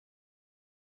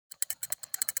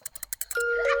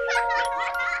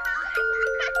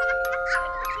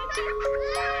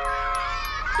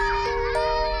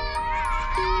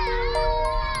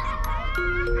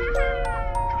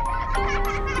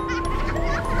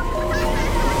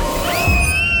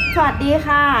วัสดี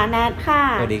ค่ะแนทค่ะ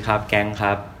สวัสดีครับแก๊งค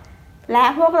รับและ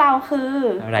พวกเราคือ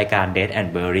รายการ Dead and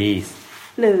Berries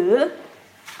หรือ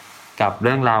กับเ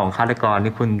รื่องราวของฆาตกร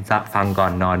ที่คุณจะฟังก่อ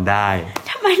นนอนได้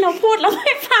ทำไมเราพูดแล้วไ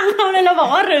ม่ฟังเราเลยเราบอก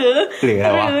ว่าหรือ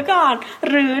ก่อน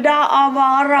หรือดอบ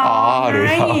รหรือ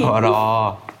ดอบร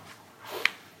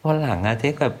วันหลังอะเจ๊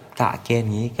กับกะเกณ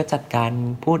ฑ์นี้ก็จัดการ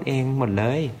พูดเองหมดเล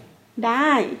ยไ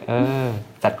ด้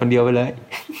จัดคนเดียวไปเลย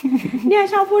เนี่ย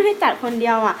ชอบพูดให้จัดคนเดี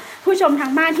ยวอ่ะผู้ชมทา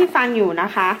งบ้านที่ฟังอยู่นะ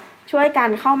คะช่วยกัน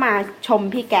เข้ามาชม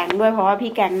พี่แกงด้วยเพราะว่า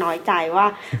พี่แกงน้อยใจว่า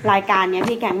รายการเนี้ย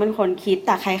พี่แกงเป็นคนคิดแ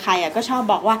ต่ใครๆอ่ะก็ชอบ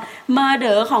บอกว่าเมอร์เด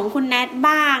อร์ของคุณแนท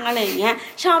บ้างอะไรอย่างเงี้ย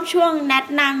ชอบช่วงแนท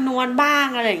นางนวลบ้าง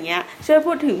อะไรอย่างเงี้ยช่วย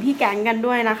พูดถึงพี่แกงกัน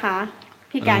ด้วยนะคะ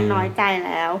พี่แกงน้อยใจแ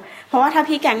ล้วเพราะว่าถ้า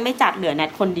พี่แกงไม่จัดเหลือแน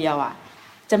ทคนเดียวอ่ะ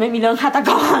จะไม่มีเรื่องฆาต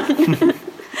กร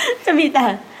จะมีแต่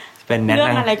เรื่อ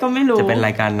งอะไรก็ไม่รู้จะเป็นร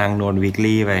ายการนางนวลวีค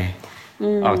ลี่ไป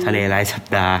ออกทะเลรายสัป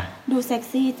ดาห์ดูเซ็ก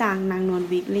ซี่จังนางนวล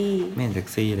วีคลี่ไม่เห็นเซ็ก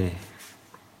ซี่เลย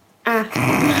อ่ะ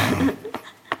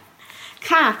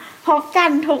ค่ะพบกัน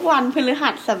ทุกวันพฤหั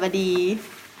สบดี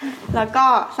แล้วก็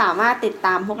สามารถติดต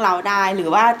ามพวกเราได้หรือ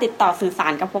ว่าติดต่อสื่อสา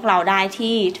รกับพวกเราได้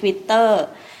ที่ Twitter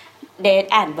Dead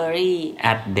and Berry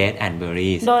 @Dead and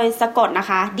Berries โดยสะกดนะ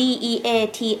คะ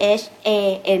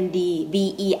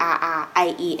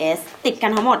DEATHANDBERRIES ติดกั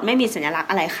นทั้งหมดไม่มีสัญลักษณ์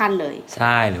อะไรขั้นเลยใ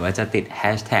ช่หรือว่าจะติด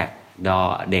hashtag ดอ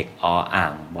เด็กออ่า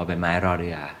งบอใบไม้รอเรื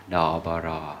อดอบร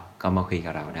ก็มาคุย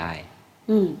กับเราได้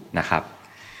นะครับ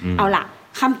เอาล่ะ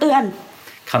คำเตื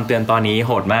อนตอนนี้โ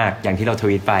หดมากอย่างที่เราท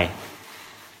วีตไป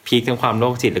พีคทั้งความโร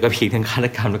คจิตแล้วก็พีคทั้งฆาต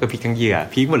กรรมแล้วก็พีคทั้งเหยื่อ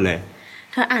พีคหมดเลย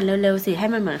เธออ่านเร็วๆสิให้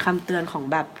มันเหมือนคำเตือนของ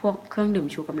แบบพวกเครื่องดื่ม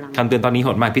ชูกำลังคำเตือนตอนนี้โห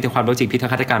ดมากพีคทั้งความโรคจิตพีคทั้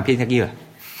งฆาตกรรมพีคทั้งเหยื่อ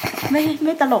ไ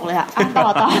ม่ตลกเลยอ่ะ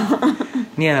ต่อ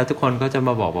เนี่ยแล้วทุกคนก็จะม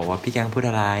าบอกว่าพี่แกงพูด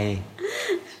อะไร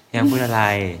ยังพูดอะไร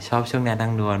ชอบช่วงแนวนั่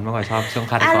งนวลมากกว่าชอบช่วง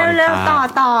ฆาตกรเร็วๆต่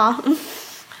อ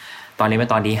ตอนนี้เป็น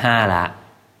ตอนที่5ละ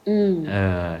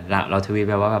เราทวีตไ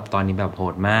ปว่าแบบตอนนี้แบบโห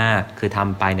ดมากคือท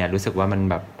ำไปเนี่ยรู้สึกว่ามัน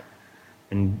แบบ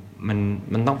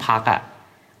มันต้องพักอ่ะ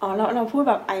อ๋อเราพูด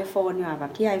แบบ iPhone เนี่ยแบ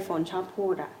บที่ iPhone ชอบพู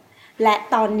ดอ่ะและ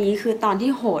ตอนนี้คือตอนที่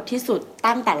โหดที่สุด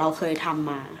ตั้งแต่เราเคยทำ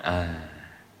มา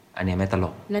อันนี้ไม่ตล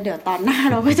กแล้วเดี๋ยวตอนหน้า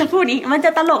เราก็จะพูดอีกมันจ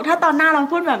ะตลกถ้าตอนหน้าเรา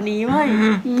พูดแบบนี้เว้ย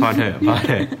พอเถอะ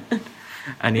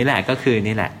อันนี้แหละก็คือ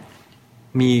นี่แหละ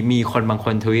มีคนบางค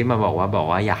นทวีตมาบอก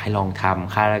ว่าอยากให้ลองท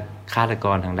ำฆาตก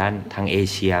รทางเอ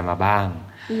เชียมาบ้าง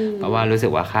เพราะว่ารู้สึ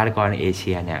กว่าฆาตกรในเอเ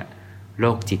ชียเนี่ยโร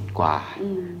คจิตกว่า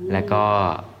แล้วก็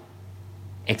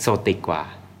เอกโซติกกว่า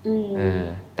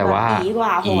แต่ว่าอี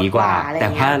กว่าแต่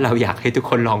ว่าเราอยากให้ทุก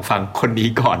คนลองฟังคนนี้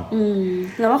ก่อน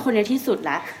แล้วว่าคนนี้ที่สุด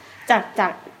ละจาก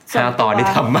ตอนที่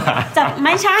ทำมาจากไ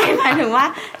ม่ใช่หมายถึงว่า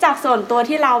จากส่วนตัว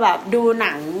ที่เราแบบดูห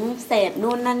นังเสพ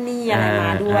นู่นนั่นนี่อะไรมา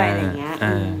ด้วยอะไรเงี้ย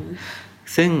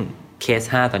ซึ่งเคส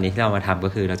5ตอนนี้ที่เรามาทำก็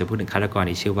คือเราจะพูดถึงฆาตกร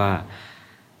ที่ชื่อว่า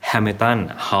Hamilton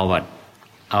Howard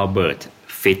Albert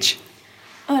Fitch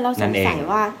เราสงสัย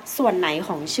ว่าส่วนไหนข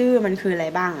องชื่อมันคืออะไร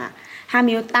บ้างอะ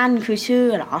Hamilton คือชื่อ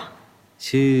เหรอ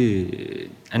ชื่อ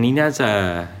อันนี้น่าจะ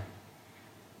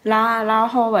แล้ว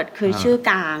Howard คือชื่อ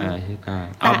กลางชื่อกลาง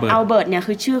แต่ Albert เนี่ย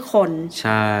คือชื่อคนใ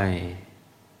ช่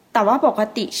แต่ว่าปก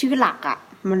ติชื่อหลักอะ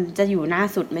มันจะอยู่หน้า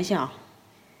สุดไม่ใช่หรอ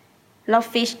แล้ว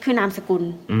Fish คือนามสกุล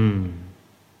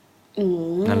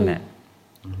นั่นแหละ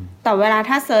แต่เวลา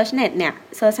ถ้า search net เนี่ย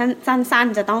search สั้น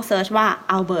ๆจะต้อง search ว่า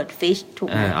Albert Fish ถูกไ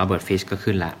หมAlbert Fish ก็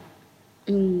ขึ้นละ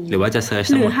หรือว่าจะ search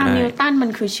หรือ Hamilton มั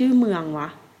นคือชื่อเมืองวะ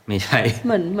ไม่ใช่เห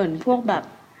มือนพวกแบบ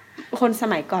คนส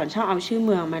มัยก่อนชอบเอาชื่อเ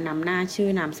มืองมานำหน้าชื่อ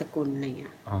นามสกุลอะไรเงี้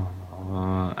ย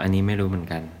อันนี้ไม่รู้เหมือน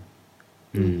กัน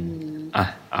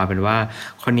เอาเป็นว่า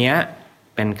คนนี้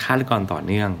เป็นฆาตกรต่อ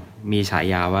เนื่องมีฉา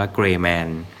ยาว่า Grey Man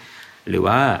หรือ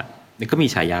ว่าก็มี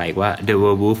ฉายาอีกว่า The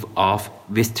Werewolf of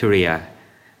Wisteria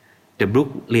The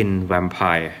Brooklyn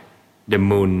Vampire The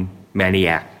Moon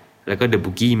Maniac แล้วก็ The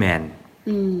Boogeyman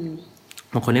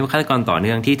บางคนเรียกว่าฆาตกรต่อเ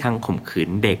นื่องที่ทั้งข่มขืน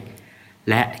เด็ก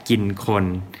และกินคน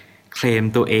เคลม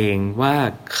ตัวเองว่า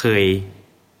เคย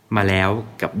มาแล้ว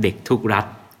กับเด็กทุกรัฐ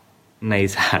ใน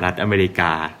สหรัฐอเมริก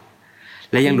า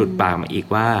และยังหลุดปากมาอีก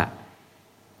ว่า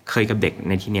เคยกับเด็กใ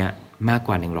นที่เนี้ยมากก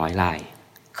ว่า100ราย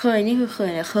เคยนี่คือเ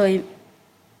คย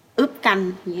อึบกัน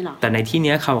นี่หรอแต่ในที่เ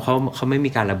นี้ยเขาไม่มี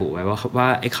การระบุไว้ว่า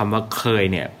ไอ้คำว่าเคย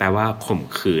เนี่ยแปลว่าข่ม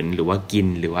ขืนหรือว่ากิน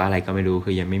หรือว่าอะไรก็ไม่รู้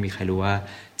คือยังไม่มีใครรู้ว่า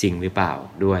จริงหรือเปล่า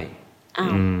ด้วย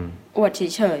อวดเฉ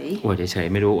ย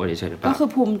ไม่รู้อวดเฉยหรือเปล่าก็คือ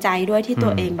ภูมิใจด้วยที่ตั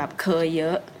วเองแบบเคยเย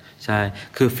อะใช่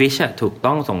คือฟิชถูก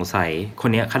ต้องสงสัยคน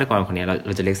นี้ฆาตกรคนนี้เร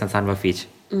าจะเรียกสั้นๆว่าฟิช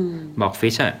บอกฟิ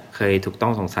ชเคยถูกต้อ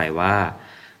งสงสัยว่า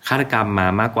ฆาตกรรมมา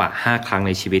มากกว่า5ครั้งใ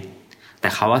นชีวิตแต่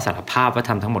เขาสารภาพว่า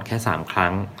ทำทั้งหมดแค่3ค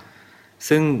รั้ง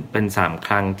ซึ่งเป็น3ค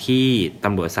รั้งที่ต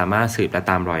ำรวจสามารถสืบและ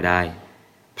ตามรอยได้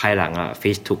ภายหลัง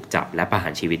ฟิชถูกจับและประหา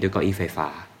รชีวิตด้วยเก้าอี้ไฟฟ้า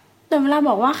แต่เวลาบ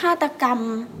อกว่าฆาตกรรม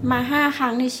มา5 ครั้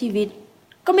งในชีวิต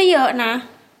ก็ไม่เยอะนะ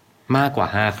มากกว่า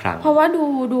5 ครั้งเพราะว่า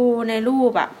ดูในรู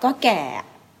ปก็แก่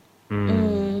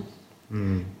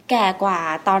แก่กว่า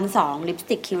ตอน2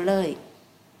 Lipstick Killer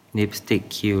Lipstick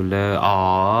Killer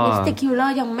Lipstick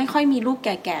Killer ยังไม่ค่อยมีรูปแ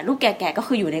ก่ๆรูปแก่ๆก็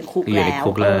คืออยู่ในคุกแล้ว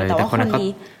แต่ว่าคนนั้น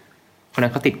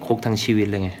เขาติดคุกทั้งชีวิต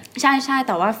เลยไงใช่ๆแ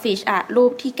ต่ว่าฟิชรู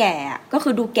ปที่แก่ก็คื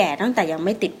อดูแก่ตั้งแต่ยังไ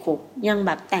ม่ติดคุกยังแ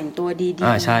บบแต่งตัวดี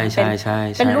ๆใช่ๆ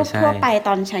ๆเป็นรูปทั่วไปต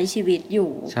อนใช้ชีวิตอ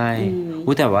ยู่ใช่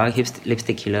แต่ว่า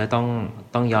Lipstick Killer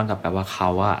ต้องย้อนกลับไปว่าเขา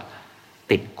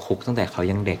ติดคุกตั้งแต่เขา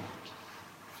ยังเด็ก18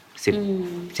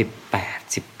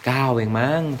 19เอง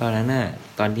มั้งตอนนั้นน่ะ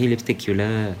ตอนที่ Lipstick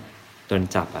Killer โดน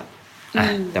จับ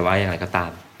แต่ว่าอย่างไรก็ตา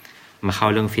มมาเข้า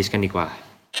เรื่องฟิชกันดีกว่า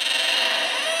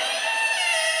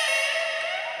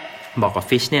บอกว่า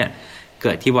ฟิชเนี่ยเ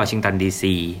กิดที่วอชิงตันดี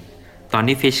ซีตอน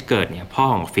ที่ฟิชเกิดเนี่ยพ่อ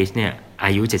ของฟิชเนี่ยอ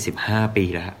ายุ75 ปี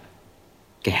แล้ว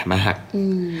แก่มาก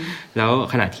แล้ว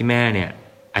ขณะที่แม่เนี่ย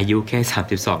อายุแค่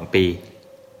32 ปี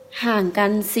ห่างกั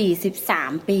น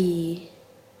43 ปี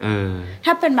ถ้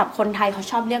าเป็นแบบคนไทยเขา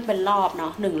ชอบเรียกเป็นรอบเนา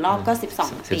ะ1 รอบก็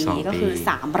12 ปีก็คือ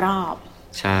3 รอบ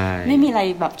ใช่ไม่มีอะไร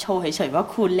แบบโชว์เฉยๆว่า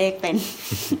คูณเลขเป็น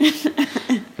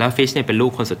แล้วฟิชเนี่ยเป็นลู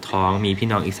กคนสุดท้องมีพี่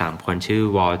น้องอีก3 คนชื่อ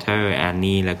วอลเตอร์แอน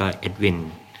นี่แล้วก็เอ็ดวิน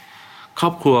ครอ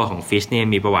บครัวของฟิชเนี่ย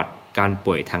มีประวัติการ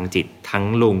ป่วยทางจิตทั้ง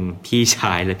ลุงพี่ช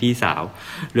ายและพี่สาว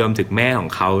รวมถึงแม่ของ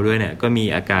เขาด้วยเนี่ยก็มี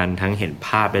อาการทั้งเห็นภ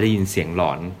าพและได้ยินเสียงหล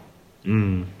อน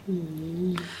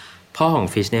พ่อของ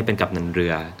ฟิชเนี่ยเป็นกัปตันเรื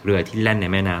อที่แล่นใน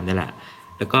แม่น้ำนี่แหละ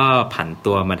แล้วก็ผัน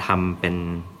ตัวมาทำเป็น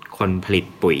คนผลิต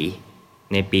ปุ๋ย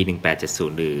ในปี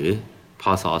1870หรือพ.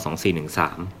ศ.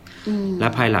 2413และ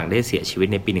ภายหลังได้เสียชีวิต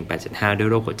ในปี1875ด้วย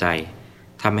โรคหัวใจ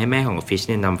ทำให้แม่ของฟิช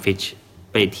เนี่ยนำฟิช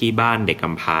ไปที่บ้านเด็กก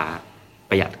ำพร้า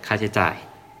ประหยัดค่าใช้จ่าย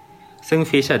ซึ่ง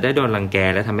ฟิชได้โดนรังแก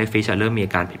และทำให้ฟิชเริ่มมีอ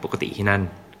าการผิดปกติที่นั่น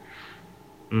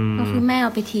ก็คือแม่เอ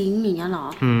าไปทิ้งอย่างเงี้ยหรอ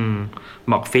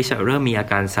บอกฟิชเริ่มมีอา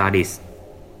การซาดิส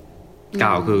ก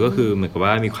ล่าวก็คือเหมือนกับ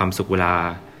ว่ามีความสุขเวลา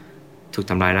ถูก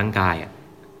ทำร้ายร่างกาย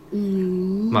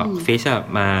บอกฟิช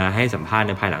มาให้สัมภาษณ์ใ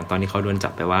นภายหลังตอนที่เขาโดนจั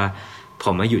บไปว่าผ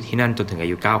มมาอยู่ที่นั่นจนถึงอา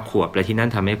ยุ9 ขวบและที่นั่น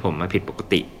ทำให้ผมมาผิดปก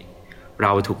ติเร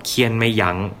าถูกเฆี่ยนไม่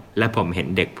ยั้งและผมเห็น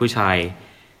เด็กผู้ชาย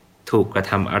ถูกกระ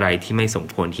ทำอะไรที่ไม่สม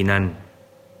ควรที่นั่น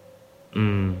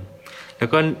แล้ว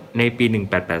ก็ในปี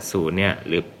1880เนี่ยห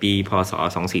รือปีพ.ศ.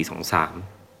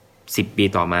 2423 10 ปี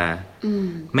ต่อมา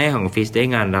แม่ของฟิชได้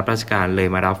งานรับราชการเลย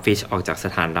มารับฟิชออกจากส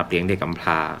ถานรับเลี้ยงเด็กกำพ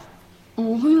ร้า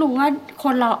เพิ่งรู้ว่าค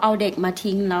นเราเอาเด็กมา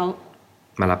ทิ้งแล้ว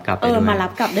มารับกลับได้ด้วยมารั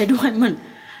บกลับได้ด้วยเหมือน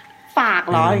ฝาก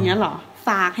เหรออย่างเงี้ยเหรอฝ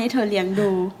ากให้เธอเลี้ยงดู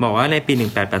บอกว่าในปี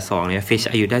1882เนี่ยฟิช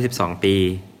อายุได้12 ปี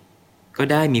ก็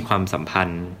ได้มีความสัมพัน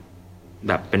ธ์แ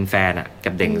บบเป็นแฟน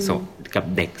กับเด็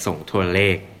กส่งโทรเล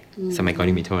ขสมัยก่อ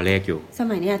นมีโทรเลขอยู่ส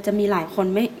มัยนี้อาจจะมีหลายคน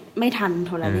ไม่ทันโ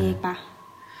ทรเลขปะ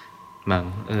มั้ง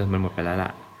มันหมดไปแล้วล่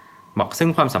ะบอกซึ่ง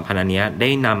ความสัมพันธ์อันเนี้ยได้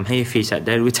นำให้ฟิชไ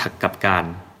ด้รู้จักกับการ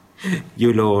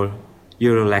ยูโ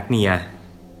รแลคเนีย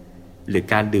หรือ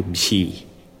การดื่มฉี่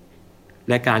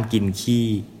และการกินขี้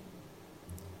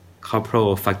คอโปร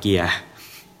ฟาเกีย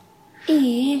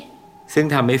ซึ่ง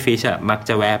ทำให้ฟิชมักจ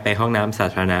ะแวะไปห้องน้ำสา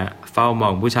ธารณะเฝ้ามอ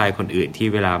งผู้ชายคนอื่นที่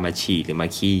เวลามาฉี่หรือมา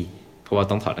ขี้เพราะว่า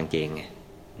ต้องถอดกางเกงไง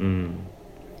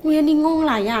อันนี้งง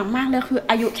หลายอย่างมากเลยคือ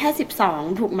อายุแค่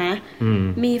12ถูกไหม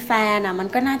มีแฟนมัน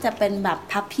ก็น่าจะเป็นแบบ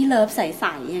พับพี่เลิฟใส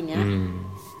ๆอย่างเงี้ย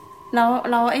แ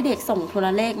ล้วไอเด็กส่งโทร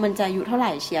เลขมันจะอายุเท่าไห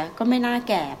ร่เชียก็ไม่น่า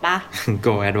แก่ปะ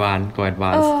go advance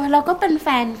เราก็เป็นแฟ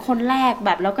นคนแรกแบ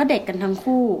บแล้วก็เด็กกันทั้ง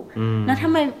คู่แล้วทำ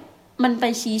ไมมันไป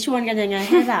ชี้ชวนกันยังไง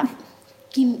ให้แบบ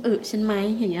กินฉันไหม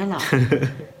อย่างเงี้ยหรอ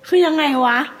คือยังไงว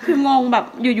ะคืองงแบบ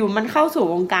อยู่ๆมันเข้าสู่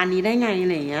วงการนี้ได้ไงอะ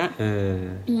ไรเงี้ย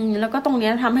แล้วก็ตรงนี้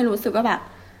ทำให้รู้สึกว่าแบบ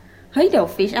เฮ้ยเดี๋ยว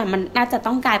ฟิชมันน่าจะ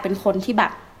ต้องกลายเป็นคนที่แบ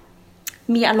บ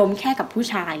มีอารมณ์แค่กับผู้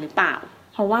ชายหรือเปล่า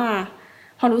เพราะว่า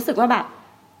พอรู้สึกว่าแบบ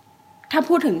ถ้า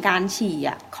พูดถึงการฉี่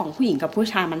ของผู้หญิงกับผู้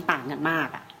ชายมันต่างกันมาก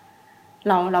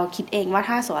เราคิดเองว่า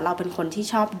ถ้าสมมติเราเป็นคนที่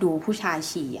ชอบดูผู้ชาย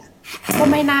ฉี่ก็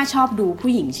ไม่น่าชอบดู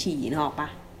ผู้หญิงฉี่เนอะปะ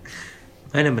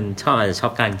ไม่แต่มันอาจจะชอ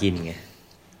บการกินไง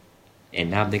เอ็น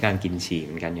อัพด้วยการกินฉี่เห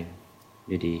มือนกัน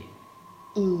อยู่ดี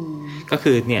ก็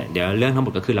คือเนี่ยเดี๋ยวเรื่องทั้งหม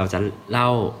ดก็คือเราจะเล่า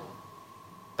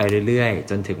ไปเรื่อยๆ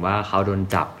จนถึงว่าเขาโดน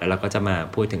จับแล้วเราก็จะมา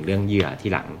พูดถึงเรื่องเหยื่อที่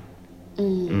หลัง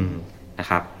นะ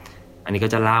ครับอันนี้ก็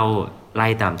จะเล่าไล่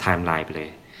ตามไทม์ไลน์ไปเลย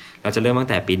เราจะเริ่มตั้ง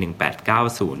แต่ปี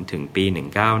1890ถึงปี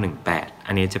1918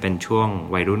อันนี้จะเป็นช่วง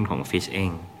วัยรุ่นของฟิชเอ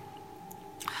ง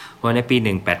เพราะในปี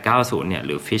1890เนี่ยห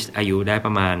รือฟิชอายุได้ป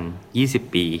ระมาณ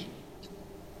20 ปี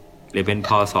หรือเป็นพ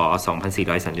ศ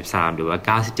2433หรือว่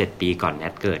า97ปีก่อนแน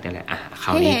ทเกิดนั่นแหละคร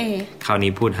าว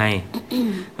นี้พูดให้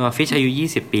ฟิชอายุ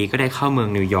20ปีก็ได้เข้าเมือง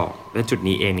นิวยอร์กและจุด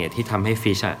นี้เองเนี่ยที่ทำให้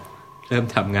ฟิชเริ่ม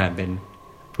ทำงานเป็น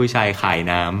ผู้ชายขาย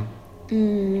น้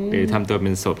ำหรือทำตัวเป็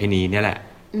นโสเภณีเนี่ยแหละ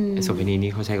โสเภณี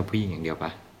นี่เขาใช้กับผู้หญิงอย่างเดียวป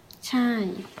ะใช่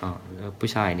แล้วผู้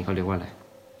ชายนี่เขาเรียกว่าอะไร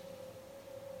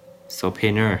โสเพ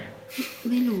เนอร์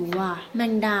ไม่รู้ว่ะแม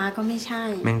งดาก็ไม่ใช่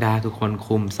แมงดาคือคน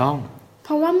คุมซ่องเพ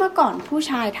ราะว่าเมื่อก่อนผู้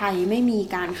ชายไทยไม่มี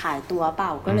การขายตัวเปล่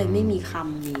าก็เลยไม่มีค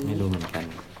ำนี้ไม่รู้เหมือนกัน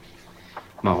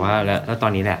บอกว่าแล้วตอ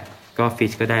นนี้แหละก็ฟิ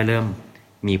ชก็ได้เริ่ม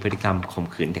มีพฤติกรรมข่ม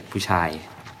ขืนเด็กผู้ชาย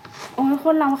โอ้ยค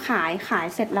นเราขาย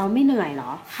เสร็จแล้วไม่เหนื่อยหร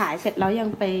อขายเสร็จแล้วยัง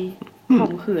ไปข่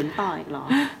มขืนต่ออีกหรอ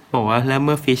บอกว่าแล้วเ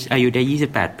มื่อฟิชอายุได้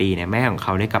28ปีเนี่ยแม่ของเข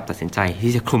าได้กลับตัดสินใจ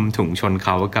ที่จะคลุมถุงชนเข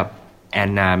ากับแอน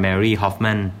นาแมรี่ฮอฟแม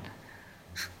น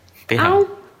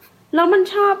แล้วมัน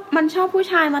ชอบผู้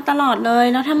ชายมาตลอดเลย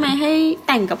แล้วทำไมให้แ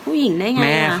ต่งกับผู้หญิงได้ไงแ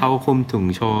ม่เขาคุมถุง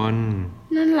ชน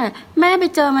นั่นแหละแม่ไป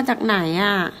เจอมาจากไหน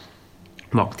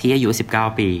บอกที่อายุ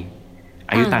19ปี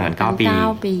อายุต่างกัน9ปี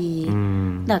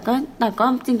แต่ก็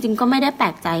จริงๆก็ไม่ได้แปล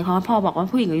กใจเพราะพอบอกว่า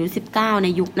ผู้หญิงอายุ19ใน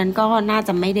ยุคนั้นก็น่าจ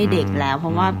ะไม่ได้เด็กแล้วเพร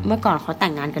าะว่าเมื่อก่อนเขาแต่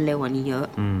งงานกันเร็วกว่านี้เยอะ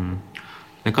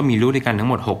แล้วก็มีลูกด้วยกันทั้ง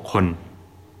หมด6คน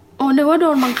โอ้นึกว่าโด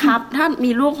นบังคับถ้า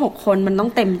มีลูก6คนมันต้อง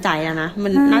เต็มใจแล้วนะมั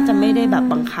นน่าจะไม่ได้แบบ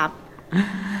บังคับ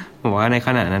ผมว่าในข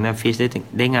ณะนั้นนะฟิช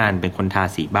ได้งานเป็นคนทา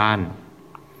สีบ้าน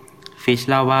ฟิช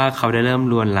เล่าว่าเขาได้เริ่ม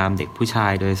ลวนลามเด็กผู้ชา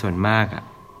ยโดยส่วนมาก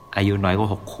อายุน้อยกว่า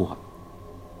6 ขวบ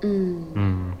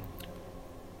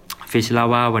ฟิชเล่า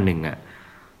ว่าวันหนึ่ง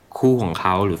คู่ของเข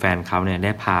าหรือแฟนเขาเนี่ยไ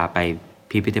ด้พาไป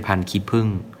พิพิธภัณฑ์ขี้ผึ้ง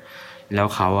แล้ว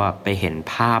เขาไปเห็น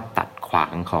ภาพตัดขวา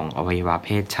งของอวัยวะเพ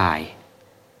ศชาย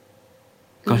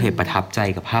ก็เลยประทับใจ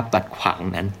กับภาพตัดขวาง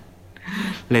นั้น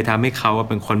เลยทำให้เขา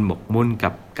เป็นคนหมกมุ่นกั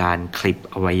บการคลิป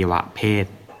อวัยวะเพศ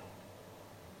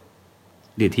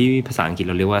หรือที่ภาษาอังกฤษเ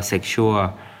ราเรียกว่า sexual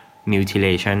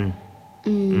mutilation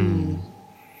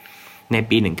ใน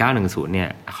ปี1910เนี่ย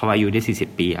เขาอายุได้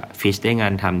40ปีฟิชได้งา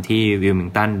นทำที่วิลมิง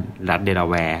ตันรัฐเดลา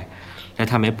แวร์และ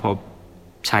ทำให้พบ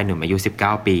ชายหนุ่มอายุ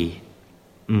19ปี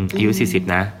อายุ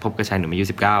40นะพบกับชายหนุ่มอายุ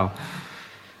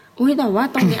19อุ้ยแต่ว่า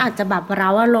ตรงนี้อาจจะแบบเร้า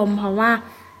อารมณ์เพราะว่า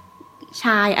ช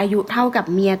ายอายุเท่ากับ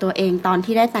เมียตัวเองตอน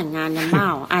ที่ได้แต่งงานกันเปล่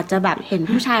า อาจจะแบบเห็น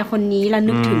ผู้ชายคนนี้แล้ว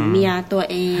นึกถึงเมียตัว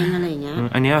เองอะไรอย่างเงี้ย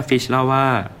อันนี้ฟิชเล่าว่า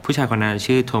ผู้ชายคนนั้น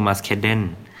ชื่อโทมัสเคเดน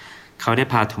เขาได้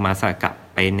พาโทมัสกลับ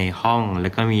ไปในห้องแล้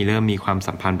วก็เริ่มมีความ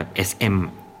สัมพันธ์แบบ SM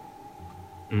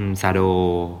ซาโด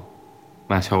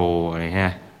มาโชอะไรเงี้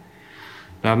ย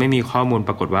แล้วไม่มีข้อมูลป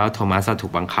รากฏว่าโทมัสถู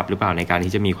กบังคับหรือเปล่าในการ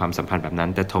ที่จะมีความสัมพันธ์แบบนั้น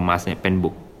แต่โทมัสเนี่ยเป็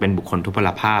นบุคคลทุพพล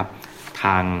ภาพท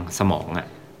างสมอง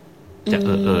จะ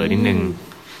นิดนึง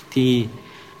ที่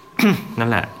นั่น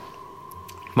แหละ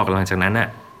บอกหลังจากนั้น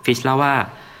ฟิชเล่าว่า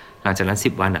หลังจากนั้น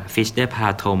10 วันฟิชได้พา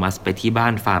โทมัสไปที่บ้า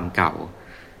นฟาร์มเก่า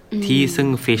ที่ซึ่ง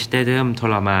ฟิชได้เริ่มท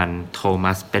รมานโท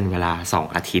มัสเป็นเวลา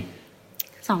2 อาทิตย์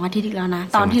2 อาทิตย์อีกแล้วนะ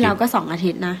ตอนที่เราก็2 อา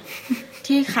ทิตย์นะ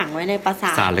ที่ขังไว้ในปราส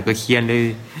าทแล้วก็เคี่ยนด้วย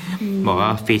บอกว่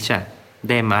าฟิช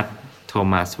ได้มัดโท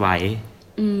มัสไว้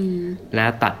และ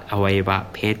ตัดอวัยวะ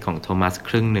เพศของโทมัส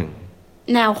ครึ่งหนึ่ง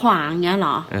แนวขวางเงี้ยเหร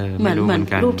อเหมือน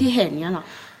รูปที่เห็นเงี้ยเหรอ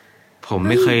ผม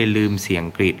ไม่เคยลืมเสียง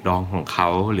กรีดร้องของเขา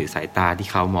หรือสายตาที่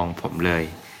เขามองผมเลย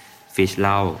ฟิชเ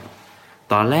ล่า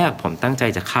ตอนแรกผมตั้งใจ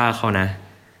จะฆ่าเขานะ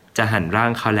จะหั่นร่า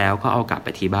งเขาแล้วก็เอากลับไป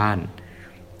ที่บ้าน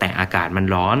แต่อากาศมัน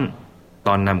ร้อนต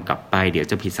อนนำกลับไปเดี๋ยว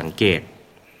จะผิดสังเกต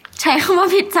ใช้คำว่า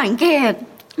ผิดสังเกต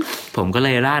ผมก็เล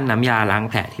ยราดน้ำยาล้าง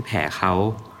แผลที่แผลเขา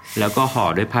แล้วก็ห่อ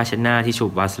ด้วยผ้าเช็ดหน้าที่ชุ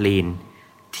บวาสลีน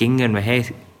ทิ้งเงินไว้ให้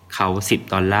เขา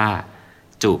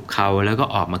$10จูบเขาแล้วก็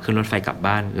ออกมาขึ้นรถไฟกลับ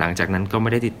บ้านหลังจากนั้นก็ไม่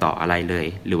ได้ติดต่ออะไรเลย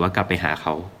หรือว่ากลับไปหาเข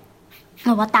าเร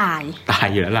าว่าตาย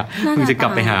อยู่แล้วล่ะมึงจะกลั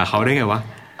บไปหาเขาได้ไงวะ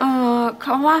เข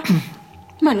าว่า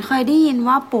เหมือนเคยได้ยิน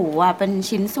ว่าปู่เป็น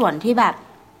ชิ้นส่วนที่แบบ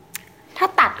ถ้า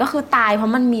ตัดก็คือตายเพรา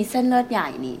ะมันมีเส้นเลือดใหญ่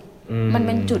นี่มันเ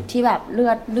ป็นจุดที่แบบเ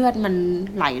ลือดมัน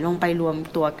ไหลลงไปรวม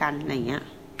ตัวกันอะไรเงี้ย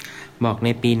บอกใน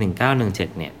ปี1917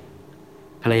เนี่ย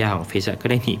ภรรยาของฟิชก็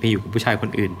ได้หนีไปอยู่กับผู้ชายคน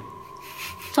อื่น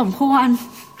สมควร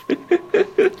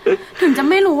ถึงจะ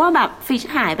ไม่รู้ว่าแบบฟิช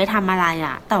หายไปทำอะไร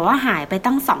แต่ว่าหายไป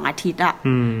ตั้ง2 อาทิตย์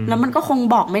แล้วมันก็คง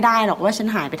บอกไม่ได้หรอกว่าฉัน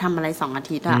หายไปทำอะไร2 อา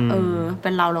ทิตย์เป็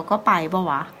นเราก็ไปปะ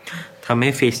วะทำให้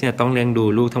ฟิชเนี่ยต้องเลี้ยงดู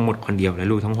ลูกทั้งหมดคนเดียวและ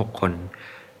ลูกทั้ง6 คน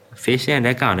ฟิชเนี่ยไ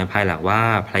ด้กล่าวในภายหลังว่า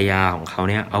ภรรยาของเขา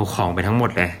เนี่ยเอาของไปทั้งหมด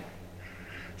เลย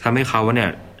ทำให้เขาเนี่ย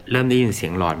เริ่มได้ยินเสีย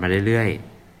งหลอนมาเรื่อย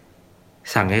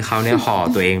ๆสั่งให้เขาเนี่ยห่อ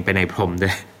ตัวเองไปในพรมด้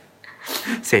วย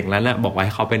เสียงนั้นน่ะบอกว่าใ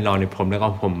ห้เขาเป็นนอนในพรมแล้วก็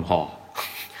พรมห่อ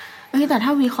แต่ถ้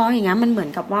าวิเคราะห์อย่างงั้นมันเหมือน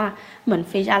กับว่าเหมือน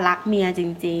ฟิชรักเมียจ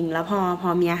ริงๆแล้วพอ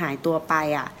เมียหายตัวไป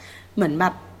เหมือนแบ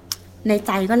บในใ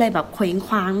จก็เลยแบบเคว้งค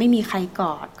ว้างไม่มีใครก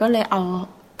อดก็เลยเอา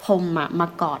พรมอะมา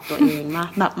กอดตัวเองมา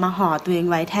แบบมาห่อตัวเอง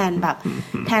ไว้แทนแบบ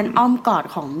แทนอ้อมกอด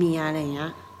ของเมียอะไรเงี้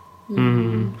ย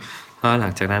พอหลั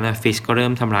งจากนั้นนะฟิชก็เริ่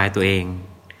มทำลายตัวเอง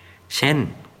เช่น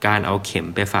การเอาเข็ม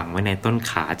ไปฝังไว้ในต้น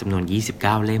ขาจำนวน29เ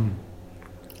ล่ม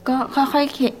ก็ค่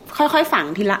อยๆฝัง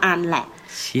ทีละอันแหละ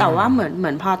แต่ว่าเหมื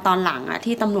อนพอตอนหลังอะ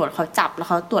ที่ตำรวจเขาจับแล้ว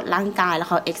เขาตรวจร่างกายแล้ว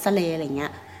เขาเอ็กซเรย์อะไรเงี้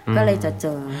ยก็เลยจะเจ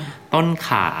อต้นข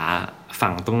าฝั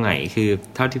งตรงไหนคือ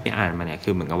เท่าที่ไปอ่านมาเนี่ยคื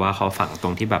อเหมือนกับว่าเขาฝังตร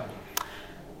งที่แบบ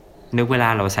นึกเวลา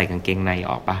เราใส่กางเกงใน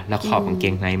ออกปะแล้วขอบกางเก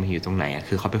งในมันอยู่ตรงไหนอะ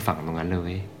คือเขาไปฝังตรงนั้นเล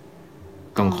ย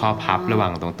ตรงข้อพับระหว่า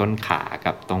งตรงต้นขา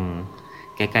กับตรง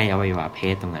ใกล้ๆอวัยวะเพ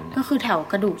ศตรงนั้นก็คือแถว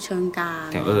กระดูกเชิงกราน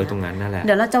แถวตรงนั้นนั่นแหละเ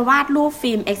ดี๋ยวเราจะวาดรูป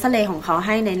ฟิล์มเอ็กซเรย์ของเขาใ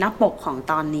ห้ในหน้าปกของ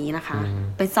ตอนนี้นะคะ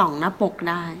ไปส่องหน้าปก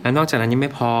ได้แล้วนอกจากนั้นยังไ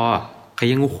ม่พอเขา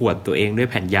ยังขวดตัวเองด้วย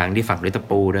แผ่นยางที่ฝังด้วยตะ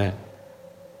ปูด้วย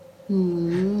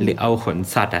หรือเอาขน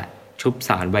สัตว์ชุบส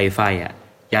ารไวไฟ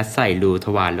ยัดใส่รูท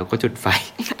วารแล้วก็จุดไฟ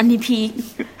อันนี้พีค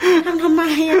ทำไม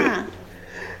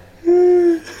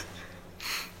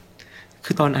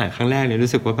คือตอนอ่านครั้งแรกเนี่ย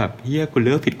รู้สึกว่าแบบเฮียกูเ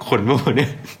ลือกผิดคนป่ะเนี่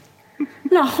ย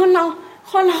หรอคนเร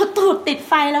าตูดติด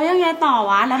ไฟแล้วยังไงต่อ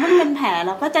วะแล้วมันเป็นแผลแ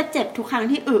ล้วก็จะเจ็บทุกครั้ง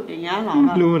ที่อึอย่างเงี้ยหรอ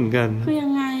รู้เหมือนกันคือยั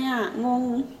งไงงง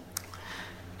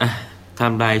ไท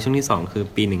ม์ไลน์ช่วงที่2คือ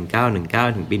ปี1919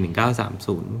ถึงปี1930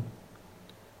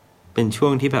เป็นช่ว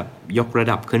งที่แบบยกระ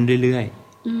ดับขึ้นเรื่อย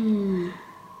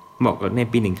ๆบอกว่าใน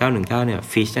ปี1919เนี่ย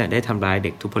ฟิชได้ทำร้ายเ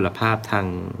ด็กทุพพลภาพทาง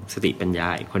สติปัญญา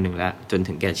อีกคนหนึ่งแล้วจน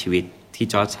ถึงแก่ชีวิตที่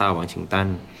จอร์จทาวน์วอชิงตัน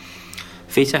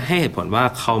ฟิชให้เหตุผลว่า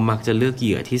เขามักจะเลือกเห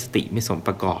ยื่อที่สติไม่สมป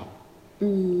ระกอบ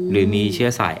หรือมีเชื้อ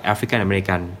สายแอฟริกันอเมริ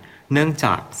กันเนื่องจ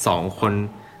าก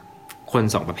คน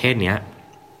2ประเภทนี้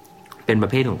เป็นปร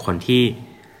ะเภทของคนที่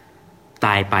ต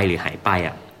ายไปหรือหายไป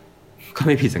ก็ไ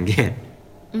ม่ผิดสังเกต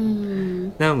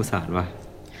น่าสงสารว่ะ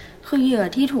คือเหยื่อ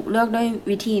ที่ถูกเลือกด้วย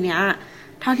วิธีเนี้ย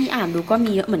เท่าที่อ่านดูก็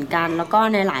มีเยอะเหมือนกันแล้วก็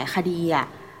ในหลายคดี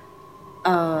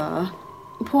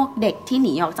พวกเด็กที่ห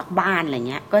นีออกจากบ้านอะไร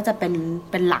เงี้ยก็จะเ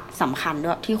ป็นหลักสำคัญด้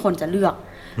วยที่คนจะเลือก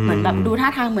เหมือนแบบดูท่า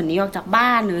ทางเหมือนหนีออกจากบ้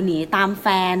านหรือหนีตามแฟ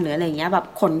นหรืออะไรเงี้ยแบบ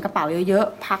ขนกระเป๋าเยอะ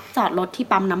ๆพักจอดรถที่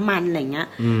ปั๊มน้ำมันอะไรเงี้ย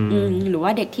หรือว่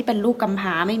าเด็กที่เป็นลูกกำพ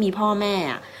ร้าไม่มีพ่อแม่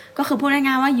ก็คือพูด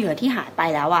ง่ายๆว่าเหยื่อที่หายไป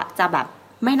แล้วจะแบบ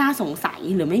ไม่น่าสงสัย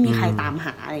หรือไม่มีใครตามห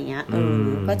าอะไรเงี้ย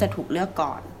ก็จะถูกเลือก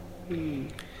ก่อน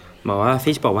บอกว่า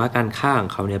ฟิชบอกว่าการฆ่าขอ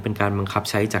งเขาเนี่ยเป็นการบังคับ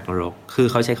ใช้จากนรกคือ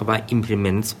เขาใช้คำว่า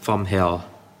implements from hell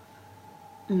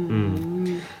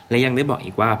และยังได้บอก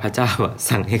อีกว่าพระเจ้า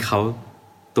สั่งให้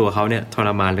ตัวเขาเนี่ยทร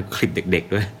มานและคลิปเด็ก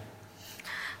ๆด้วย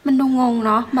มันดูงงเ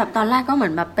นาะแบบตอนแรกก็เหมื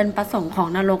อนแบบเป็นประสงค์ของ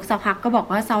นรกสักพักก็บอก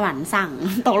ว่าสวรรค์สั่ง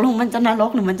ตกลงมันจะนร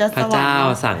กหรือมันจะสวรรค์พระเจ้า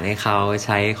สั่งให้เขาใ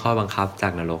ช้ข้อบังคับจา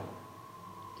กนรก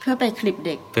เพื่อไปคลิปเ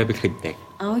ด็ก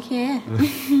โอเค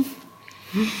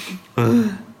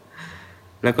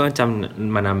แล้วก็จะ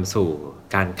มานำสู่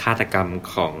การฆาตกรรม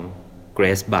ของเกร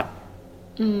ซบัต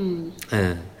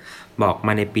บอกม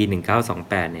าในปี1928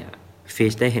เนี่ยฟิ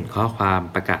ชได้เห็นข้อความ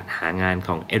ประกาศหางานข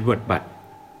องเอ็ดเวิร์ดบัต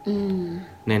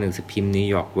ในหนังสือพิมพ์นิว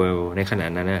ยอร์กเวิลด์ในขณะ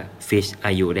นั้นฟิชอ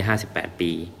ายุได้58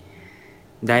ปี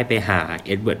ได้ไปหาเ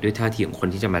อ็ดเวิร์ดด้วยท่าทีของคน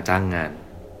ที่จะมาจ้างงาน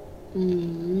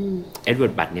เอ็ดเวิร์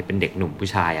ดบัตเนี่ยเป็นเด็กหนุ่มผู้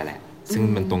ชายแหละซึ่ง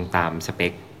มันตรงตามสเป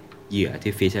คเหยื่อ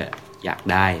ที่ฟิชอยาก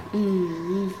ได้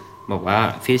บอกว่า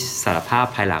ฟิชสารภาพ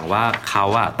ภายหลังว่าเขา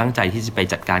ตั้งใจที่จะไป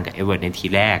จัดการกับเอ็ดเวิร์ดในที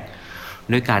แรก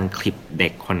ด้วยการคลิปเด็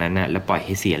กคนนั้นแล้วปล่อยใ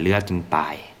ห้เสียเลือดจนตา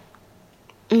ย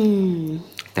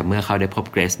แต่เมื่อเขาได้พบ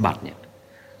เกรซบัตเนี่ย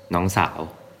น้องสาว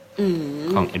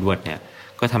ของเอ็ดเวิร์ดเนี่ย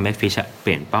ก็ทำให้ฟิชเป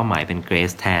ลี่ยนเป้าหมายเป็นเกร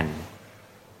ซแทน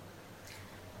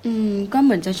ก็เห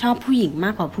มือนจะชอบผู้หญิงม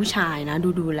ากกว่าผู้ชายนะ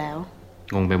ดูแล้ว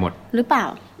งงไปหมดหรือเปล่า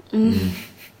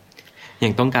ยั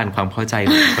งต้องการความเข้าใจ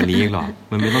คนนี้ยังหรอ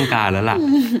มันไม่ต้องการแล้วล่ะ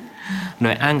โด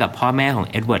ยอ้างกับพ่อแม่ของ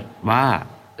เอ็ดเวิร์ดว่า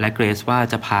และเกรซว่า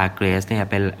จะพาเกรซเนี่ย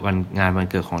ไปงานวัน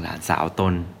เกิดของหลานสาวต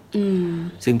น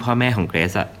ซึ่งพ่อแม่ของเกร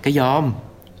ซก็ยอม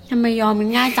ทำไมยอมมัน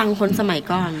ง่ายจังคนสมัย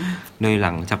ก่อนโดยห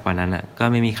ลังจากวันนั้นก็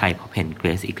ไม่มีใครพบเห็นเกร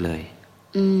ซอีกเลย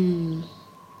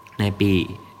ใ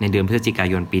นเดือนพฤศจิกา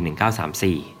ยนปี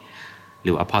1934ห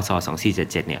รือว่าพ.ศ.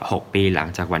 2477เนี่ย6ปีหลัง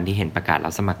จากวันที่เห็นประกาศรั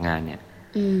บสมัครงานเนี่ย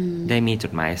ได้มีจ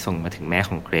ดหมายส่งมาถึงแม่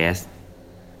ของเกรซ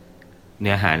เ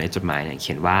นื้อหาในจดหมายเนี่ยเ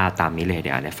ขียนว่าตามนี้เลยเ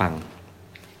ดี๋ยวอ่านให้ฟัง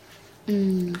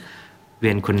เวี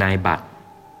ยนคุณนายบัตร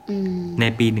ใน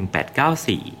ปี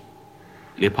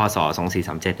1894หรือพ.ศ.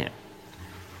 2437เนี่ย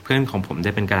เพื่อนของผมไ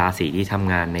ด้เป็นกะลาสีที่ท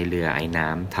ำงานในเรือไอ้น้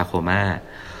ำทาโคมา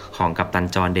ของกัปตัน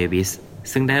จอห์นเดวิส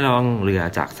ซึ่งได้ล่องเรือ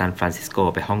จากซานฟรานซิสโก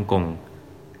ไปฮ่องกง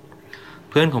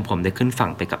เพื่อนของผมได้ขึ้นฝั่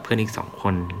งไปกับเพื่อนอีก2 ค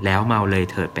นแล้วเมาเลย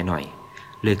เถิดไปหน่อย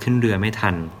เลยขึ้นเรือไม่ทั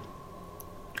น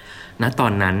ณตอ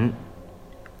นนั้น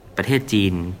ประเทศจี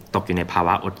นตกอยู่ในภาว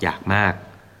ะอดอยากมาก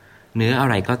เนื้ออะ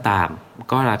ไรก็ตาม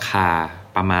ก็ราคา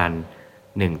ประมาณ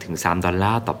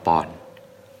 $1-3ต่อปอนด์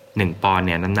1ปอนด์เ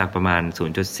นี่ยน้ำหนักประมาณ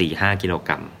 0.45 กิโลก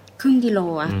รัมครึ่งกิโล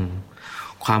อะ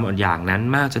ความอดอยากนั้น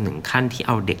มากจนถึงขั้นที่เ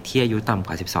อาเด็กที่อายุต่ำก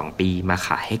ว่า12ปีมาข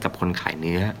ายให้กับคนขายเ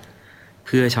นื้อเ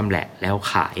พื่อชำแหละแล้ว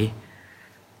ขาย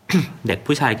เด็ก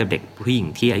ผู้ชายกับเด็กผู้หญิง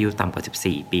ที่อายุต่ำกว่า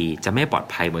14ปีจะไม่ปลอด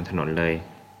ภัยบนถนนเลย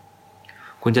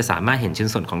คุณจะสามารถเห็นชิ้น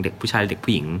ส่วนของเด็กผู้ชายและเด็ก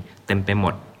ผู้หญิงเต็มไปหม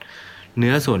ดเ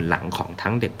นื้อส่วนหลังของ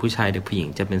ทั้งเด็กผู้ชายเด็กผู้หญิง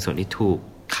จะเป็นส่วนที่ถูก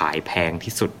ขายแพง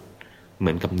ที่สุดเห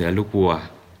มือนกับเนื้อลูกวัว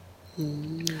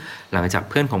หลังจาก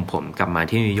เพื่อนของผมกลับมา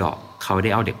ที่นิวยอร์กเขาได้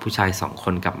เอาเด็กผู้ชาย2 ค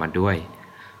นกลับมาด้วย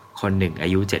คนหนึ่งอา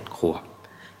ยุ7 ขวบ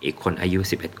อีกคนอายุ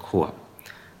11 ขวบ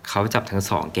เขาจับทั้ง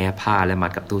สองแก้ผ้าและมั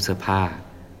ดกับตู้เสื้อผ้า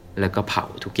แล้วก็เผา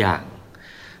ทุกอย่าง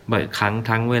บ่อยครั้ง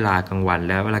ทั้งเวลากลางวัน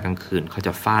และเวลากลางคืนเขาจ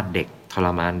ะฟาดเด็กทร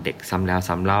มานเด็กซ้ำแล้ว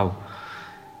ซ้ำเล่า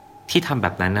ที่ทำแบ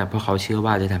บนั้นเพราะเขาเชื่อ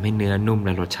ว่าจะทำให้เนื้อนุ่มแล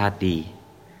ะรสชาติดี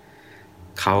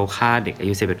เขาฆ่าเด็กอา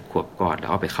ยุ11 ขวบก่อนแล้ว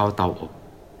เอาไปเข้าเตาอบ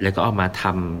แล้วก็เอามาท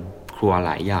ำครัวห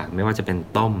ลายอย่างไม่ว่าจะเป็น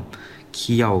ต้มเ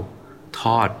คี่ยวท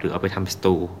อดหรือเอาไปทำส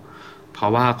ตูเพรา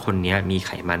ะว่าคนนี้มีไ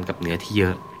ขมันกับเนื้อที่เยอ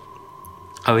ะ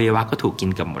อวัยวะก็ถูกกิน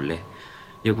กับหมดเลย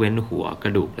ยกเว้นหัวกร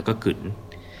ะดูกแล้วก็กลืน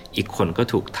อีกคนก็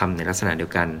ถูกทำในลักษณะเดีย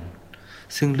วกัน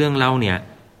ซึ่งเรื่องเล่าเนี่ย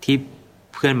ที่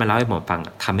เพื่อนมาเล่าให้ผมฟัง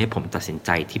ทำให้ผมตัดสินใจ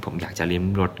ที่ผมอยากจะลิ้ม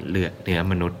รสเนื้อ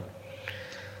มนุษย์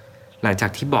หลังจา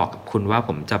กที่บอกกับคุณว่าผ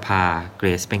มจะพาเกร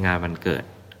ซไปงานวันเกิด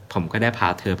ผมก็ได้พา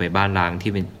เธอไปบ้านร้าง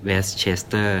ที่เวสต์เชส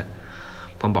เตอร์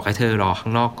ผมบอกให้เธอรอข้า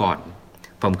งนอกก่อน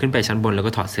ผมขึ้นไปชั้นบนแล้ว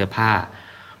ก็ถอดเสื้อผ้า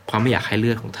เพราะไม่อยากให้เลื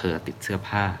อดของเธอติดเสื้อ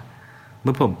ผ้าเ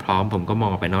มื่อผมพร้อมผมก็มอง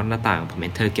ออกไปนอกหน้าต่างผมเห็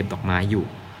นเธอเก็บดอกไม้อยู่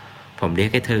ผมเรียก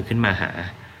ให้เธอขึ้นมาหา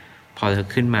พอเธอ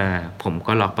ขึ้นมาผม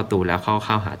ก็ล็อกประตูแล้วเ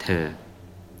ข้าหาเธอ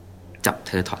จับเ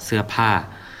ธอถอดเสื้อผ้า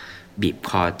บีบ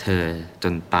คอเธอจ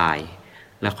นตาย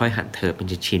แล้วค่อยหั่นเธอเป็น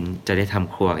ชิ้นๆจะได้ท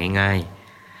ำครัวง่าย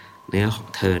ๆเนื้อของ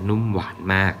เธอนุ่มหวาน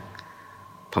มาก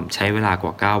ผมใช้เวลาก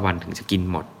ว่า9 วันถึงจะกิน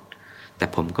หมดแต่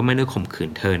ผมก็ไม่ได้ข่มขืน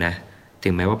เธอนะถึ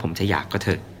งแม้ว่าผมจะอยากก็เถ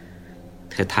อะ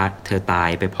เธอตาย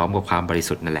ไปพร้อมกับความบริ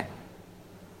สุทธิ์นั่นแหละ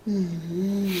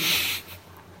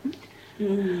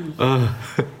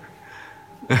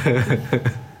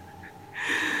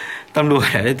ตำรวจ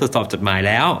ได้ตรวจสอบจดหมาย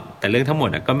แล้วแต่เรื่องทั้งหมด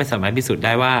ก็ไม่สามารถพิสูจน์ไ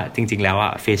ด้ว่าจริงๆแล้ว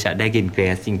เฟชได้กินเกร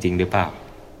ซจริงๆหรือเปล่า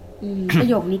ประ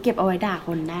โยคนี้เก็บเอาไว้ด่าค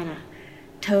นได้นะ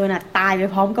เธอน่ะตายไป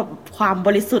พร้อมกับความบ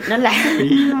ริสุทธิ์นั่นแหละ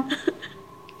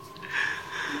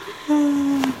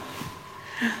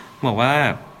บอกว่า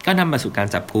ก็นำมาสู่การ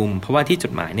จับกุมเพราะว่าที่จ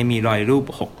ดหมายเนี่ยมีรอยรูป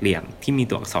6 เหลี่ยมที่มี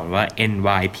ตัวอักษรว่า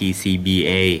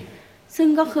NYPCBA ซึ่ง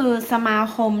ก็คือสมา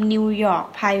คม New York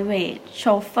Private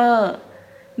Chauffeur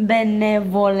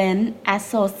Benevolent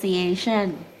Association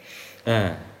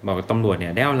บอกตำรวจเนี่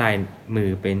ยได้เอาลายมือ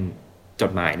เป็นจ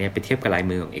ดหมายเนี่ยไปเทียบกับลาย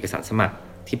มือของเอกสารสมัคร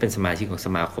ที่เป็นสมาชิกของส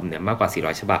มาคมเนี่ยมากกว่า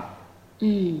400 ฉบับ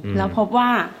แล้วพบว่า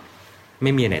ไ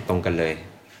ม่มีไหนตรงกันเลย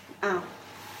อ้าว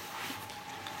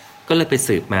ก็เลยไป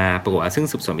สืบมาปรากฏว่าซึ่ง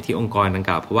สืบสวนไปที่องค์กรดังก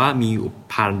ล่าวเพราะว่ามี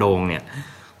พานโรงเนี่ย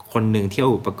คนหนึ่งที่เอ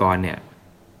าอุปกรณ์เนี่ย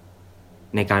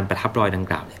ในการประทับรอยดัง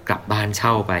กล่าวเนี่ยกลับบ้านเช่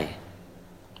าไป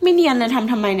ไม่เนียนเลย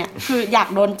ทำไมเนี่ยคืออยาก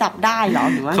โดนจับได้เหรอ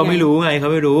หรือว่าเขาไม่รู้ไงเขา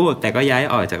ไม่รู้แต่ก็ย้าย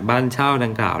ออกจากบ้านเช่าดั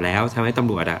งกล่าวแล้วทำให้ต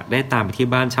ำรวจได้ตามไปที่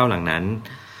บ้านเช่าหลังนั้น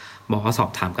บอกว่าสอบ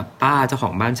ถามกับป้าเจ้าข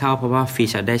องบ้านเช่าเพราะว่าฟิ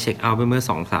ชได้เช็คเอาท์ไปเมื่อ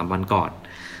 2-3 วันก่อน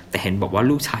แต่เห็นบอกว่า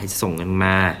ลูกชายจะส่งเงินม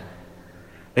า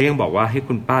และยังบอกว่าให้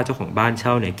คุณป้าเจ้าของบ้านเช่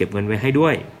าเนี่ยเก็บเงินไว้ให้ด้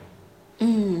วย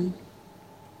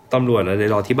ตำรวจเลย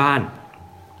รอที่บ้าน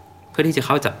เพื่อที่จะเ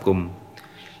ข้าจับกุม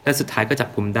และสุดท้ายก็จับ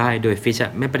กุมได้โดยฟิช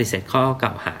ไม่ปฏิเสธข้อกล่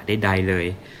าวหาใดๆเลย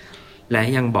และ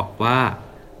ยังบอกว่า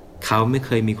เขาไม่เค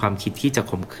ยมีความคิดที่จะ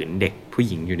ข่มขืนเด็กผู้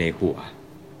หญิงอยู่ในหัว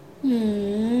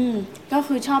ก็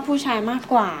คือชอบผู้ชายมาก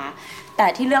กว่าแต่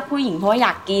ที่เลือกผู้หญิงเพราะอย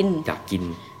ากกิน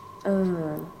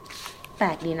แปล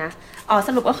กดีนะส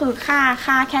รุปก็คือฆ่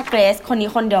าแค่เกรซคนนี้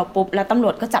คนเดียวปุ๊บแล้วตำร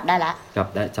วจก็จับได้แล้วจั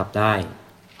บได้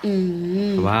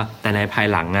แต่ว่าแต่ในภาย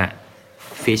หลัง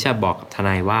ฟิชบอกกับทน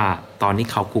ายว่าตอนที่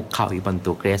เขาคุกเข่าอยู่บน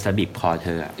ตัวเกรซและบีบคอเธ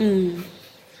อ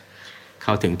เข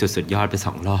าถึงจุดสุดยอดไป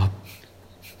2 รอบ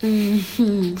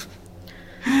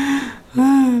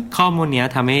ข้อมูลนี้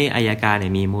ทำให้อัยการ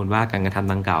มีมูลว่าการกระท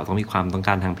ำดังกล่าวต้องมีความต้องก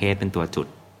ารทางเพศเป็นตัวจุด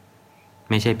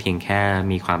ไม่ใช่เพียงแค่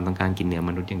มีความต้องการกินเนื้อ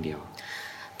มนุษย์อย่างเดียว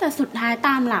แต่สุดท้ายต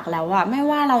ามหลักแล้วไม่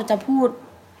ว่าเราจะพูด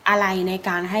อะไรในก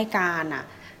ารให้การ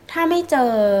ถ้าไม่เจ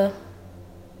อ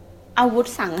อาวุธ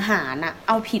สังหารเ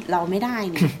อาผิดเราไม่ได้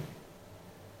นี่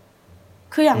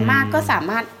คืออย่างมากก็สา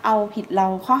มารถเอาผิดเรา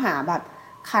ข้อหาแบบ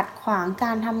ขัดขวางก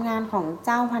ารทำงานของเ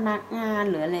จ้าพนักงาน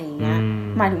หรืออะไรอย่างเงี้ย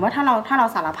หมายถึงว่าถ้าเรา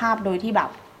สารภาพโดยที่แบบ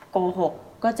โกหก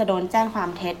ก็จะโดนแจ้งความ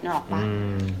เท็จออกปะ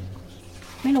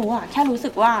ไม่รู้แค่รู้สึ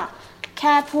กว่าแ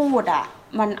ค่พูด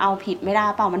มันเอาผิดไม่ได้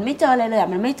เปล่ามันไม่เจออะไรเลย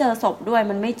มันไม่เจอศพด้วย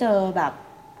มันไม่เจอแบบ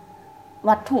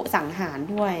วัตถุสังหาร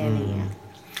ด้วยอะไรเงี้ย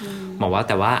บอกว่าแ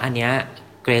ต่ว่าอันเนี้ย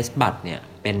เกรซบัตเนี่ย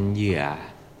เป็นเหยื่อ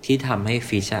ที่ทำให้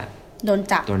ฟิชอะโดน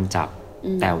จับ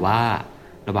แต่ว่า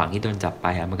ระหว่างที่โดนจับไป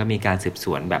มันก็มีการสืบส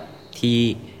วนแบบที่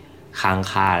ค้าง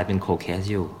คาและเป็นโคเคส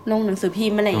อยู่ลงหนังสือพิ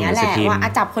มพ์อะไรอย่างเงี้ยแหละว่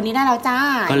าจับคนนี้ได้แล้วจ้า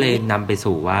ก็เลยนำไป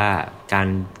สู่ว่า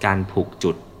การผูก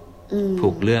จุดผู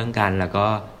กเรื่องกันแล้วก็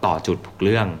ต่อจุดผูกเ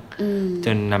รื่องจ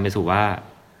นนำไปสู่ว่า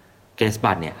เกรซ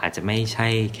บัตเนี่ยอาจจะไม่ใช่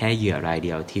แค่เหยื่อรายเ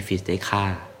ดียวที่ฟิชได้ฆ่า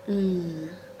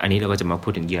อันนี้เราก็จะมาพู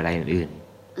ดถึงเหยื่อรายอื่น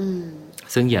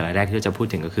ซึ่งเหยื่อรายแรกที่เราจะพูด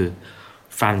ถึงก็คือ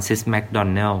ฟรานซิสแมคโด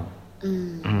นัลด์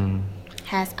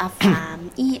has a farm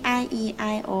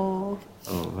E-I-E-I-O โ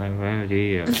อ้ไม่ดี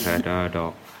อ่ะดอ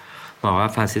กบอกว่า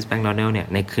ฟรานซิสแมคโดนัลด์เนี่ย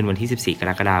ในคืนวันที่14ก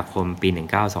รกฎาคมปี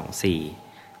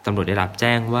1924ตำรวจได้รับแ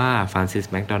จ้งว่าฟรานซิส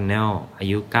แมคโดนัลด์อา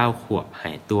ยุ9ขวบห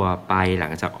ายตัวไปหลั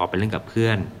งจากออกไปเล่นกับเพื่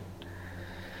อน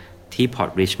ที่พอร์ต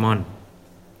ริชมอนด์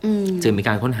จึงมีก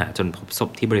ารค้นหาจนพบศพ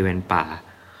ที่บริเวณป่า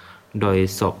โดย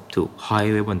ศพถูกห้อย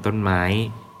ไว้บนต้นไม้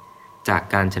จาก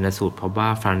การชันสูตรพบว่า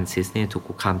ฟรานซิสเนี่ยถูก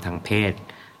คุกคามทางเพศ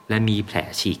และมีแผล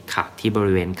ฉีกขาดที่บ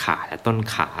ริเวณขาและต้น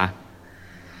ขา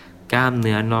กล้ามเ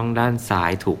นื้อน่องด้านซ้า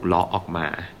ยถูกเลาะออกมา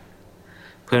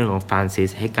เพื่อนของฟรานซิส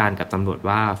ให้การกับตำรวจ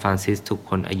ว่าฟรานซิสถูก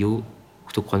คน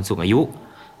สูงอายุ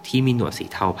ที่มีหนวดสี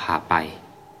เทาพาไป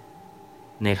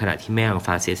ในขณะที่แม่ของฟ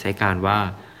รานซิสให้การว่า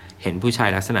เห็นผู้ชาย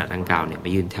ลักษณะดังกล่าวเนี่ยมา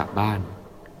ยืนแถวบ้าน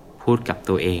พูดกับ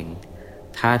ตัวเอง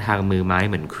ท่าทางมือไม้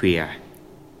เหมือนเคลียร์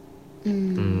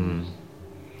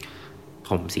ผ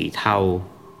มสีเทา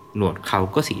หนวดเขา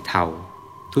ก็สีเทา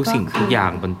ทุกสิ่งทุกอย่า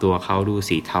งบนตัวเขาดู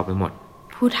สีเทาไปหมด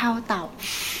ผู้เท่าเต่า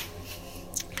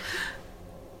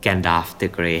แกนดาฟเดอ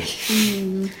ะเกรย์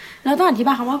แล้วต้องอธิบ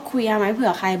ายคำว่าเคลียร์ไหมเผื่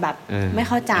อใครแบบไม่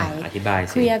เข้าใจอธิบาย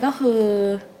เคลียร์ก็คือ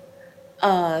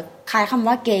คล้ายคำ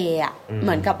ว่าเกย์อ่ะเห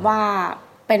มือนกับว่า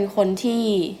เป็นคนที่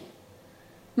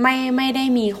ไม่ได้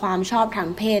มีความชอบทาง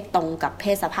เพศตรงกับเพ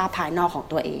ศสภาพภายนอกของ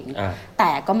ตัวเองแต่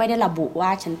ก็ไม่ได้ระบุว่า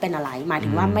ฉันเป็นอะไรหมายถึ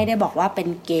งว่าไม่ได้บอกว่าเป็น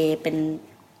เกย์เป็น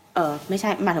ไม่ใช่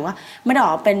หมายถึงว่าไม่ได้บอ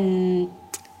กเป็น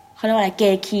เขาเรียกว่าอะไรเก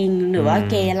ย์คิงหรือว่า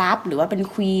เกย์ลับหรือว่าเป็น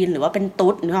ควีนหรือว่าเป็น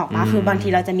ตุ๊ดนึกออกปะคือบางที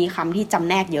เราจะมีคำที่จำ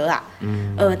แนกเยอะอ่ะ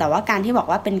แต่ว่าการที่บอก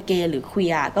ว่าเป็นเกย์หรือควี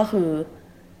นก็คือ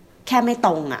แค่ไม่ต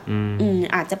รงอ่ะ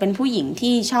อาจจะเป็นผู้หญิง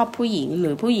ที่ชอบผู้หญิงหรื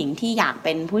อผู้หญิงที่อยากเ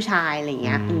ป็นผู้ชายอะไรเ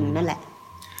งี้ยนั่นแหละ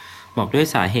บอกด้วย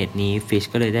สาเหตุนี้ฟิช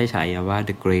ก็เลยได้ฉายาว่า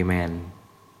The Gray Man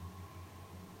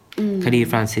คดี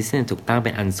ฟรานซิสเนี่ยถูกตั้งเป็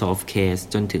น unsolved case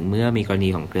จนถึงเมื่อมีกรณี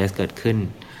ของเกรซเกิดขึ้น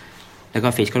แล้วก็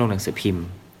ฟิชก็ลงหนังสือพิมพ์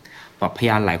บอกพ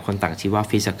ยานหลายคนต่างชี้ว่า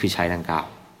ฟิชคือชายดังกล่าว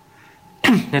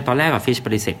ในตอนแรกฟิชป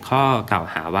ฏิเสธข้อกล่าว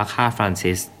หาว่าฆ่าฟราน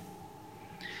ซิส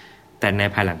แต่ใน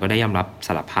ภายหลังก็ได้ยอมรับส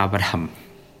ารภาพว่าท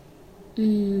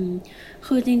ำ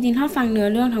คือจริงๆถ้าฟังเนื้อ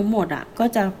เรื่องทั้งหมดอ่ะก็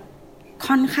จะ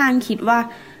ค่อนข้างคิดว่า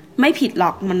ไม่ผิดหร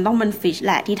อกมันต้องเป็นฟิชแ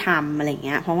หละที่ทำอะไรเ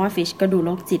งี้ยเพราะว่าฟิชก็ดูโร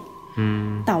คจิต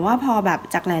แต่ว่าพอแบบ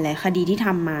จากหลายๆคดีที่ท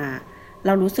ำมาเร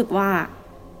ารู้สึกว่า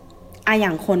อย่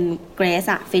างคนเกรซ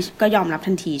อะฟิชก็ยอมรับ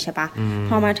ทันทีใช่ปะพ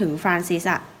อมาถึงฟรานซิส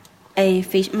อะ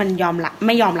ฟิชมันไ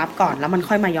ม่ยอมรับก่อนแล้วมัน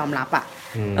ค่อยมายอมรับอะ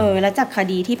แล้วจากค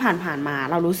ดีที่ผ่านมา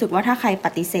เรารู้สึกว่าถ้าใครป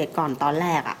ฏิเสธก่อนตอนแร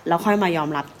กอะแล้วค่อยมายอม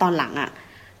รับตอนหลังอะ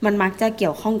มันมักจะเกี่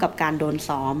ยวข้องกับการโดน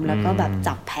ซ้อมแล้วก็แบบ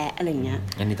จับแพะอะไรเงี้ย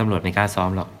อันนี้ตำรวจไม่กล้าซ้อม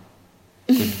หรอก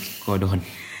กลัวโดน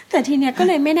แต่ทีเนี้ยก็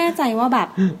เลยไม่แน่ใจว่าแบบ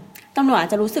ตำรวจอา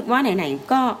จจะรู้สึกว่าไหน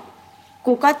ๆก็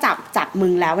กูก็จับมึ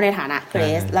งแล้วในฐานะเกร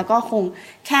ซแล้วก็คง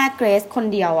แค่เกรซคน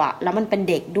เดียวอ่ะแล้วมันเป็น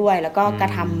เด็กด้วยแล้วก็กระ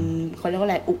ทำเขาเรียกว่าอ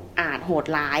ะไรอุกอาจโหด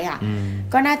ร้ายอ่ะ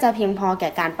ก็น่าจะเพียงพอแก่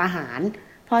การประหาร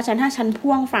เพราะฉันถ้าฉัน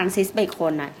พ่วงฟรานซิสไปค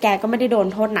นน่ะแกก็ไม่ได้โดน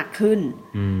โทษหนักขึ้น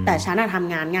แต่ฉันท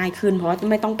ำงานง่ายขึ้นเพราะว่า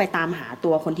ไม่ต้องไปตามหาตั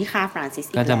วคนที่ฆ่าฟรานซิส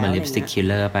ก็จะเหมือนลิปสติกคิล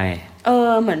เลอร์ไป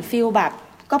เหมือนฟีลแบบ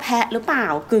ก็แพ้หรือเปล่า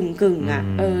กึ่งอ่ะ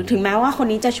ถึงแม้ว่าคน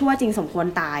นี้จะชั่วจริงสมควร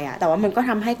ตายอ่ะแต่ว่ามันก็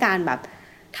ทำให้การแบบ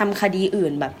ทำคดีอื่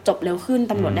นแบบจบเร็วขึ้น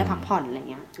ตำรวจได้พักผ่อนอะไร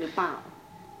เงี้ยหรือเปล่า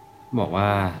บอกว่า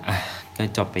ก็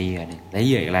จบไปเหยื่อนึงและเห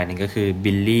ยื่ออีกรายนึงก็คือ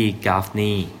บิลลี่กราฟ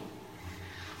นี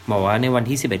บอกว่าในวัน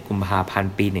ที่11กุมภาพัน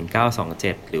ธ์ปี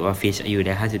1927หรือว่าฟิชอายุไ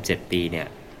ด้57ปีเนี่ย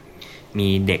มี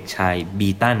เด็กชายบี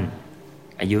ตัน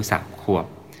อายุ3ขวบ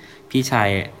พี่ชา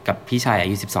ยอา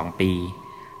ยุ12ปี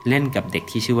เล่นกับเด็ก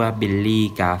ที่ชื่อว่าบิลลี่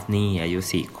กราฟนีอายุ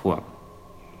4ขวบ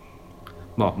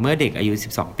บอกเมื่อเด็กอายุ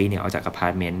12ปีเนี่ยออกจากอพา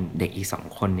ร์ตเมนต์เด็กอีก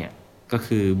2คนเนี่ยก็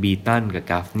คือบีตันกับ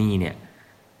กราฟนีเนี่ย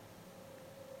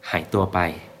หายตัวไป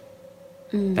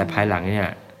แต่ภายหลังเนี่ย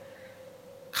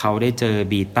เขาได้เจอ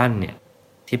บีตันเนี่ย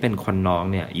ที่เป็นคนน้อง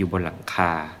เนี่ยอยู่บนหลังค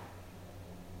า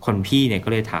คนพี่เนี่ยก็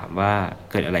เลยถามว่า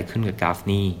เกิดอะไรขึ้นกับกราฟ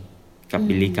นีกับ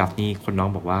บิลลี่กราฟนีคนน้อง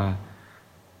บอกว่า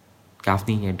กราฟ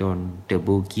นีเนี่ยโดนเดอะ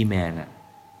บูกี้แมน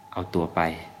เอาตัวไป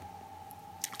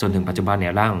จนถึงปัจจุบันเนี่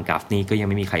ยร่างของกราฟนีก็ยัง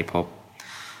ไม่มีใครพบ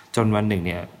จนวันหนึ่งเ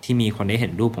นี่ยที่มีคนได้เห็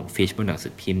นรูปของฟิชบนหนังสื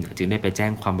อพิมพ์จึงได้ไปแจ้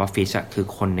งความว่าฟิชคือ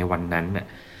คนในวันนั้นน่ะ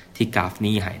ที่กราฟ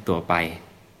นี่หายตัวไป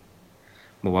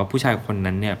บอกว่าผู้ชายคน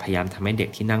นั้นเนี่ยพยายามทำให้เด็ก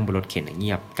ที่นั่งบนรถเข็นเ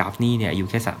งียบกราฟนี่เนี่ยอายุ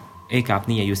แค่กราฟ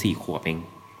นี่อายุ4 ขวบเอง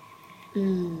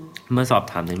เมื่อสอบ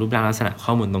ถามถึงรูปร่างลักษณะข้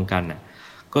อมูลตรงกันน่ะ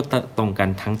ก็ตรงกัน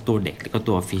ทั้งตัวเด็กและก็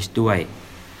ตัวฟิชด้วย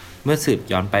เมื่อสืบ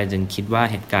ย้อนไปจึงคิดว่า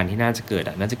เหตุการณ์ที่น่าจะเกิด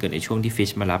น่าจะเกิดในช่วงที่ฟิช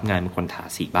มารับงานเป็นคนทา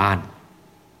สีบ้าน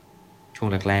ช่วง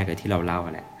แรกๆเลยที่เราเล่า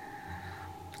แหละ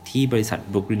ที่บริษัท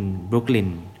บรุกลิน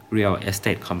เรียลเอสเต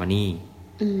ทคอมพานี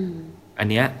อัน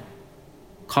เนี้ย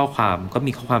ข้อความก็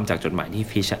มีข้อความจากจดหมายที่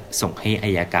ฟิชส่งให้อั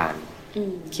ยการ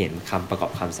เขียนคำประกอ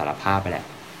บคำสารภาพไปแหละ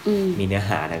มีเนื้อ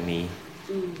หาดังนี้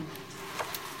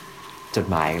จด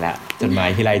หมายอีกแล้วจดหมาย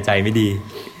ที่ไรใจไม่ดี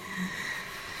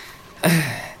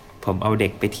ผมเอาเด็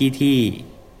กไปที่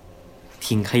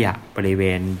ทิ้งขยะบริเว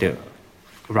ณ The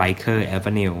Riker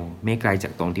Avenue ไม่ไกลจา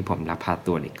กตรงที่ผมลักพา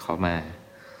ตัวเด็กเขามา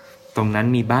ตรงนั้น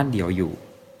มีบ้านเดี่ยวอยู่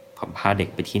ผมพาเด็ก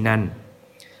ไปที่นั่น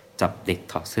จับเด็ก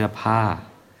ถอดเสื้อผ้า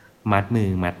มัดมือ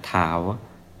มัดเท้า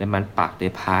และมัดปากด้ว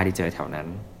ยผ้าที่เจอแถวนั้น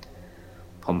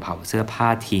ผมเผาเสื้อผ้า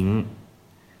ทิ้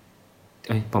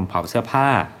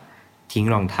ง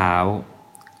รองเท้า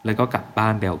แล้วก็กลับบ้า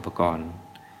นไปเอาอุปกรณ์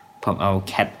ผมเอา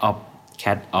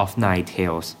Cat of Nine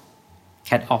Tails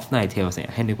เนี่ย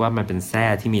ให้นึกว่ามันเป็นแส้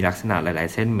ที่มีลักษณะหลาย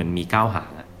ๆเส้นเหมือนมี9 หา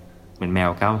งเหมือนแมว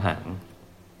9 หาง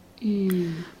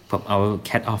ผมเอา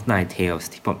Cat of Nine Tails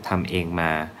ที่ผมทำเองม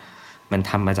ามัน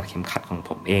ทำมาจากเข็มขัดของ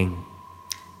ผมเอง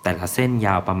แต่ละเส้นย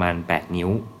าวประมาณ8 นิ้ว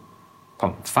ผ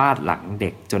มฟาดหลังเด็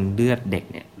กจนเลือดเด็ก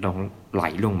เนี่ยไหล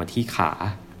ลงมาที่ขา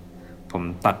ผม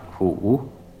ตัดหู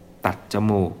ตัดจ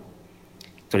มูก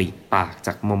กรีดปากจ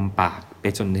ากมุมปากไป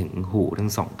จนถึงหูทั้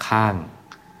ง2 ข้าง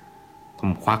ผ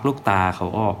มควักลูกตาเขา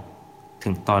ออกถึ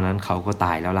งตอนนั้นเขาก็ต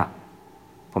ายแล้วล่ะ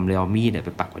ผมเลยเอามีดไป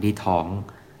ปักไว้ที่ท้อง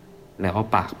แล้วเอา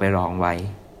ปากไปรองไว้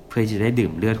เพื่อจะได้ดื่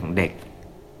มเลือดของเด็ก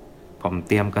ผมเ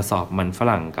ตรียมกระสอบมันฝ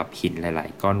รั่งกับหินหลาย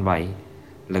ๆก้อนไว้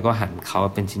แล้วก็หั่นเขา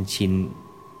เป็นชิ้น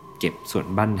ๆเก็บส่วน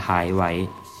บั้นท้ายไว้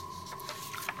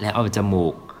แล้วเอาจมู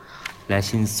กและ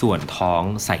ชิ้นส่วนท้อง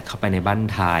ใส่เข้าไปในบั้น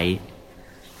ท้าย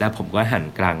แล้วผมก็หั่น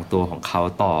กลางตัวของเขา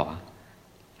ต่อ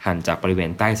หั่นจากบริเว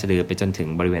ณใต้สะดือไปจนถึง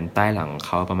บริเวณใต้หลังของเ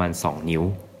ขาประมาณ2 นิ้ว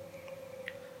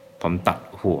ผมตัด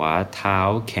หัวเท้า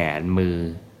แขนมือ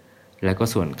แล้วก็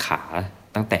ส่วนขา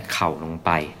ตั้งแต่เข่าลงไ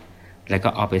ปแล้วก็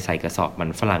เอาไปใส่กระสอบมัน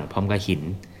ฝรั่งพร้อมกับหิน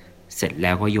เสร็จแ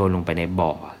ล้วก็โยนลงไปในบ่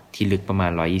อที่ลึกประมา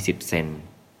ณ120 เซน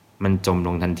มันจมล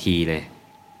งทันทีเลย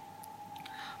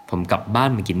ผมกลับบ้าน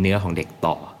มากินเนื้อของเด็ก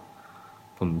ต่อ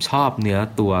ผมชอบเนื้อ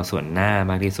ตัวส่วนหน้า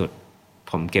มากที่สุด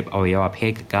ผมเก็บอวัยวะเพ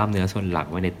ศกับกล้ามเนื้อส่วนหลัง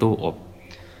ไว้ในตู้อบ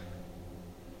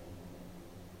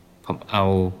ผมเอา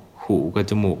หูกับ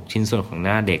จมูกชิ้นส่วนของห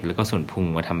น้าเด็กแล้วก็ส่วนพุง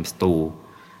มาทำสตู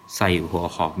ใส่หัว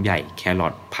หอมใหญ่แครอ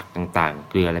ทผักต่างๆ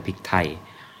เกลือและพริกไทย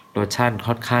รสชาติ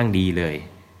ค่อนข้างดีเลย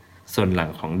ส่วนหลัง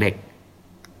ของเด็ก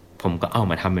ผมก็เอา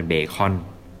มาทำเป็นเบคอน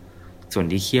ส่วน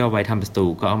ที่เคี่ยวไว้ทำสตู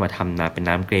ก็เอามาทำเป็น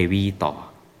น้ำเกรวี่ต่อ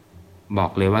บอ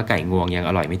กเลยว่าไก่งวงยัง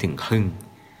อร่อยไม่ถึงครึ่ง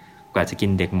กว่าจะกิ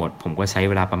นเด็กหมดผมก็ใช้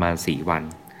เวลาประมาณ4 วัน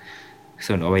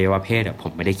ส่วนอวัยวะเพศผ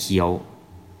มไม่ได้เคี้ยว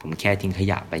ผมแค่ทิ้งข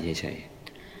ยะไปเฉย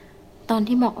ๆตอน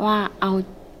ที่บอกว่าเอา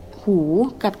หู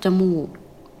กับจมูก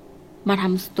มาท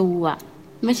ำสตู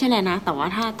ไม่ใช่เลยนะแต่ว่า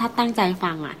ถ้าตั้งใจ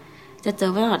ฟังจะเจ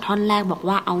อว่าท่อนแรกบอก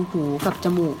ว่าเอาหูกับจ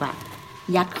มูก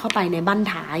ยัดเข้าไปในบั้น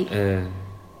ท้าย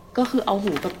ก็คือเอา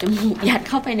หูกับจมูกยัด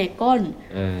เข้าไปในก้น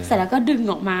เสร็จแล้วก็ดึง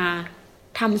ออกมา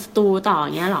ทำสตูต่ออ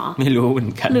ย่างเงี้ยหรอไม่รู้เหมือ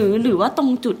นกันหรือว่าตรง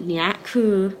จุดเนี้ยคื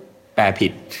อแปลผิ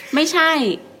ดไม่ใช่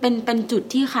เป็นจุด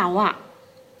ที่เขา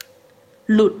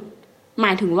หลุดหม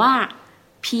ายถึงว่า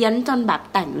เพี้ยนจนแบบ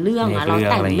แต่งเรื่องเรา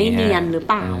แต่งไม่เนียนหรือ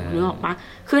เปล่านึกออกปะ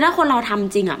คือถ้าคนเราท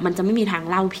ำจริงมันจะไม่มีทาง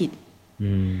เล่าผิด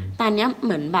ตอนเนี้ยเห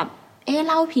มือนแบบ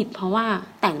เล่าผิดเพราะว่า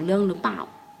แต่งเรื่องหรือเปล่า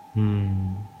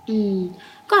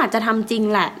ก็อาจจะทำจริง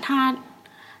แหละ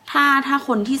ถ้าค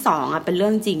นที่2เป็นเรื่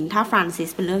องจริงถ้าฟรานซิส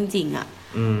เป็นเรื่องจริง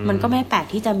มันก็ไม่แปลก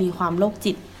ที่จะมีความโรค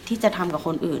จิตที่จะทำกับค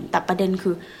นอื่นแต่ประเด็นคื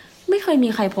อไม่เคยมี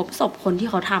ใครพบศพคนที่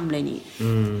เขาทำเลยนี่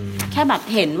แค่แบบ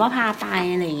เห็นว่าพาไป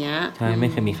อะไรอย่างเงี้ยใช่ไม่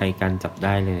เคยมีใครการจับไ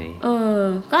ด้เลย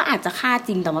ก็อาจจะฆ่าจ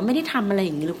ริงแต่ว่าไม่ได้ทำอะไรอ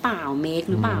ย่างนี้หรือเปล่าเมค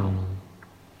หรือเปล่า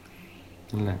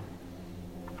นั่นแหละ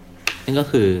นั่นก็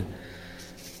คือ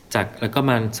จากแล้วก็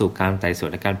มาสู่การไต่สว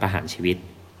นและการประหารชีวิต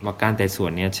ว่าการไต่สว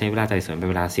นเนี่ยใช้เวลาไต่สวนเป็น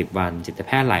เวลา10 วันจิตแ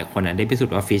พทย์หลายคนได้พิสูจ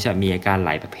น์ว่าฟิชมีอาการห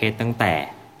ลายประเภทตั้งแต่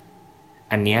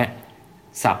อันเนี้ย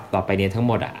ศัพท์ต่อไปเนี่ยทั้งห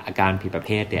มดอาการผิดประเภ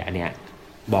ทเนี่ยอันเนี้ย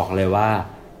บอกเลยว่า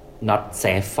not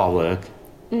safe for work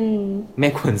ไม่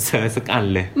ควรเซิร์ชสักอัน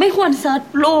เลยไม่ควรเซิร์ช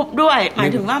รูปด้วยหมาย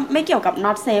ถึงว่าไม่เกี่ยวกับ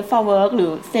not safe for work หรื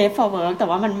อ safe for work แต่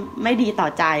ว่ามันไม่ดีต่อ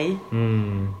ใจ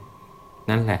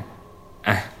นั่นแหละ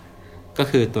ก็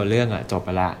คือตัวเรื่องอะจบไป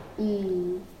ละ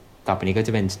ต่อไปนี้ก็จ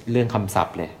ะเป็นเรื่องคำศัพ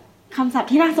ท์เลยคำศัพท์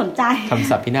ที่น่าสนใจคำ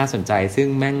ศัพท์ที่น่าสนใจซึ่ง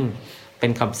แม่งเป็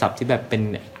นคำศัพท์ที่แบบเป็น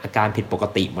อาการผิดปก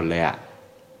ติหมดเลยอะ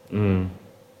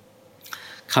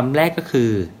คำแรกก็คือ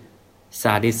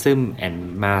sadism and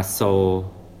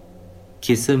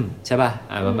masochism ใช่ป่ะ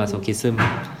อ่านว่า masochism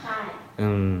ใช่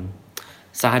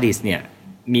sadist เนี่ย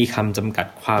มีคำจำกัด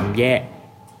ความเนี่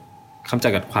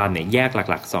ยแยกห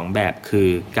ลักๆ2แบบคือ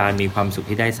การมีความสุข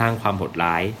ที่ได้สร้างความโหด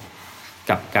ร้าย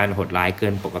กับการโหดร้ายเกิ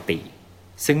นปกติ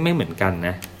ซึ่งไม่เหมือนกันน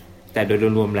ะแต่โดย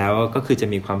รวมๆแล้วก็คือจะ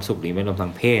มีความสุขหรืออารมณ์ทา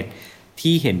งเพศ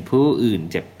ที่เห็นผู้อื่น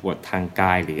เจ็บปวดทางก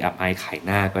ายหรืออับอายขายห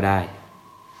น้าก็ได้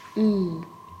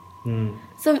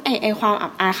ซึ่งไอความอั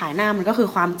บอายขายหน้ามันก็คือ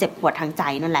ความเจ็บปวดทางใจ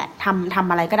นั่นแหละทำ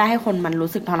อะไรก็ได้ให้คนมัน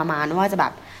รู้สึกทรมานว่าจะแบ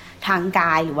บทางก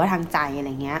ายหรือว่าทางใจอะไร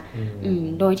เงี้ย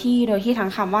โดยที่ทั้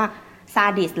งคำว่าซา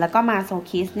ดิสแล้วก็มาโซ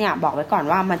คิสเนี่ยบอกไว้ก่อน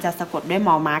ว่ามันจะสะกดด้วยม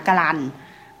อม้ากะลัน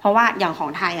เพราะว่าอย่างของ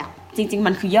ไทยอ่ะจริงๆ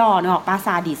มันคือย่อเนอะป้าซ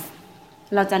าดิส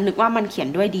เราจะนึกว่ามันเขียน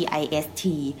ด้วย DIST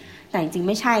แต่จริงๆไ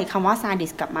ม่ใช่คำว่าซาดิ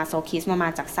สกับมาโซคิสมา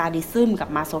จากซาดิซึมกับ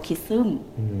มาโซคิซึม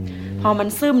พอมัน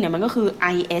ซึมเนี่ยมันก็คือ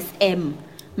ISM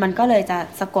มันก็เลยจะ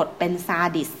สะกดเป็นซา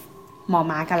ดิสมอ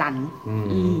ม้ากะลัน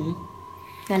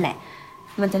นั่นแหละ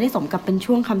มันจะได้สมกับเป็น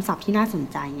ช่วงคำศัพท์ที่น่าสน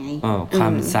ใจไงค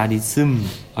ำซาดิซึม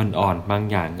อ่อนๆบาง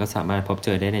อย่างก็สามารถพบเจ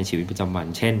อได้ในชีวิตประจำวัน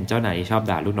เช่นเจ้านายชอบ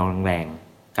ด่าลูกน้องแรง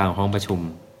ๆกลางห้องประชุม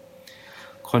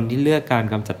คนที่เลือกการ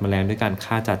กำจัดแมลงด้วยการ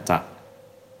ฆ่าจัด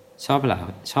ชอบเ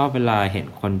วลาเห็น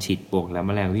คนฉีดปลวกแล้วแ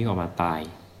มลงวิ่งออกมาตาย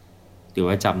หรือ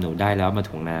ว่าจับหนูได้แล้วมา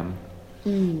ถ่วงน้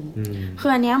ำคื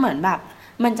ออันเนี้ยเหมือนแบบ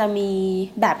มันจะมี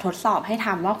แบบทดสอบให้ท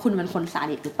ำว่าคุณเป็นคนซา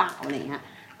ดิสหรือเปล่าอะไรเงี้ย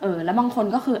แล้วบางคน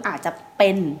ก็คืออาจจะเป็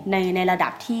นในระดั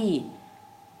บที่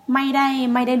ไม่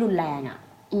ได้รุนแรงอ่ะ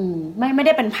ไม่ไ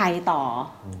ด้เป็นภัยต่อ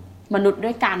มนุษย์ด้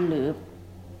วยกันหรือ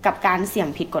กับการเสี่ยง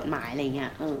ผิดกฎหมายอะไรเงี้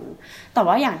ยแต่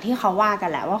ว่าอย่างที่เขาว่ากัน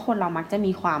แหละว่าคนเรามักจะ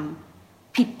มีความ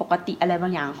ผิดปกติอะไรบา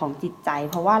งอย่างของจิตใจ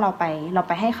เพราะว่าเราไ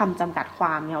ปให้คำจำกัดคว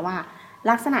ามเนี่ยว่า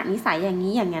ลักษณะนิสัยอย่าง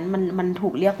นี้อย่างนั้นมันถู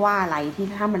กเรียกว่าอะไรที่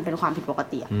ถ้ามันเป็นความผิดปก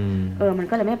ติมัน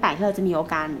ก็เลยไม่แปลกที่เราจะมีอ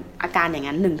าการอย่าง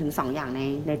นั้น 1-2 อย่าง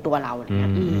ในตัวเราอะไรเงี้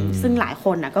ยซึ่งหลายค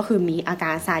นน่ะก็คือมีอากา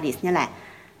รซาดิสเนี่ยแหละ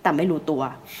แต่ไม่รู้ตัว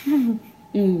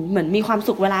เหมือนมีความ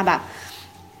สุขเวลาแบบ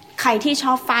ใครที่ช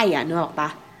อบไฟนึกออกปะ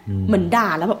เหมือนด่า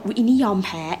แล้วแบบอีนี่ยอมแ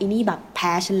พ้อีนี่แบบแ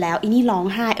พ้ฉันแล้วอีนี่ร้อง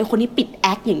ไห้คนนี้ปิดแอ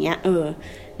คอย่างเงี้ย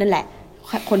นั่นแหละ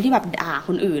คนที่แบบด่าค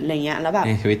นอื่นอะไรเงี้ยแล้วแบบใ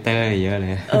น Twitter เยอะเลย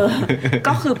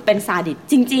ก็คือเป็นซาดิส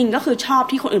จริงๆก็คือชอบ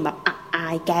ที่คนอื่นแบบอับอา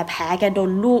ยแกแพ้แกโด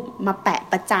นรูปมาแปะ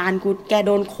ประจานกูแกโ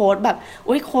ดนโค้ดแบบ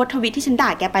อุ้ยโค้ดทวิตที่ฉันด่า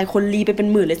แกไปคนรีไปเป็น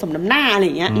หมื่นเลยสมน้ำหน้าอะไร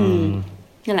เงี้ย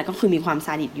นั่นแหละก็คือมีความซ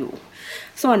าดิสอยู่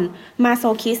ส่วนมาโซ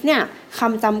คิสเนี่ยค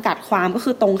ำจำกัดความก็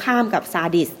คือตรงข้ามกับซา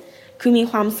ดิสคือมี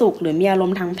ความสุขหรือมีอาร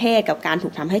มณ์ทางเพศกับการถู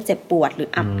กทำให้เจ็บปวดหรือ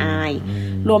อับอาย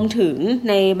รวมถึง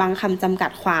ในบางคำจำกั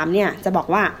ดความเนี่ยจะบอก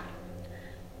ว่า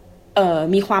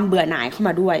มีความเบื่อหน่ายเข้าม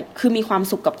าด้วยคือมีความ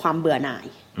สุขกับความเบื่อหน่าย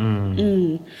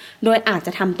โดยอาจจ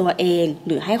ะทำตัวเองห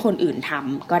รือให้คนอื่นท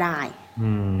ำก็ได้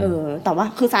แต่ว่า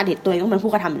คือซาดิสตัวเองต้องเป็น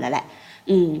ผู้กระทำอยู่แล้วแหละ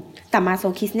แต่มาโซ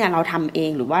คิสเนี่ยเราทำเอ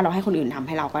งหรือว่าเราให้คนอื่นทำใ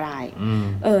ห้เราก็ได้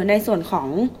ในส่วนของ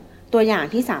ตัวอย่าง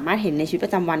ที่สามารถเห็นในชีวิตปร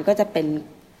ะจำวันก็จะเป็น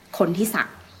คนที่สัก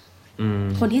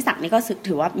คนที่สักนี่ก็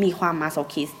ถือว่ามีความมาโซ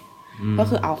คิสก็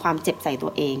คือเอาความเจ็บใส่ตั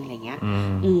วเองอะไรเงี้ย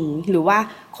หรือว่า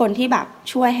คนที่แบบ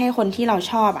ช่วยให้คนที่เรา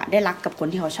ชอบได้รักกับคน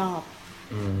ที่เขาชอบ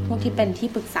พวกที่เป็นที่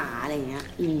ปรึกษาอะไรเงี้ย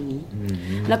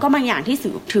แล้วก็บางอย่างที่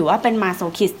ถือว่าเป็นมาโซ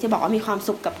คิสที่บอกว่ามีความ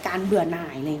สุขกับการเบื่อหน่า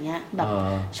ยอะไรเงี้ยแบบ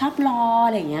ชอบรออ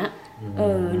ะไรเงี้ย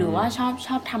หรือว่าช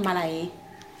อบทำอะไร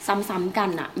ซ้ำๆกัน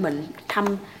อ่ะเหมือน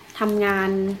ทำงาน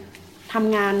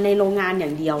ในโรงงานอย่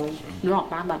างเดียวนึกออก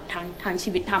ป่ะแบบทางชี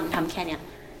วิตทำแค่เนี้ย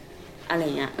อะไร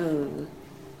เงี้ย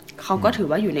เขาก็ถือ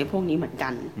ว่าอยู่ในพวกนี้เหมือนกั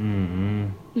น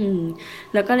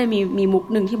แล้วก็เลยมีมุก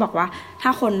หนึ่งที่บอกว่าถ้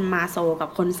าคนมาโซกับ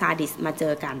คนซาดิสมาเจ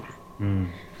อกัน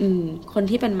คน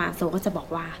ที่เป็นมาโซก็จะบอก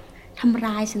ว่าทำ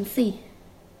ร้ายฉันสิ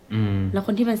แล้วค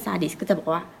นที่เป็นซาดิสก็จะบอก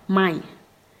ว่าไม่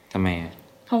ทำไม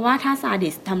เพราะว่าถ้าซาดิ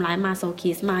สทำร้ายมาโซ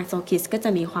คิสก็จะ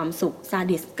มีความสุขซา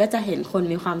ดิสก็จะเห็นคน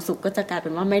มีความสุขก็จะกลายเป็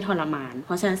นว่าไม่ทรมานเพ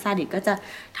ราะฉะนั้นซาดิสก็จะ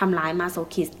ทำร้ายมาโซ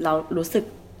คิสเรารู้สึก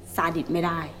ซาดิสไม่ไ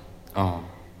ด้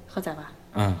เข้าใจปะ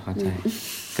เข้าใจ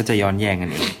ก็จะย้อนแย้งกัน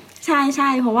เองใช่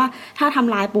เพราะว่าถ้าท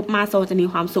ำร้ายปุ๊บมาโซจะมี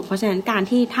ความสุขเพราะฉะนั้นการ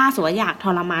ที่ถ้าสมมติอยากท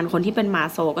รมานคนที่เป็นมา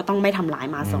โซก็ต้องไม่ทำร้าย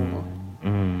มาโซ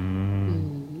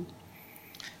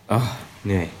เห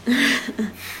นื่อย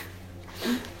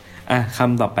ค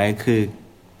ำต่อไปคือ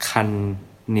คัน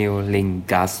นิลลิง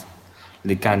กัสห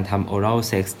รือการทำ oral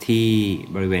sex ที่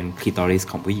บริเวณคลิตอริส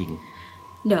ของผู้หญิง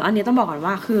เดี๋ยวอันนี้ต้องบอกก่อน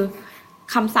ว่าคือ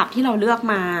คำศัพท์ที่เราเลือก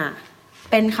มา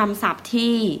เป็นคำศัพท์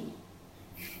ที่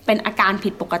เป็นอาการผิ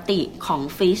ดปกติของ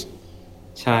ฟิช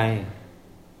ใช่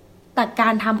แต่กา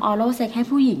รทำ oral sex ให้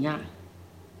ผู้หญิงอ่ะ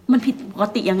มันผิดปก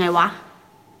ติยังไงวะ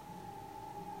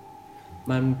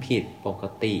มันผิดปก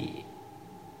ติ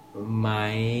ไหม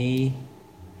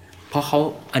เพราะเขา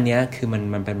อันเนี้ยคือ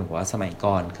มันเป็นเหมือนว่าสมัย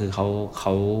ก่อนคือเ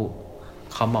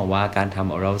ขามองว่าการท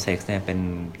ำ oral sex เนี่ยเป็น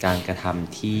การกระท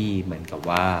ำที่เหมือนกับ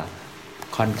ว่า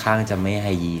ค่อนข้างจะไม่ไฮ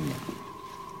ยีน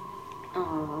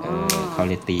เขา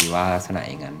เลยตีว่าลักษณะ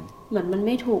อย่างนั้นเหมือนมันไ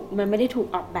ม่ได้ถูก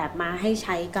ออกแบบมาให้ใ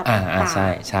ช้กับใช่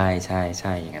ใช่ใช่ใ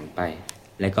ช่อย่างนั้นไป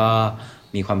แล้วก็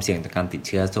มีความเสี่ยงต่อการติดเ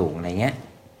ชื้อสูงอะไรเงี้ย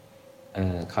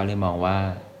เขาเลยมองว่า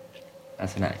ลัก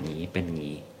ษณะนี้เป็น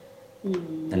งี้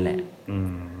นั่นแหละ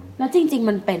แล้วจริงๆ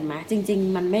มันเป็นไหมจริง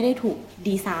ๆมันไม่ได้ถูก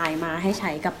ดีไซน์มาให้ใ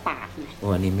ช้กับปากไหม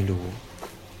อันนี้ไม่รู้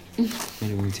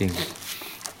จริง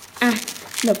อ่ะ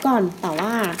เดี๋ยวก่อนแต่ว่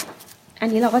าอัน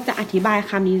นี้เราก็จะอธิบาย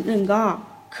คำนี้นิดนึงก็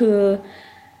คือ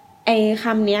ไอ้ค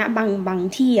ำนี้บาง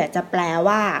ที่อ่ะจะแปล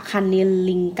ว่าคันนิ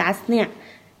ลิงกัสเนี่ย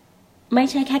ไม่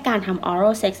ใช่แค่การทำ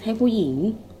oral sex ให้ผู้หญิง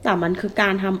แต่มันคือกา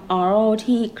รทำ oral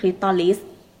ที่คลิตอริส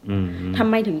ทำ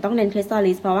ไมถึงต้องเน้นคลิตอ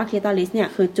ริสเพราะว่าคลิตอริสเนี่ย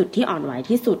คือจุดที่อ่อนไหว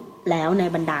ที่สุดแล้วใน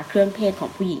บรรดาเครื่องเพศของ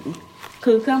ผู้หญิง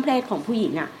คือเครื่องเพศของผู้หญิ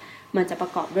งอ่ะมันจะปร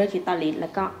ะกอบด้วยคลิตอริสแล้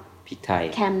วก็พริกไทย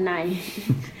แคมใน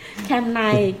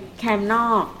แคมน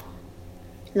อก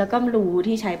แล้วก็รู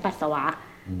ที่ใช้ปัสสาวะ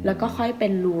แล้วก็ค่อยเป็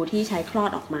นรูที่ใช้คลอ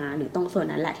ดออกมาหรือตรงส่วน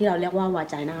นั้นแหละที่เราเรียกว่าวา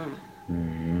ไจน่า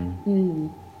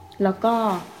แล้วก็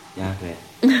ยากเลย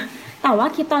แต่ว่า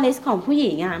คลิตอริสของผู้ห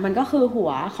ญิงอ่ะมันก็คือหั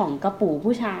วของกระปู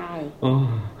ผู้ชาย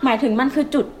หมายถึงมันคือ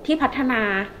จุดที่พัฒนา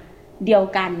เดียว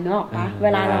กันเนอะปะเว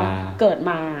ลาเราเกิด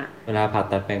มาเวลาผ่า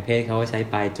ตัดแปลงเพศเขาก็ใช้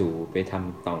ปลายจูไปท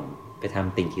ำต่อมไปท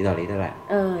ำติ่งคลิตอริสนั่นแหละ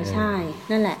ใช่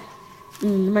นั่นแหละ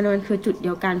มันคือจุดเดี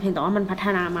ยวกันเพียงแต่ว่ามันพัฒ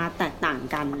นามาแตกต่าง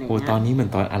กันอะไรเงี้ยโอ้ตอนนี้เหมือ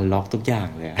นตอนอันล็อกทุกอย่าง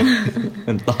เลยเห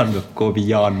มือนตอนแบบโกบิ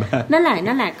ยอนมากนั่นแห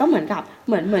ละก็เหมือนกับเ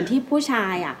หมือนที่ผู้ชา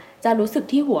ยอ่ะจะรู้สึก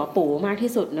ที่หัวปูมาก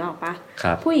ที่สุดเนอะปะ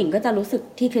ผู้หญิงก็จะรู้สึก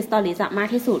ที่คริสตัลลิสมาก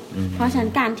ที่สุดเพราะฉะนั้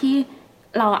นการที่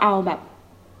เราเอาแบบ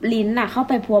ลิ้นอ่ะเข้า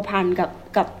ไปพัวพัน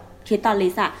กับคริสตัลลิ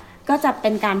สอ่ะก็จะเป็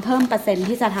นการเพิ่มเปอร์เซ็นต์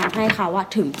ที่จะทำให้เขาอะ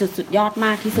ถึงจุดสุดยอดม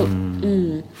ากที่สุด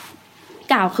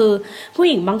กล่าวคือผู้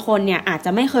หญิงบางคนเนี่ยอาจจ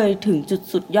ะไม่เคยถึงจุด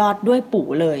สุดยอดด้วยปู่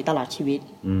เลยตลอดชีวิต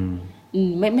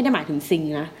ไม่ได้หมายถึงซิง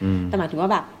นะแต่หมายถึงว่า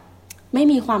แบบไม่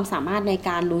มีความสามารถในก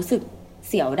ารรู้สึก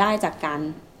เสียวได้จากการ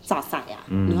สอดใส่อ่ะ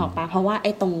นึกออกปะเพราะว่าไ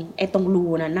อ้ตรงรู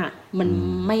นั้นอ่ะมัน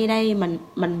ไม่ได้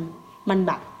มันแ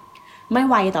บบไม่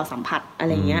ไวต่อสัมผัสอะไ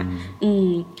รเงี้ย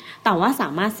แต่ว่าสา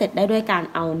มารถเสร็จได้ด้วยการ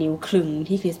เอานิ้วคลึง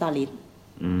ที่คริสตัลลิส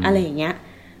อะไรอย่างเงี้ย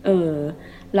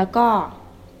แล้วก็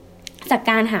จาก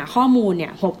การหาข้อมูลเนี่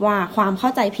ยพบว่าความเข้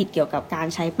าใจผิดเกี่ยวกับการ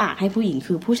ใช้ปากให้ผู้หญิง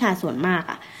คือผู้ชายส่วนมาก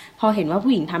อ่ะพอเห็นว่า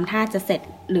ผู้หญิงทำท่าจะเสร็จ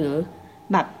หรือ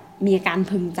แบบมีอาการ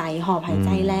พึงใจหอบหายใจ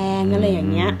แรงอะไรอย่า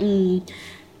งเงี้ย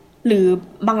หรือ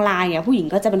บางรายเนี่ยผู้หญิง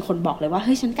ก็จะเป็นคนบอกเลยว่าเ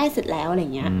ฮ้ยฉันใกล้เสร็จแล้วอะไร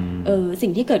เงี้ยสิ่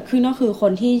งที่เกิดขึ้นก็คือค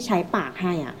นที่ใช้ปากใ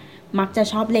ห้อ่ะมักจะ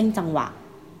ชอบเร่งจังหวะ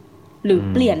หรือ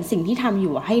เปลี่ยนสิ่งที่ทำอ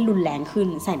ยู่ให้รุนแรงขึ้น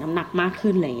ใส่น้ำหนักมาก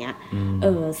ขึ้นอะไรเงี้ย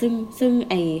ซึ่ง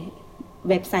ไอ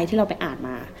เว็บไซต์ที่เราไปอ่านม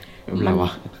าอะไรว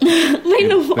ะ ไม่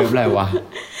รู้เว็บอะไรวะ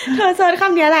เธอเซิร์ชค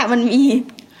ำนี้แหละมันมี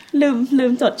ลื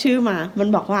มจดชื่อมามัน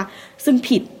บอกว่าซึ่ง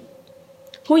ผิด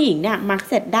ผู้หญิงเนี่ยมัก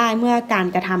เสร็จได้เมื่อการ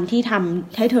กระทำที่ท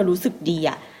ำให้เธอรู้สึกดี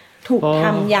อ่ะถูกท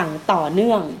ำอย่างต่อเ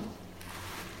นื่อง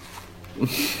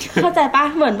เข้าใจปะ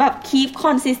เหมือนแบบ keep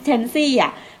consistency อ่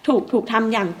ะถูกท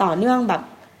ำอย่างต่อเนื่องแบบ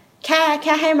แ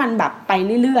ค่ให้มันแบบไป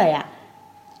เรื่อยๆอ่ะ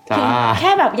แ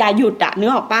ค่แบบอย่าหยุดอะนึ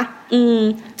กออกปะ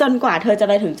จนกว่าเธอจะ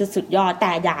ไปถึงจุดสุดยอดแ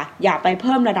ต่อย่าไปเ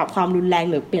พิ่มระดับความรุนแรง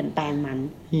หรือเปลี่ยนแปลงมัน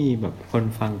นี่แบบคน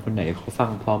ฟังคนไหนเขาฟั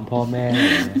งพร้อมพ่อแม่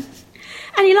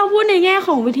อันนี้เราพูดในแง่ข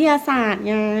องวิทยาศาสตร์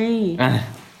ไง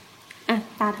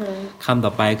ตาเธอคำต่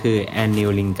อไปคือ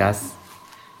anilingus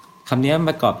คำนี้ป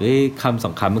ระกอบด้วยคำส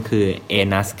องคำก็คือ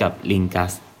anus กับ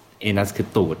lingus anus คือ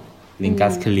ตูด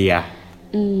lingus คือเลีย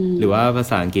หรือว่าภา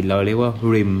ษาอังกฤษเราเรียกว่า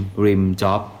rim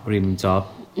job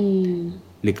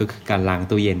หรือก็คือการล้าง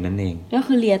ตู้เย็นนั่นเองก็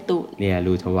คือเลียตูดเลีย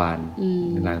รูทวาร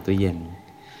ล้างตู้เย็น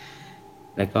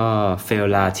แล้วก็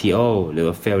fellatio หรือ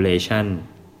fellation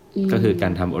ก็คือกา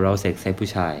รทำ oral sex ให้ผู้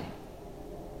ชาย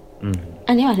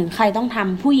อันนี้หมายถึงใครต้องท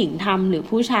ำผู้หญิงทำหรือ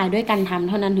ผู้ชายด้วยกันทำ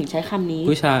เท่านั้นถึงใช้คำนี้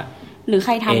ผู้ชายหรือใค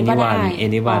รทำก็ได้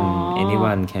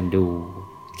anyone can do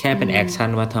แค่เป็นแอคชั่น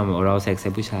ว่าทำ oral sex ใ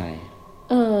ห้ผู้ชาย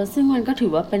ซึ่งมันก็ถื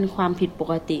อว่าเป็นความผิดป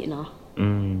กติเนาะ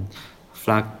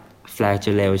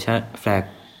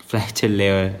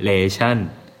flagellation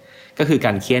ก็คือก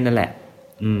ารเคี่ยนนั่นแหละ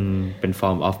เป็น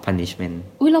form of punishment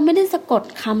อุ้ยเราไม่ได้สะกด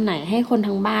คำไหนให้คน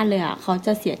ทั้งบ้านเลยอ่ะเขาจ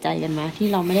ะเสียใจกันไหมที่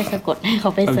เราไม่ได้สะกดให้เข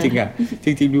าไปเสิร์ช จริงอ่ะจ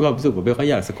ริงๆมีความรู้สึกว่าไม่ค่อย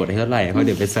อยากสะกดให้เท่าไหร่เพราะเ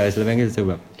ดี๋ยวไปเสิร์ชแล้วแม่งจะ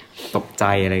แบบตกใจ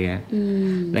อะไรเงี้ย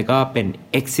แล้วก็เป็น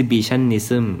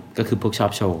exhibitionism ก็คือพวกชอ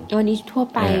บโชว์อันนี้ทั่ว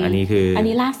ไปอันนี้คืออัน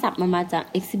นี้ลากศัพท์มันมาจาก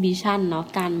exhibition เนาะ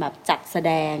การแบบจัดแส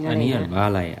ดงอะไรเงี้ยอันนี้อ่านว่า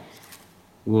อะไรอ่ะ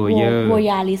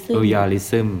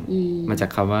voyeurism มาจาก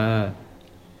คำว่า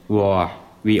voir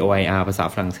ภาษา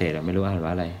ฝรั่งเศสไม่รู้อ่านว่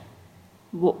าอะไร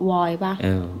voy ป่ะ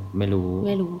ไม่รู้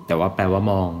แต่ว่าแปลว่า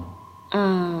มอง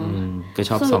ก็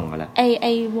ชอบส่องมาแหละไอ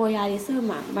voyeurism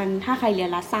อ่ะมันถ้าใครเรีย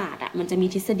นรัฐศาสตร์อ่ะมันจะมี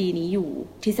ทฤษฎีนี้อยู่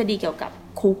ทฤษฎีเกี่ยวกับ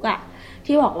คุกอ่ะ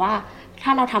ที่บอกว่าถ้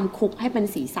าเราทำคุกให้เป็น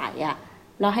สีใสอ่ะ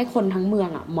เราให้คนทั้งเมือง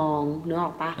อ่ะมองนึกอ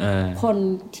อกปะคน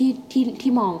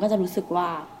ที่มองก็จะรู้สึกว่า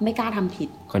ไม่กล้าทำผิด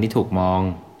คนที่ถูกมอง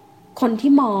คน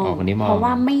ที่มองเพราะว่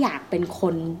าไม่อยากเป็นค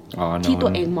นที่ตั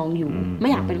วเองมองอยู่ไม่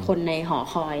อยากเป็นคนในหอ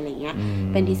คอยอะไรเงี้ย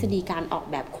เป็นทฤษฎีการออก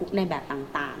แบบคุกในแบบ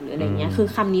ต่างๆหรืออะไรเงี้ยคือ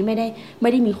คำนี้ไม่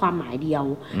ได้มีความหมายเดียว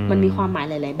มันมีความหมาย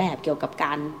หลายๆแบบเกี่ยวกับก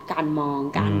ารมอง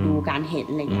การดูการเห็น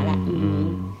อะไรเงี้ยแหละ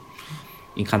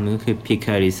อีกคำนึงก็คือ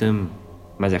piquerism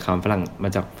มาจากฝ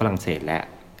รั่งเศสและ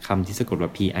คำที่สะกดว่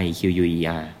า piquer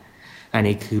อัน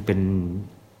นี้คือเป็น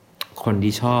คน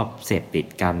ที่ชอบเสพติด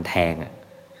การแทงอ่ะ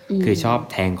คือชอบ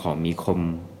แทงของมีคม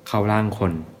เข้าร่างค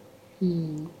น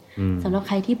สำหรับใ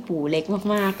ครที่ปูเล็ก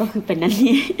มากๆก็คือเป็นนั่น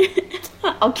นี่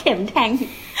เอาเข็มแทง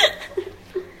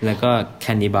แล้วก็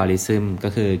cannibalism ก็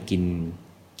คือ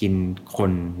กินค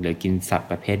นหรือกินสัตว์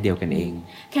ประเภทเดียวกันเอง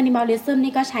cannibalism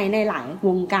นี่ก็ใช้ในหลายว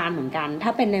งการเหมือนกันถ้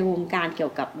าเป็นในวงการเกี่ย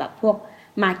วกับแบบพวก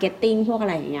marketing พวกอะ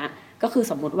ไรอย่างเงี้ยก็คือ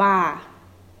สมมุติว่า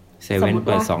เซเว่นเ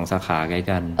ปิด2 สาขาใกล้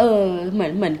กันเห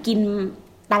มือนกิน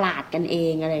ตลาดกันเอ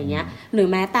งอะไรอย่างเงี้ยหรือ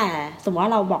แม้แต่สมมติว่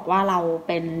าเราบอกว่าเราเ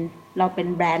ป็น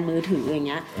แบรนด์มือถืออย่างเ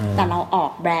งี้ยแต่เราออ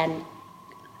กแบรนด์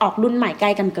ออกรุ่นใหม่ใกล้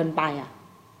กันเกินไปอ่ะ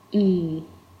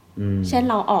เช่น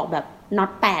เราออกแบบน็อ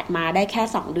ต8มาได้แค่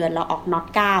2เดือนเราออกน็อต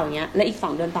9อย่างเงี้ยแล้วอีก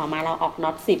2เดือนต่อมาเราออกน็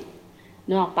อต10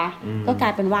นึกออกปะก็กลา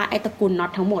ยเป็นว่าไอ้ตระกูลน็อ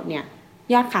ตทั้งหมดเนี่ย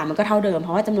ยอดขายมันก็เท่าเดิมเพร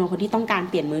าะว่าจำนวนคนที่ต้องการ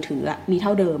เปลี่ยนมือถือมีเท่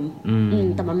าเดิม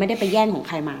แต่มันไม่ได้ไปแย่งของใ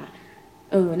ครมา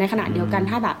ในขณะเดียวกัน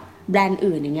ถ้าแบบแบรนด์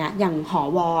อื่นอย่างเงี้ยอย่างหอ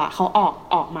วอ่ะเขา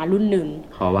ออกมารุ่นหนึ่ง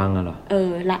หอวังเหรอ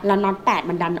แล้วน็อต8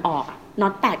มันดันออกน็อ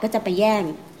ต8ก็จะไปแย่ง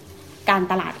การ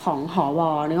ตลาดของหอว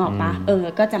นึกออกปะ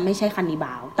ก็จะไม่ใช่คันนิบ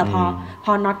าลแต่พ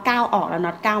อน็อต9ออกแล้วน็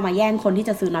อต9มาแย่งคนที่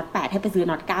จะซื้อน็อต8ให้ไปซื้อ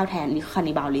น็อต9แทนนี่คัน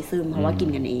นิบาลิซึมเพราะว่ากิน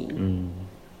กันเอง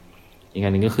อีกอั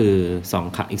นนึงก็คือ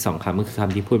อีก2 คำก็คือค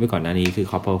ำที่พูดไปก่อนหน้านี้คือ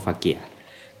coprofagia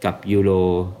กับ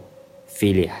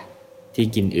urophilia ที่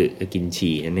กินกิน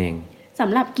ฉี่นั่นเองส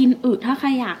ำหรับกินถ้าใคร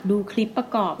อยากดูคลิปประ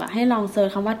กอบให้ลองเซิร์ช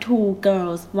คำว่า two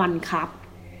girls one cup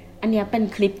อันนี้เป็น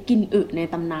คลิปกินใน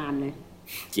ตำนานเลย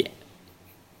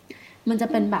มันจะ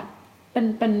เป็นแบบ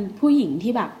เป็นผู้หญิง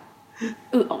ที่แบบ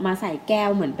ออกมาใส่แก้ว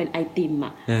เหมือนเป็นไอติม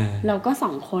แล้วก็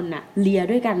2 คนเลีย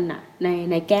ด้วยกัน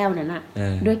ในแก้วนั้น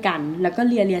ด้วยกันแล้วก็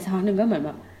เลียสักพักนึงก็เหมือนแ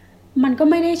บบมันก็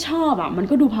ไม่ได้ชอบมัน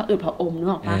ก็ดูผะอืดผะอมนึก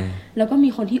ออกปะแล้วก็มี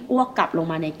คนที่อ้วกกลับลง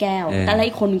มาในแก้วแต่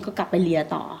อีกคนนึงก็กลับไปเลีย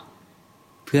ต่อ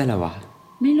เพื่ออะไรวะ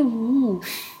ไม่รู้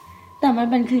แต่มัน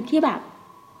เป็นคลิปที่แบบ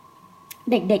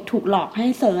เด็กๆถูกหลอกให้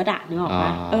เซิร์ชนึกออกป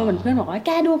ะเหมือนเพื่อนบอกว่าแก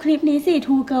ดูคลิปนี้สิ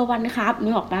two girl one cup นึ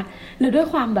กออกปะแล้วด้วย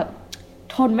ความแบบ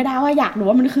ทนไม่ได้ว่าอยากรู้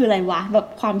ว่ามันคืออะไรวะแบบ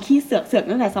ความขี้เสือก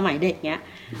ตั้งแต่สมัยเด็กเนี้ย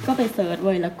ก็ไปเซิร์ชเ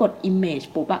ว้ยแล้วกด image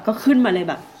ปุ๊บก็ขึ้นมาเลย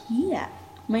แบบเฮีย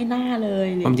ไม่น่าเลย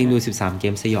ความจริงดู13เก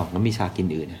มสยองก็มีฉากกิน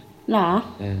อื่นเหรอ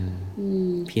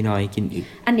พี่น้อยกินอื่น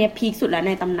อันนี้พีคสุดแล้วใ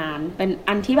นตำนานเป็น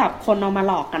อันที่แบบคนเอามา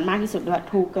หลอกกันมากที่สุดด้วย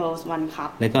two girls one cup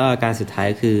แล้วก็การสุดท้าย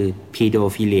คือ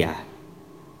pedophilia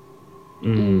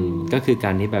ก็คือกา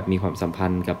รที่แบบมีความสัมพั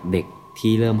นธ์กับเด็ก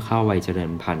ที่เริ่มเข้าวัยเจริ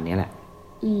ญพันธุ์นี่แหละ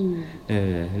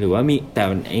หรือว่ามีแต่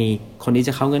ไอคนที่จ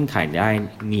ะเข้าเงื่อนไขได้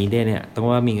นี้ได้เนี่ยต้อง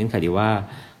ว่ามีเงื่อนไขที่ว่า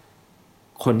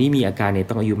คนที่มีอาการเนี่ย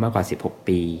ต้องอายุมากกว่า16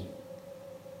 ปี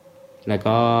แล้ว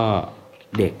ก็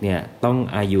เด็กเนี่ยต้อง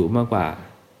อายุมากกว่า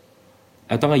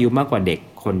ต้องอายุมากกว่าเด็ก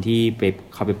คนที่ไป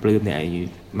เขาไปปลื้มเนี่ยอายุ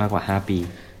มากกว่า5 ปี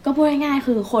ก็พูดง่ายๆ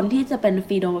คือคนที่จะเป็น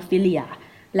ฟีโดฟิเลีย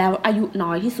แล้วอายุน้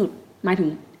อยที่สุดหมายถึง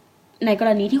ในก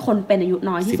รณีที่คนเป็นอายุ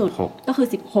น้อยที่สุดก็คือ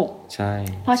16ใช่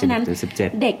เพราะฉะนั้น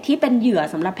เด็กที่เป็นเหยื่อ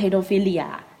สำหรับเพโดฟิเลีย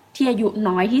ที่อายุ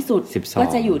น้อยที่สุดก็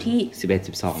จะอยู่ที่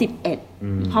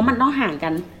11เพราะมันต้องห่างกั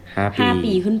น5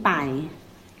 ปีขึ้นไป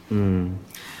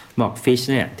บอกฟิช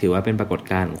เนี่ยถือว่าเป็นปรากฏ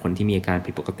การณ์ของคนที่มีอาการ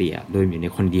ผิดปกติโดยอยู่ใน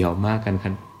คนเดียวมากกัน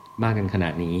ขนา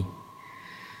ดนี้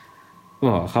บ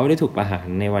อกเขาได้ถูกประหาร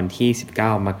ในวันที่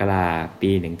19 มกราคม ปี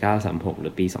 1936หรื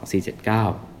อปี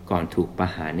 2479ก่อนถูกประ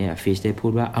หารเนี่ยฟิชได้พู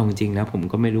ดว่าเอาจริงๆนะผม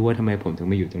ก็ไม่รู้ว่าทำไมผมถึง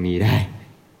มาอยู่ตรงนี้ได้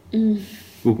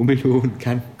กูก็ไม่รู้เหมือน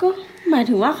กันก็ หมาย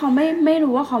ถึงว่าเขาไม่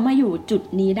รู้ว่าเขามาอยู่จุด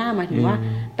นี้ได้หมายถึงว่า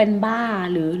เป็นบ้า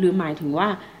หรือหมายถึงว่า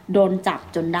โดนจับ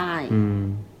จนได้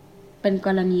เป็นก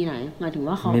รณีไหนหมายถึง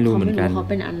ว่าเขาไม่รู้เขา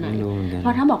เป็นอันไหนเพรา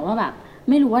ะถ้าบอกว่าแบบ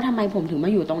ไม่รู้ว่าทำไมผมถึงม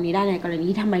าอยู่ตรงนี้ได้ในกรณี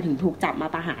ที่ทำไมถึงถูกจับมา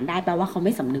ประหารได้แปลว่าเขาไ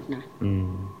ม่สำนึกนะ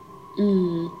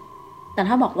แต่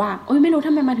ถ้าบอกว่าโอ๊ยไม่รู้ท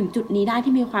ำไมมาถึงจุดนี้ได้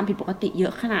ที่มีความผิดปกติเยอ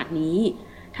ะขนาดนี้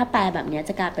ถ้าแปลแบบนี้จ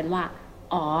ะกลายเป็นว่า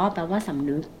อ๋อแปลว่าสำ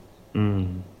นึก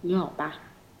นี่ออกปะ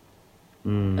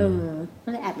ก็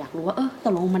เลยแอบอยากรู้ว่าต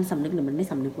กลงมันสำนึกหรือมันไม่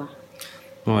สำนึกวะ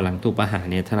หลังถูกประหาร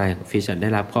เนี่ยทนายของฟิชได้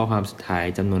รับข้อความสุดท้าย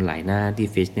จำนวนหลายหน้าที่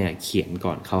ฟิชเนี่ยเขียน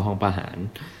ก่อนเข้าห้องประหาร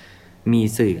มี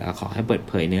สื่อขอให้เปิด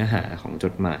เผยเนื้อหาของจ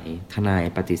ดหมายทนาย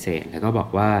ปฏิเสธแล้วก็บอก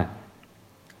ว่า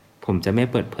ผมจะไม่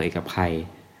เปิดเผยกับใคร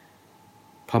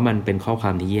เพราะมันเป็นข้อควา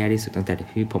มที่แย่ที่สุดตั้งแต่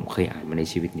ที่ผมเคยอ่านมาใน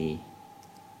ชีวิตนี้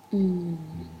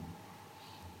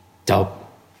จบ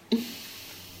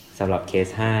สำหรับเคส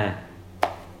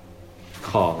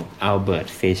5ของอัลเบิร์ต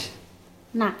ฟิช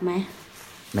หนักไหม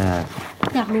หนัก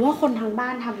อยากรู้ว่าคนทางบ้า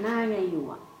นทำหน้าไงอยู่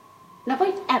อะแล้วก็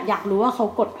แอบอยากรู้ว่าเขา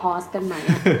กดพอสกันไหม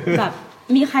แบบ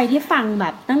มีใครที่ฟังแบ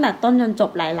บตั้งแต่ต้นจนจ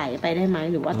บไหลๆไปได้ไหม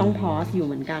หรือว่าต้องพอสอยู่เ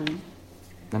หมือนกัน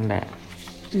นั่นแหละ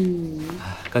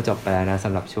ก็จบไปแล้วนะส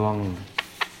ำหรับช่วง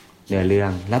เนื้อเรื่อ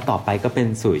งแล้วต่อไปก็เป็น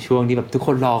สู่ช่วงที่แบบทุกค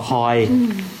นรอคอย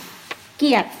เก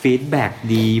ลียดฟีดแบ็ก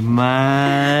ดีม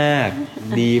าก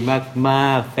ดีม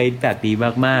ากๆฟีดแบ็กดี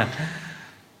มาก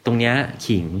ๆตรงเนี้ย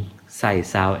ขิงใส่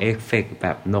ซาวด์เอฟเฟกต์แบ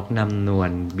บนกนำนว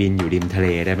ลบินอยู่ริมทะเล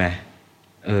ได้ไหม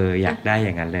อยากได้อ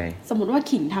ย่างนั้นเลยสมมติว่า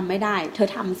ขิงทำไม่ได้เธอ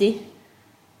ทำสิ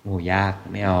โอ้ยาก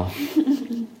ไม่เอา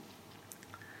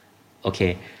โอเค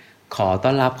ขอต้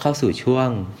อนรับเข้าสู่ช่วง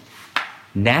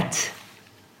Nat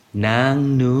นาง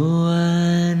นว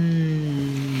ล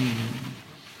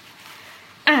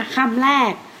คำแร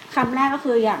กก็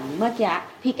คืออย่างเมื่อกี้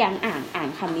พี่แกงอ่าน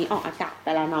คำนี้ออกอากาศไป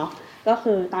แล้วเนาะก็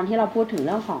คือตอนที่เราพูดถึงเ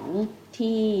รื่องของ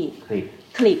ที่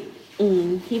คลิป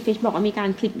ที่ฟิชบอกว่ามีการ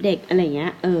คลิปเด็กอะไรเงี้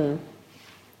ย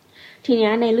ทีเนี้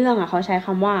ยในเรื่องเขาใช้ค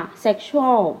ำว่า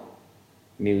sexual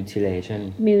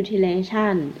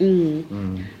mutilation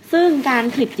ซึ่งการ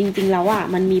คลิปจริงๆแล้ว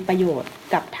มันมีประโยชน์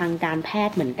กับทางการแพท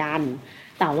ย์เหมือนกัน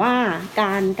แต่ว่าก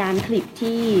ารคลิป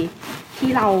ที่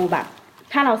เราแบบ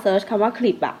ถ้าเราเซิร์ชคำว่าค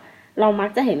ลิปเรามัก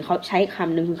จะเห็นเขาใช้ค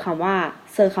ำหนึ่งคือคำว่า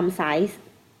circumcise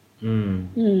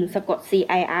สะกด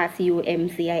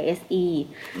circumcise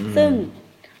ซึ่ง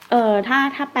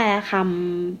ถ้าแปล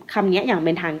คำนี้อย่างเ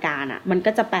ป็นทางการมัน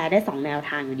ก็จะแปลได้2แนว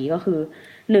ทางอยู่ดีก็คือ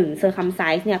1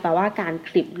 circumcise เนี่ยแปลว่าการค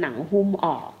ลิปหนังหุ้มอ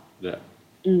อก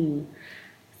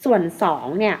ส่วน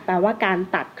2เนี่ยแปลว่าการ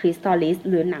ตัดคริสตัลลิส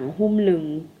หรือหนังหุ้มลึง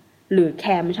หรือแค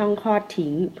มช่องคลอดทิ้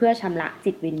งเพื่อชำระ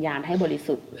จิตวิญญาณให้บริ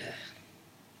สุทธิ์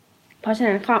เพราะฉะ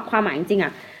นั้นความหมายจริง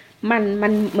ๆมั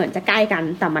นเหมือนจะใกล้กัน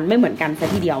แต่มันไม่เหมือนกันซะ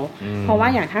ทีเดียวเพราะว่า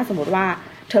อย่างถ้าสมมติว่า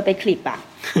เธอไปคลิป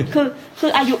คื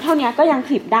ออายุเท่านี้ก็ยังค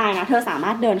ลิปได้นะเธอสาม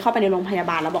ารถเดินเข้าไปในโรงพยา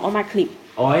บาลแล้วบอกว่ามาคลิป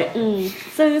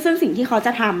ซึ่งสิ่งที่เขาจ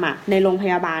ะทำในโรงพ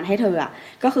ยาบาลให้เธอ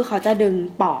ก็คือเขาจะดึง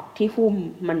ปอกที่หุ้ม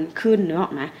มันขึ้นนึกออ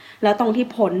กไหมแล้วตรงที่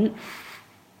พ้น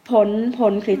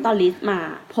คริสตัลลิสมา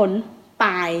พ้นป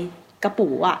ลายกระปู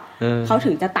เขาถึ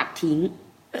งจะตัดทิ้ง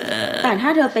แต่ถ้า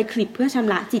เธอไปคลิปเพื่อช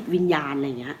ำระจิตวิญญาณอะไร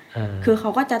เงี้ยคือเขา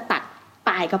ก็จะตัดป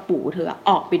ลายกระปูเธอ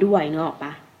ออกไปด้วยนึกออกป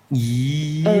ะ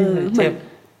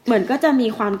เหมือนก็จะมี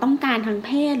ความต้องการทางเพ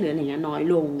ศหรืออะไรเงี้ยน้อย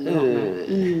ลง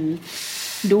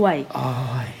ด้วย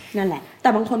นั่นแหละแต่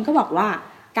บางคนก็บอกว่า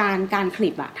การคลิ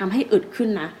ปทำให้อึดขึ้น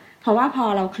นะเพราะว่าพอ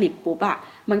เราคลิปปุ๊บ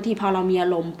บางทีพอเรามีอา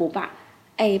รมณ์ปุ๊บ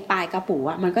ไอ้ปลายกระปู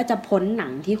มันก็จะพ้นหนั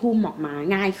งที่หุ้มออกมา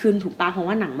ง่ายขึ้นถูกป่ะเพราะ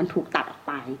ว่าหนังมันถูกตัดออก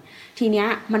ไปทีเนี้ย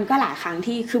มันก็หลายครั้ง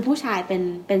ที่คือผู้ชาย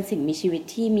เป็นสิ่งมีชีวิต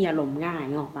ที่มีอารมณ์ง่าย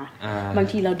นึกออกป่ะบาง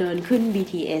ทีเราเดินขึ้น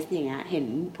BTS อย่างเงี้ยเห็น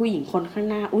ผู้หญิงคนข้าง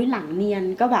หน้าอุ๊ยหลังเนียน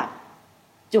ก็แบบ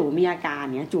จู่มีอาการ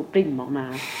เนี้ยจู่ปริ่มออกมา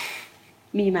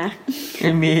มีไหมไ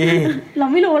ม่มี เรา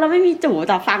ไม่รู้เราไม่มีจู่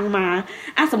แต่ฟังมา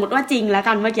สมมติว่าจริงแล้ว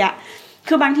กันเมื่อกี้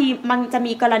คือบางทีมันจะ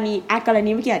มีกรณี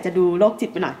เมื่อกี้อาจจะดูโรคจิต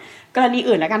ไปหน่อยกรณี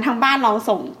อื่นแล้วกันทางบ้านเรา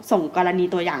ส่งกรณี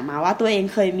ตัวอย่างมาว่าตัวเอง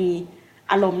เคยมี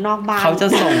อารมณ์นอกบ้านเขาจะ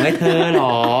ส่งให้เธอหร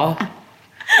อ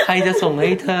ใครจะส่งใ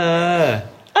ห้เธอ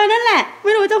นั่นแหละไ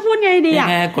ม่รู้จะพูดไงดี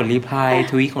แค่กดรีพลาย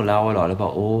ทวีตของเราหรอแล้วบอ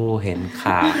กโอ้เห็น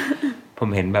ค่ะ ผม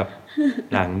เห็นแบบ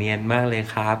หลังเนียนมากเลย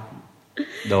ครับ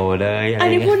โดเลยอัน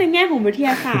นี้พูดในแง่ของวิทย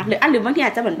าศาสตร์หรือบางทีอ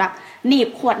าจจะเหมือนแบบหนีบ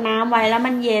ขวดน้ำไว้แล้ว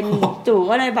มันเย็นจู่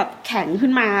ก็เลยแบบแข็งขึ้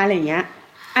นมาอะไรอย่างเงี้ย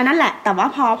อันนั้นแหละแต่ว่า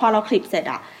พอเราคลิปเสร็จ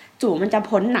จู่มันจะ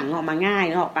พ้นหนังออกมาง่าย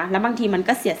นึกออกปะแล้วบางทีมัน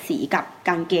ก็เสียดสีกับก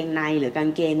างเกงในหรือกาง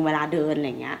เกงเวลาเดินอะไร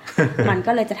เงี้ย มัน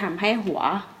ก็เลยจะทำให้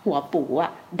หัวปู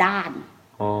ด้าน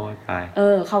โอ้ตาย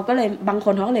เขาก็เลยบางค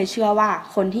นเขาก็เลยเชื่อว่า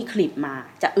คนที่คลิปมา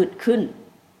จะอึดขึ้น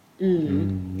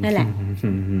นั่นแหละ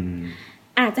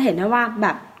อาจจะเห็นได้ว่าแบ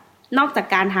บ นอกจาก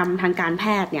การทำทางการแพ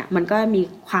ทย์เนี่ยมันก็มี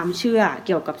ความเชื่อเ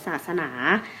กี่ยวกับศาสนา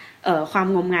ความ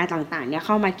งมงายต่างๆเนี่ยเ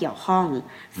ข้ามาเกี่ยวข้อง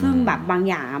ซึ่งแบบบาง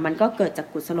อย่างมันก็เกิดจาก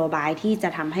กุศโลบายที่จะ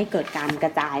ทำให้เกิดการกร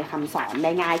ะจายคำสอนไ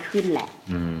ด้ง่ายขึ้นแหละ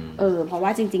เพราะว่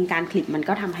าจริงๆการคลิปมัน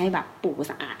ก็ทำให้แบบปู่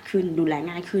สะอาดขึ้นดูแล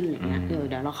ง่ายขึ้นอะไรเงี้ยเ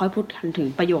ดี๋ยวเราค่อยพูดถึง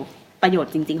ประโยช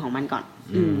น์จริงๆของมันก่อน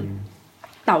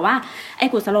แต่ว่าไอ้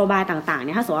กุศโลบายต่างๆเ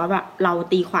นี่ยถ้าสมมติว่าแบบเรา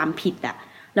ตีความผิดอะ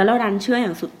แล้วเราดันเชื่ออย่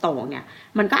างสุดโต่งเนี่ย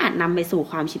มันก็อาจนำไปสู่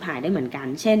ความชิบหายได้เหมือนกัน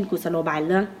เช่นกุศโลบายเ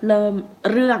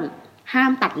รื่องห้า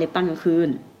มตัดเล็บตอนกลางคื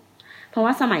นเพราะว่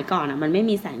าสมัยก่อนอ่ะมันไม่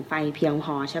มีแสงไฟเพียงพ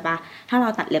อใช่ปะถ้าเรา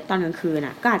ตัดเล็บตอนกลางคืน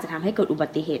อ่ะก็อาจจะทำให้เกิดอุบั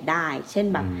ติเหตุได้เช่น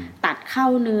แบบตัดเข้า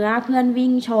เนื้อเพื่อนวิ่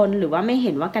งชนหรือว่าไม่เ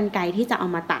ห็นว่ากรรไกรที่จะเอา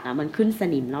มาตัดอ่ะมันขึ้นส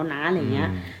นิมแล้วนะอะไรเงี้ย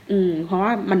เพราะว่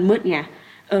ามันมืดไง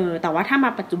แต่ว่าถ้ามา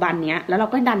ปัจจุบันเนี้ยแล้วเรา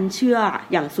ก็ดันเชื่อ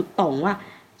อย่างสุดโต่งว่า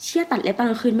เชี่ยตัดเล็บตอน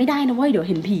กลางคืนไม่ได้นะเว้ยเดี๋ยว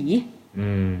เห็นผี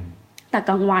แต่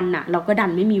กลางวันน่ะเราก็ดั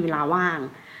นไม่มีเวลาว่าง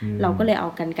เราก็เลยเอา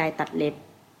กรรไกรตัดเล็บ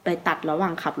ไปตัดระหว่า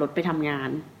งขับรถไปทำงา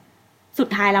นสุด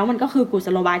ท้ายแล้วมันก็คือกุศ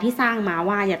โลบายที่สร้างมา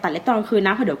ว่าอย่าตัดเล็บตอนกลางคืนน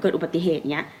ะเพราะเดี๋ยวเกิดอุบัติเหตุ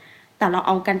เงี้ยแต่เราเ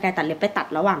อากรรไกรตัดเล็บไปตัด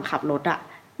ระหว่างขับรถอ่ะ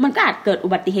มันก็อาจเกิดอุ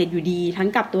บัติเหตุอยู่ดีทั้ง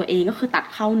กับตัวเองก็คือตัด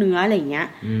เข้าเนื้ออะไรเงี้ย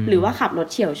หรือว่าขับรถ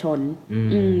เฉี่ยวชน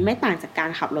ไม่ต่างจากการ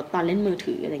ขับรถตอนเล่นมือ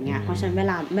ถืออะไรเงี้ยเพราะฉะนั้นเว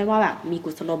ลาไม่ว่าแบบมี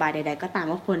กุศโลบายใดๆก็ตาม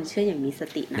ก็ควรเชื่ออย่างมีส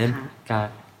ตินะคะการ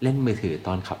เล่นมือถือต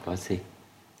อนขับรถสิ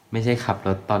ไม่ใช่ขับร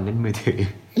ถตอนเล่นมือถือ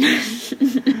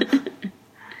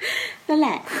นั่นแห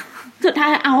ละสุดท้าย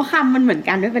เอาคำมันเหมือน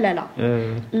กันไม่เป็นไรหรอก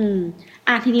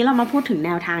ทีนี้เรามาพูดถึงแน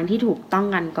วทางที่ถูกต้อง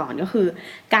กันก่อนก็คือ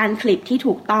การคลิปที่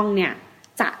ถูกต้องเนี่ย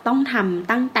จะต้องท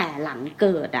ำตั้งแต่หลังเ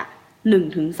กิด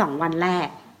1-2 วันแรก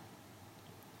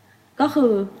ก็คื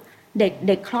อเ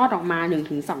ด็กคลอดออกมา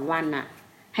1-2 วันน่ะ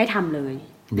ให้ทำเลย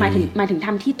หมายถึงท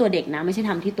ำที่ตัวเด็กนะไม่ใช่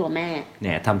ทำที่ตัวแม่เ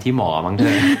นี่ยทำที่หมอมั้งเธ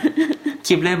อ ค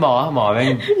ลิปเลยหมอไม่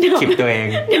คลิปตัวเอง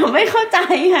เดี๋ยวไม่เข้าใจ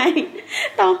ไง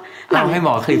ต้องให้หม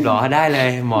อคลิปหรอได้เลย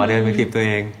หมอเดินไปคลิปตัวเ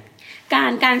อง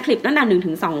การคลิปตั้งแต่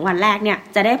1-2 วันแรกเนี่ย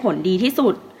จะได้ผลดีที่สุ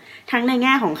ดทั้งในแ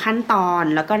ง่ของขั้นตอน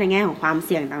แล้วก็ในแง่ของความเ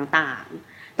สี่ยงต่าง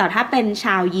ๆแต่ถ้าเป็นช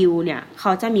าวยิวเนี่ยเข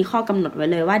าจะมีข้อกำหนดไว้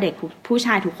เลยว่าเด็กผู้ช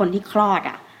ายทุกคนที่คลอด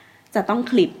อ่ะจะต้อง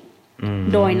คลิป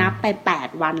โดยนับไป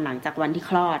8 วันหลังจากวันที่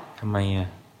คลอดทำไมอ่ะ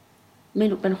ไม่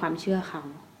รู้เป็นความเชื่อเขา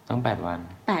ต้อง8 วัน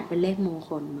8เป็นเลขมง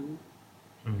คลมั้ง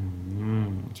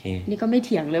โอเคนี่ก็ไม่เ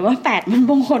ถียงเลยว่า8มัน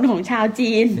มงคลของชาว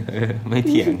จีนไม่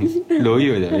เถียง รู้อ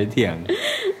ยู่แต่ไม่เถียง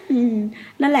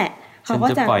นั่นแหละเขาก็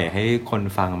จะปล่อยให้คน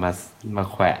ฟังมา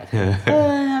แขวะเธอ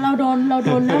เราโดนเ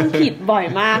รื่องผิดบ่อย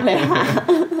มากเลยค่ะ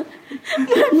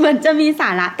เหมือนจะมีสา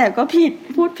ระแต่ก็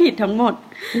พูดผิดทั้งหมด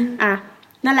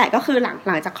นั่นแหละก็คือห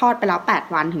ลังจากคลอดไปแล้ว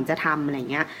8 วันถึงจะทำอะไร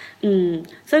เงี้ย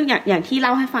ซึ่งอย่างที่เล่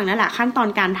าให้ฟังนั่นแหละขั้นตอน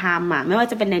การทำไม่ว่า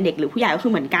จะเป็นในเด็กหรือผู้ใหญ่ก็คื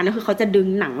อเหมือนกันก็คือเขาจะดึง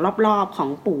หนังรอบๆของ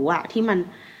ปูที่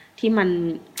มัน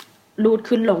รูด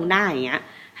ขึ้นลงได้อย่างเงี้ย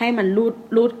ให้มัน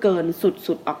รูดเกิน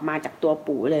สุดออกมาจากตัว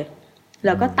ปูเลยแ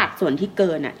ล้วก็ตัดส่วนที่เ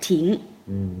กินทิ้ง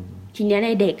ทีเนี้ยใน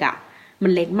เด็กมั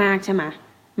นเล็กมากใช่ไหม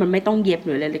มันไม่ต้องเย็บห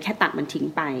รืออะไรเลยแค่ตัดมันทิ้ง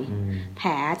ไปแผล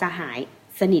จะหาย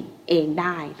สนิทเองไ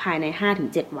ด้ภายใน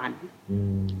 5-7 วัน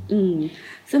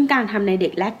ซึ่งการทำในเด็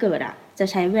กแรกเกิดจะ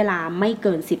ใช้เวลาไม่เ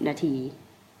กิน10 นาที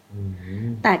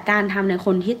แต่การทำในค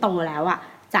นที่โตแล้ว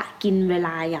จะกินเวล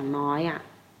าอย่างน้อย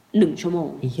1 ชั่วโมง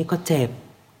ก็เจ็บ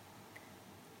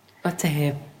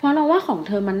เพราะเราว่าของเ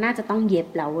ธอมันน่าจะต้องเย็บ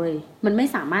แล้วเว้ยมันไม่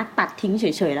สามารถตัดทิ้งเฉ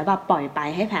ยๆแล้วแบบปล่อยไป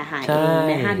ให้แผลหายเอง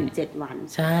ใน 5-7 วัน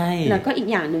ใช่แล้วก็อีก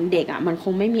อย่างนึงเด็กมันค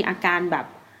งไม่มีอาการแบบ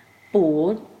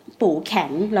ปูแข็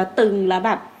งแล้วตึงแล้วแ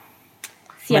บบ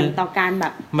เสี่ยงต่อการแบ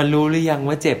บมันรู้หรือยัง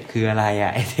ว่าเจ็บคืออะไร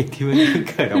ไอ้เด็กที่มัน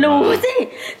เกิดออกมารู้สิ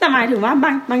แต่หมายถึงว่า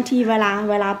บางทีเ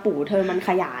วลาปูเธอมันข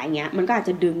ยายอย่างเงี้ยมันก็อาจจ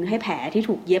ะดึงให้แผลที่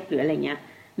ถูกเย็บหรืออะไรเงี้ย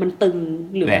มันตึง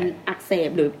หรือมันอักเสบ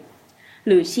ห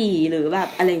รือฉี่หรือแบบ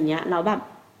อะไรเงี้ยแล้วแบบ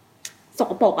ส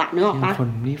กปรกนึกออกปะค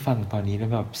นนี่ฟังตอนนี้แล้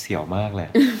วแบบเสียวมากเลย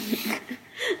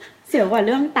เสียวกว่าเ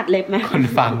รื่องตัดเล็บไหมคน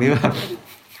ฟังนี่แบบ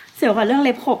เสียวกว่าเรื่องเ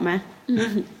ล็บขบไหม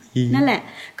นั่นแหละ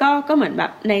ก็เหมือนแบ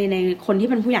บในคนที่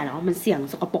เป็นผู้ใหญ่แล้วมันเสี่ยง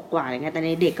สกปรกกว่าอะไรเงี้ยแต่ใน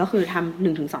เด็กก็คือทำ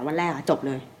1-2 วันแรกจบเ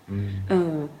ลย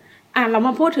เราม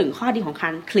าพูดถึงข้อดีของกา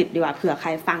รคลิปดีกว่าเผื่อใคร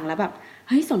ฟังแล้วแบบเ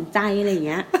ฮ้ยสนใจอะไรเ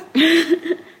งี้ย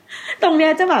ตรงเนี้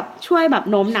ยจะแบบช่วยแบบ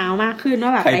โน้มน้าวมากขึ้นว่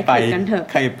าแบบไปคลิปกันเถอะ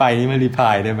ใครไปนี่มารีพา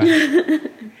ยได้ไหม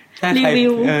รีวิ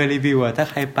วรีวิวถ้า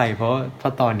ใครไปเพรา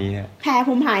ะตอนนี้แผล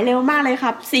ผมหายเร็วมากเลยค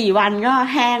รับ4 วันก็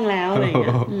แห้งแล้วอะไรเ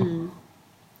งี้ย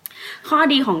ข้อ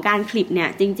ดีของการคลิปเนี่ย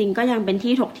จริงๆก็ยังเป็น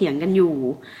ที่ถกเถียงกันอยู่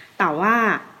แต่ว่า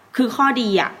คือข้อดี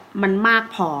มันมาก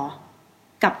พอ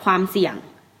กับความเสี่ยง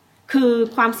คือ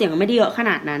ความเสี่ยงมันไม่ได้เยอะข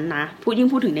นาดนั้นนะยิ่ง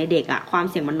พูดถึงในเด็กความ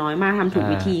เสี่ยงมันน้อยมากทำถูก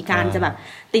วิธีการจะแบบ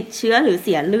ติดเชื้อหรือเ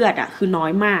สียเลือดคือน้อ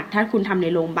ยมากถ้าคุณทำใน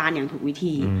โรงพยาบาลอย่างถูกวิ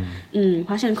ธีเพ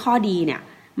ราะฉะนั้นข้อดีเนี่ย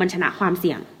มันชนะความเ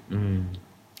สี่ยง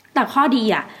แต่ข้อดี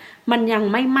อ่ะมันยัง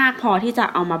ไม่มากพอที่จะ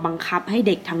เอามาบังคับให้เ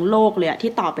ด็กทั้งโลกเลยอะ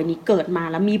ที่ต่อไปนี้เกิดมา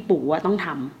แล้วมีปู่ว่าต้องท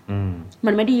ำ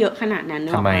มันไม่ได้เยอะขนาดนั้น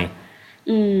ทำไม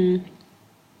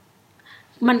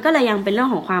มันก็เลยยังเป็นเรื่อง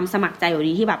ของความสมัครใจอยู่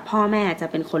ดีที่แบบพ่อแม่จะ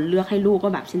เป็นคนเลือกให้ลูกว่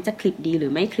าแบบฉันจะคลิปดีหรื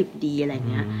อไม่คลิปดีอะไร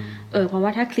เงี้ยเพราะว่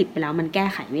าถ้าคลิปไปแล้วมันแก้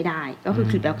ไขไม่ได้ก็คือ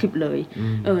คลิปแล้วคลิปเลย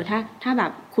ถ้าแบ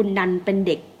บคุณดันเป็นเ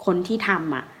ด็กคนที่ท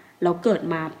ำอ่ะแล้วเกิด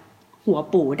มาหัว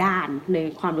ปู่ด้านใน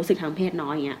ความรู้สึกทางเพศน้อ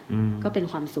ยอย่างเงี้ยก็เป็น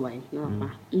ความสวยนึกออกป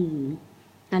ะ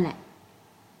นั่นแหละ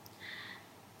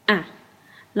อ่ะ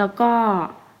แล้วก็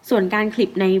ส่วนการคลิป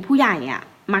ในผู้ใหญ่อ่ะ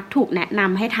มักถูกแนะน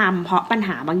ำให้ทำเพราะปัญห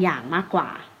าบางอย่างมากกว่า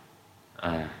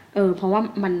เพราะว่า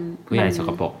มันผู้ใหญ่สก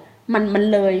ปรกมัน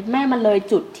เลยมันเลย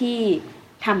จุดที่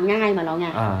ทำง่ายมาแล้วไง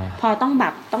พอ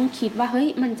ต้องคิดว่าเฮ้ย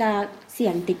มันจะเสี่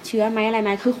ยงติดเชื้อไหมอะไรไหม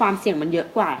คือความเสี่ยงมันเยอะ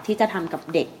กว่าที่จะทำกับ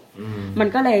เด็กมัน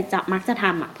ก็เลยจะมักจะท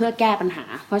ำอ่ะเพื่อแก้ปัญหา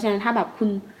เพราะฉะนั้นถ้าแบบคุณ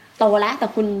โตแล้วแต่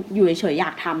คุณอยู่เฉยๆอยา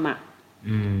กทำอ่ะ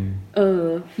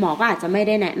หมอก็อาจจะไม่ไ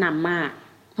ด้แนะนำมาก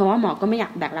เพราะว่าหมอก็ไม่อยา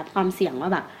กแบกรับความเสี่ยงว่า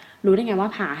แบบรู้ได้ไงว่า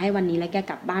ผ่าให้วันนี้แล้วแก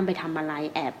กลับบ้านไปทำอะไร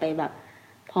แอบไปแบบ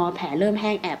พอแผลเริ่มแ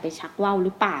ห้งแอบไปชักว่าวห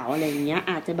รือเปล่าอะไรอย่างเงี้ย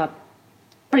อาจจะแบบ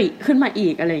ปริขึ้นมาอี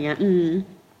กอะไรเงี้ย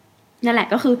นั่นแหละ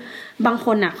ก็คือบางค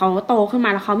นน่ะเขาโตขึ้นมา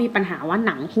แล้วเขามีปัญหาว่าห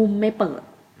นังหุ้มไม่เปิด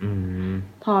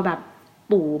พอแบบ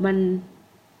ปู่มัน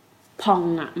พอง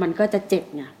อ่ะมันก็จะเจ็บ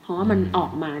ไงเพราะว่ามันออ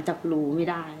กมาจากรูไม่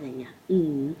ได้อะไรเงี้ย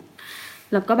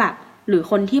แล้วก็แบบหรือ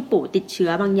คนที่ปู่ติดเชื้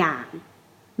อบางอย่าง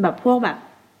แบบพวกแบบ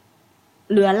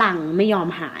เรื้อรังไม่ยอม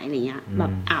หายอะไรเงี้ยแบ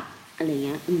บอับอะไรเ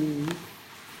งี้ย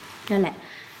นั่นแหละ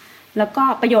แล้วก็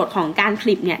ประโยชน์ของการค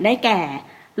ลิปเนี่ยได้แก่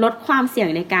ลดความเสี่ยง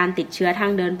ในการติดเชื้อทา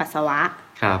งเดินปัสสาวะ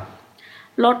ครับ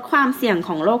ลดความเสี่ยงข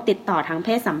องโรคติดต่อทางเพ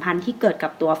ศสัมพันธ์ที่เกิดกั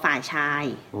บตัวฝ่ายชาย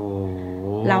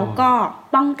แล้วก็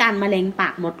ป้องกันมะเร็งปา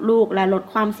กมดลูกและลด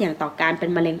ความเสี่ยงต่อการเป็น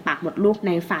มะเร็งปากมดลูกใ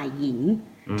นฝ่ายหญิง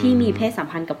ที่มีเพศสัม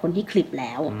พันธ์กับคนที่คลิปแ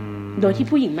ล้วโดยที่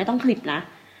ผู้หญิงไม่ต้องคลิปนะ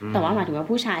แต่ว่าหมายถึงว่า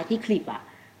ผู้ชายที่คลิปอ่ะ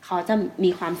เขาจะมี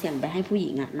ความเสี่ยงไปให้ผู้ห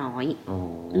ญิงอ่ะน้อย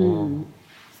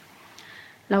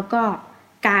แล้วก็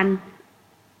การ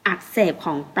อักเสบข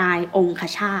องปลายองค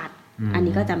ชาตอัน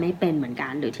นี้ก็จะไม่เป็นเหมือนกั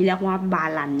นหรือที่เรียกว่าบา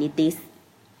ลันนิติส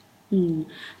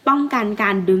ป้องกันก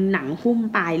ารดึงหนังหุ้ม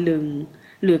ปลายลึง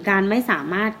หรือการไม่สา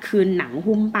มารถคืนหนัง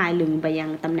หุ้มปลายลึงไปยัง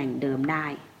ตำแหน่งเดิมได้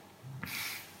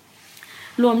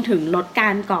รวมถึงลดกา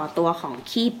รก่อตัวของ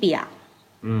ขี้เปียก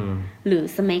หรือ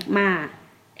สเมกมา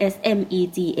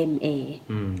SMEGMA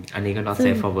อันนี้ก็ not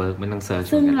safe for work ไม่ต้องเสิร์ช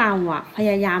ซึ่งเราอะพ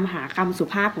ยายามหาคำสุ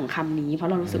ภาพของคำนี้เพราะ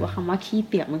เรารู้สึกว่าคำว่าขี้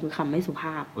เปียกมันคือคำไม่สุภ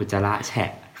าพอุจจาระแฉ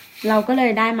ะเราก็เล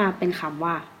ยได้มาเป็นคำ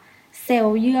ว่าเซล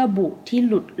ล์เยื่อบุที่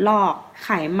หลุดลอกไข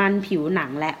มันผิวหนัง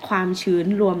และความชื้น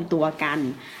รวมตัวกัน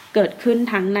เกิดขึ้น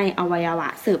ทั้งในอวัยวะ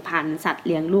สืบพันธุ์สัตว์เ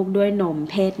ลี้ยงลูกด้วยนม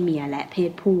เพศเมียและเพ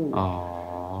ศผู้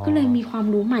ก็เลยมีความ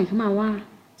รู้ใหม่ขึ้นมาว่า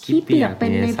ขี้เปียกเป็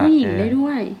นในผู้หญิงได้ด้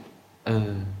วย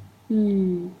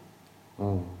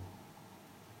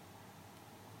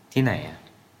ที่ไหนอ่ะ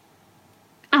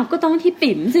ก็ต้องที่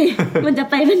ปิ่มสิ มันจะ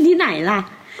ไปเป็นที่ไหนล่ะ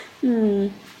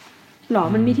หรอ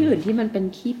มันมีที่อื่นที่มันเป็น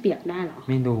ขี้เปียกได้หรอ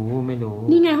ไม่รู้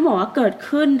นี่ไงเขาบอกว่าเกิด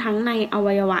ขึ้นทั้งในอ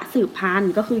วัยวะสืบพัน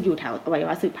ธุ์ก็คืออยู่แถวอวัยว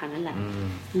ะสืบพันธุ์นั่นแหละ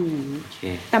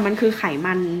แต่มันคือไข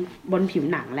มันบนผิว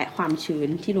หนังและความชื้น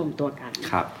ที่รวมตัวกัน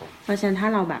ครับเพราะฉะนั้นถ้า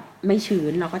เราแบบไม่ชื้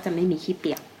นเราก็จะไม่มีขี้เ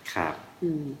ปียกครับ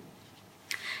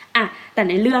แต่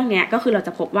ในเรื่องเนี้ยก็คือเราจ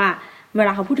ะพบว่าเวล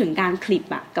าเขาพูดถึงการคลิป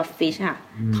อะกับฟิชอะ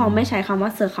เขาไม่ใช้คำว่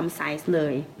า circumcise เล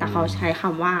ยแต่เขาใช้ค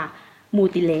ำว่า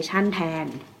mutilation แทน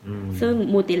ซึ่ง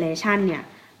mutilation เนี่ย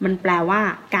มันแปลว่า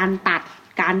การตัด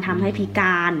การทำให้พิก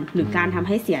ารหรือการทำใ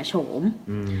ห้เสียโฉม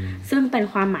ซึ่งเป็น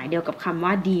ความหมายเดียวกับคำว่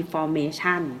า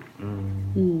deformation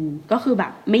ก็คือแบ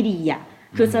บไม่ดีอะ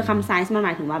คือ circumcise มันหม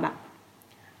ายถึงว่าแบบ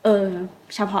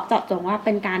เฉพาะเจาะจงว่าเ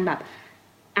ป็นการแบบ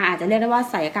อาจจะเรียกได้ว่า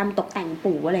ศัลยกรรมตกแต่ง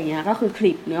ปู่อะไรเงี้ยก็คือค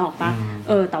ลิปเนื้อออกปะ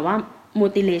แต่ว่า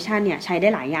mutilation เนี่ยใช้ได้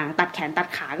หลายอย่างตัดแขนตัด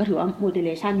ขาก็ถือว่า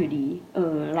mutilation อยู่ดี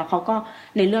แล้วเขาก็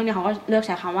ในเรื่องเนี่ยเขาก็เลือกใ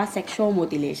ช้คำว่า sexual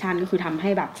mutilation ก็คือทำให้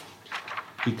แบบ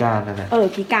พิการนั่นแหละ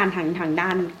พิการทางด้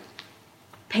าน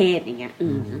เพศอย่างเงี้ย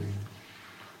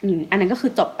อันนั้นก็คื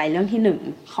อจบไปเรื่องที่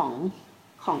1ข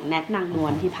องแนทนางนว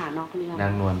ลที่พานอกเรื่องนา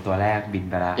งนวลตัวแรกบิน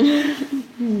ไปแล้ว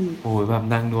โอ้ยแบบ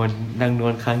นางนว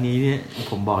ลครั้งนี้เนี่ย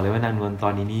ผมบอกเลยว่านางนวลตอ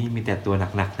นนี้นี่มีแต่ตัว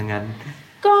หนักๆทั้งนั้น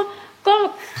ก็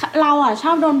เราอ่ะช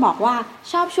อบโดนบอกว่า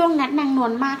ชอบช่วงแนทนางนว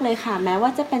ลมากเลยค่ะแม้ว่า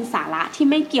จะเป็นสาระที่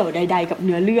ไม่เกี่ยวใดๆกับเ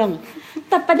นื้อเรื่อง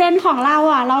แต่ประเด็นของเรา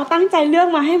อ่ะเราตั้งใจเลือก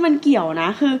มาให้มันเกี่ยวนะ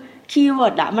คือคีย์เวิ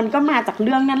ร์ดอ่ะมันก็มาจากเ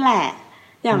รื่องนั่นแหละ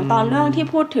อย่างตอนเรื่องที่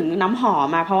พูดถึงน้ำหอม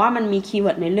มาเพราะว่ามันมีคีย์เวิ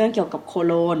ร์ดในเรื่องเกี่ยวกับโค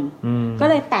โลนก็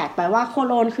เลยแตกไปว่าโค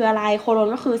โลนคืออะไรโคโลน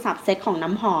ก็คือสับเซตของน้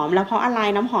ำหอมแล้วเพราะอะไร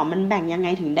น้ำหอมมันแบ่งยังไง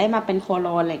ถึงได้มาเป็นโคโล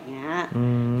นอะไรอย่างเงี้ย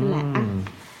นั่นแหละ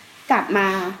กลับมา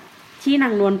ที่นา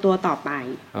งนวลตัวต่อไป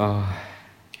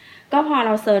ก็พอเร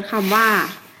าเซิร์ชคำว่า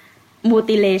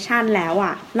mutilation แล้ว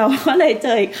อ่ะเราก็เลยเจ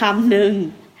ออีกคำหนึ่ง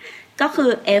ก็คื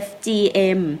อ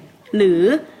FGM หรือ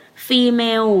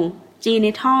female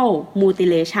genital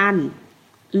mutilation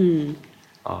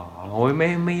โอ้ย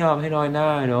ไม่ยอมให้น้อยหน้า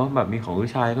เนอะแบบมีของผู้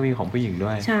ชายก็มีของผู้หญิงด้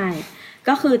วยใช่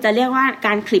ก็คือจะเรียกว่าก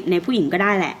ารคลิปในผู้หญิงก็ไ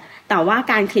ด้แหละแต่ว่า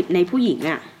การคลิปในผู้หญิง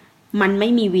อ่ะมันไม่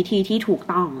มีวิธีที่ถูก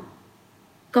ต้อง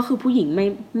ก็คือผู้หญิง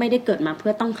ไม่ได้เกิดมาเพื่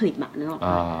อต้องคลิปอะนึกออก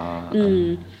ป่ะ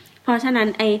เพราะฉะนั้น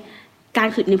ไอการ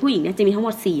คลิปในผู้หญิงเนี่ยจะมีทั้งหม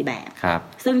ด4แบบ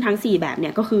ซึ่งทั้ง4แบบเนี่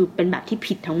ยก็คือเป็นแบบที่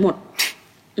ผิดทั้งหมด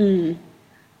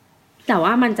แต่ว่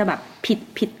ามันจะแบบ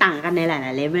ผิดต่างกันในหล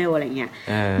ายๆเลเวลอะไรเงี้ย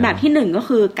แบบที่1ก็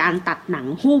คือการตัดหนัง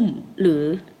หุ้มหรือ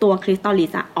ตัวคริสตัลลิ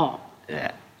สออก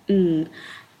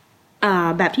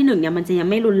แบบที่1เนี่ยมันจะยัง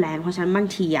ไม่รุนแรงเพราะฉะนั้นบาง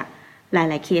ทีอะหล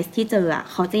ายๆเคสที่เจออะ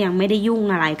เขาจะยังไม่ได้ยุ่ง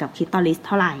อะไรกับคริสตัลลิสเ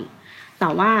ท่าไหร่แต่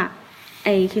ว่าไ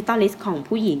อ้คริสตัลลิสของ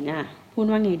ผู้หญิงอะพูด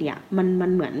ว่าไงเดียมัน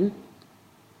เหมื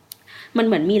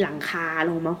อนมีหลังคา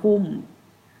ลงมาหุ้ม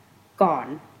ก่อน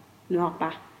นึกออกป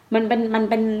ะมัน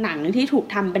เป็นหนังที่ถูก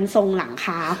ทำเป็นทรงหลังค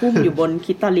าหุ้มอยู่บนค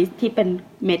ริสตัลลิสที่เป็น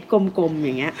เม็ดกลมๆอ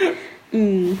ย่างเงี้ย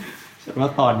ฉันว่า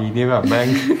ตอนนี้นี่แบบแม่ง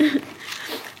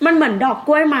มันเหมือนดอกก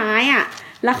ล้วยไม้อ่ะ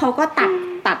แล้วเขาก็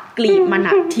ตัดกลีบมัน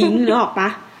ทิ้งนึกออกปะ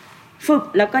ฟึบ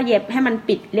แล้วก็เย็บให้มัน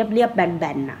ปิดเรียบๆแบ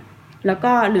นๆน่ะแล้ว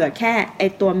ก็เหลือแค่ไอ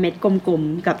ตัวเม็ดกลม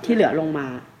ๆกับที่เหลือลงมา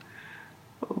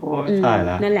โอ้ยตายแ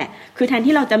ล้วนั่นแหละคือแทน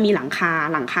ที่เราจะมีหลังค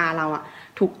าเราอ่ะ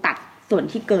ถูกตัดส่วน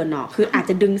ที่เกินเนาะคืออาจ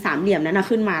จะดึงสามเหลี่ยมนั้นนะ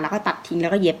ขึ้นมาแล้วก็ตัดทิ้งแล้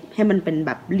วก็เย็บให้มันเป็นแ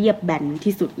บบเรียบแบน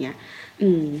ที่สุดเนี้ย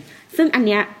ซึ่งอันเ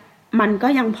นี้ยมันก็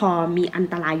ยังพอมีอัน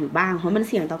ตรายอยู่บ้างเพราะมัน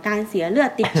เสี่ยงต่อการเสียเลือด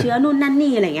ติดเชื้อนู่นนั่น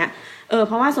นี่อะไรเงี้ยเ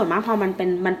พราะว่าส่วนมากพอมัน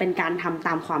เป็นการทำต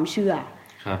ามความเชื่อ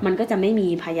มันก็จะไม่มี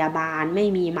พยาบาลไม่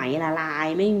มีไหมละลาย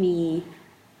ไม่มี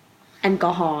แอลก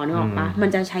อฮอล์นึกออกปะมัน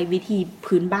จะใช้วิธี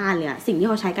พื้นบ้านเลยอะสิ่งที่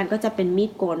เขาใช้กันก็จะเป็นมี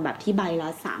ดโกนแบบที่ใบละ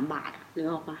3 บาทนึก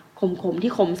ออกปะคม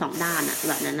ที่คม2 ด้านอะ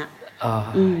แบบนั้นอะ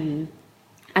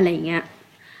อะไรเงี้ย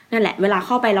นั่นแหละเวลาเ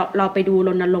ข้าไปเราไปดูร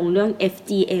ณรงค์เรื่อง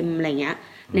FGM อะไรเงี้ย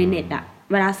ในเน็ตอะ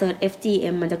เวลาเซิร์ช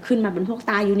FGM มันจะขึ้นมาเป็นพวก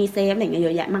ตายูนิเซฟอะไรเงี้ยเย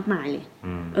อะแยะมากมายเลย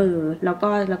แล้ว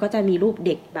ก็จะมีรูปเ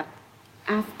ด็กแบบ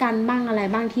อัฟกันบ้างอะไร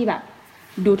บ้างที่แบบ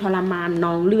ดูทรมานน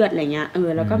องเลือดอะไรเงี้ย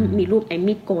แล้วก็มีรูปไอ้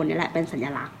มีดโกนนี่แหละเป็นสัญ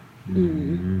ลักษณ์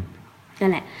นั่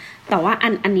นแหละแต่ว่า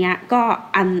อันเนี้ยก็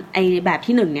ไอแบบ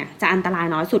ที่1เนี่ยจะอันตราย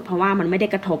น้อยสุดเพราะว่ามันไม่ได้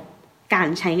กระทบการ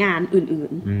ใช้งานอื่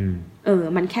น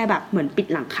ๆมันแค่แบบเหมือนปิด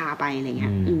หลังคาไปอะไรเงี้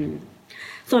ย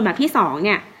ส่วนแบบที่2เ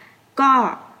นี่ยก็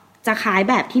จะคล้าย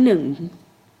แบบที่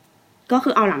1ก็คื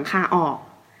อเอาหลังคาออก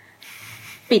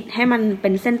ปิดให้มันเป็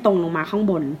นเส้นตรงลงมาข้าง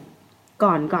บน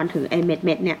ก่อนถึงไอเม็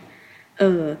ดเนี่ย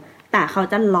แต่เขา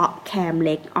จะเลาะแคมเ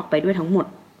ล็กออกไปด้วยทั้งหมด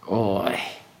โอ้ย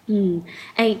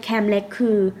ไอแคมเล็กคื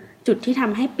อจุดที่ท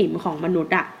ำให้ปิ่มของมนุษ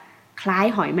ย์อะคล้าย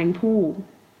หอยแมงภู่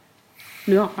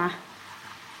นึกออกปะ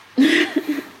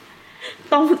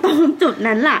ตรงจุด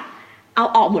นั้นล่ะเอา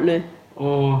ออกหมดเลยโอ้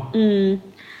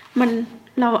มัน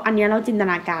อันนี้เราจินต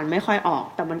นาการไม่ค่อยออก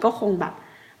แต่มันก็คงแบบ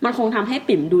มันคงทำให้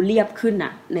ปิ่มดูเรียบขึ้นอ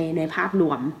ะในภาพร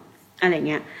วมอะไร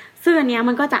เงี้ยซึ่งอันเนี้ย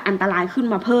มันก็จะอันตรายขึ้น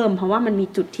มาเพิ่มเพราะว่ามันมี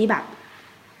จุดที่แบบ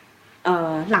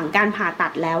หลังการผ่าตั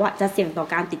ดแล้วอ่ะจะเสี่ยงต่อ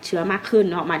การติดเชื้อมากขึ้น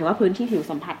เนาะหมายถึงว่าพื้นที่ผิว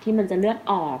สัมผัสที่มันจะเลือด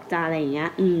ออกจะอะไรอย่างเงี้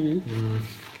ย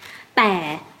แต่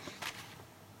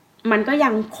มันก็ยั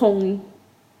งคง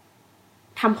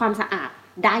ทำความสะอาด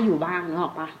ได้อยู่บ้างเน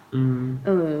อะปะ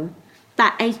แต่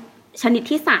ไอชนิด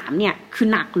ที่3เนี่ยคือ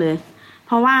หนักเลยเ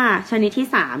พราะว่าชนิดที่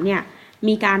3เนี่ย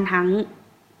มีการทั้ง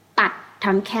ตัด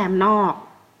ทั้งแคมนอก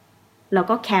แล้ว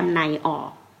ก็แคมในออ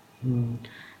ก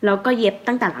แล้วก็เย็บ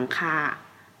ตั้งแต่หลังคา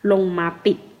ลงมา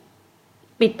ปิด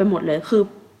ไปหมดเลยคือ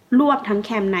รวบทั้งแค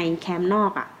มในแคมนอ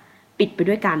กอ่ะปิดไป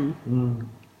ด้วยกัน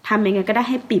ทำยังไงก็ได้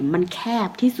ให้ปิ่มมันแคบ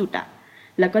ที่สุดอ่ะ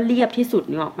แล้วก็เรียบที่สุด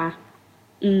นึกออกปะ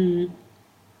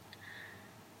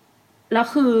แล้ว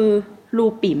คือรู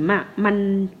ปิ่มอ่ะ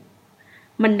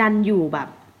มันดันอยู่แบบ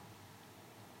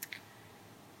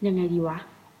ยังไงดีวะ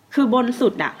คือบนสุ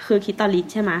ดอ่ะคือคลิตอริส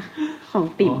ใช่ไหมของ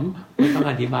ปิ่มไม่ต้อง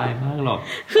อธิบายมากหรอก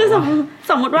คือ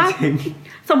สมมติ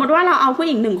ว่าเราเอาผู้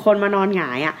หญิง1 คนมานอนหง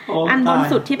ายอ่ะอันบน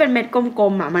สุดที่เป็นเม็ดกล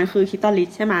มๆอ่ะมันคือคลิตอริส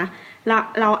ใช่ไหมแล้ว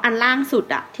เราอันล่างสุด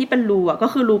อ่ะที่เป็นรูอ่ะก็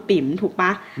คือรูปิ่มถูกป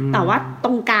ะแต่ว่าต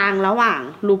รงกลางระหว่าง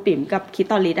รูปิ่มกับคลิ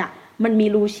ตอริสอ่ะมันมี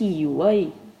รูฉี่อยู่เว้ย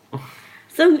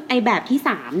ซึ่งไอแบบที่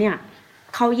3เนี่ย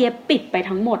เขาเย็บปิดไป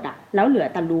ทั้งหมดอ่ะแล้วเหลือ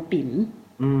แต่รูปิ่ม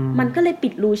มันก็เลยปิ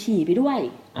ดรูฉี่ไปด้วย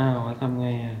ทำไง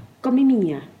อ่ะก็ไม่มี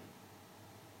อ่ะ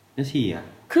แล้วฉี่อ่ะ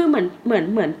คือเหมื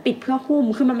อนปิดเพื่อหุ้ม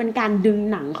คือมันเป็นการดึง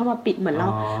หนังเข้ามาปิดเหมือน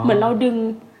เรา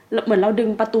ดึง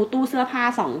ประตูตู้เสื้อผ้า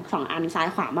2อันซ้าย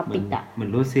ขวามาปิดอ่ะเหมือน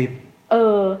รูดซิป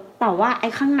แต่ว่าไอ้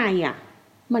ข้างในอ่ะ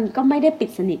มันก็ไม่ได้ปิด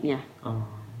สนิทไง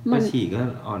มันฉี่ก็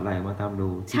อ่อนไหลมาตามรู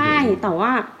ใช่แต่ว่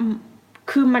า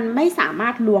คือมันไม่สามา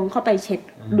รถล้วงเข้าไปเช็ด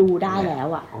ดูได้แล้ว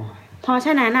อ่ะเพราะฉ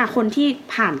ะนั้นคนที่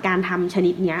ผ่านการทำช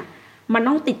นิดเนี้ยมัน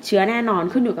ต้องติดเชื้อแน่นอน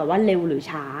ขึ้นอยู่กับว่าเร็วหรือ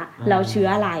ช้าแล้วเชื้อ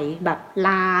อะไรแบบล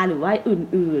าหรือว่า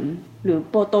อื่นๆหรือ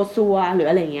โปรโตซัวหรือ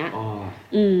อะไรเงี้ย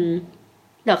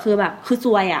เดี๋ยวคือแบบคือซ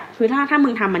วยอ่ะคือถ้ามึ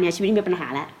งทำมันเนี่ยชีวิตมีปัญหา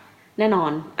แล้วแน่นอ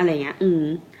นอะไรเงี้ย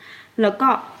แล้วก็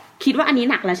คิดว่าอันนี้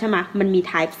หนักแล้วใช่ไหมมันมี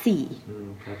type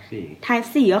 4 type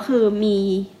 4ก็คือมี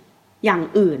อย่าง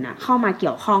อื่นอ่ะเข้ามาเ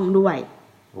กี่ยวข้องด้วย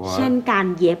เช่นการ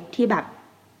เย็บที่แบบ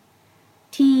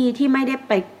ที่ไม่ได้ไ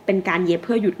ปเป็นการเย็บเ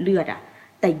พื่อหยุดเลือดอ่ะ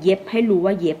แต่เย็บให้รู้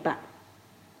ว่าเย็บอ่ะ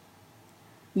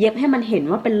เย็บให้มันเห็น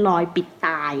ว่าเป็นรอยปิดต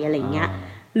ายอะไรเงี้ย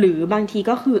หรือบางที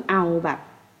ก็คือเอาแบบ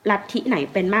ลัทธิไหน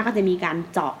เป็นมากก็จะมีการ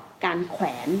เจาะการแขว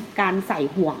นการใส่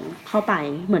ห่วงเข้าไป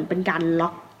เหมือนเป็นการล็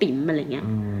อกปิ่มอะไรเงี้ย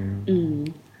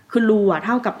คือรูอ่ะเ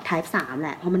ท่ากับ type 3แห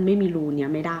ละเพราะมันไม่มีรูเนี้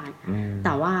ยไม่ได้แ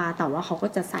ต่ว่าเขาก็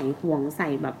จะใส่ห่วงใส่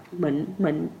แบบเห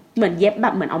มือนเย็บแบ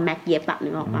บเหมือนเอาแม็กเย็บอะนึ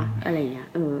กออกปะอะไรเงี้ย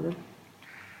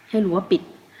ให้รู้ว่าปิด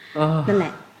นั่นแหล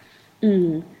ะ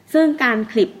ซึ่งการ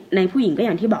คลิปในผู้หญิงก็อ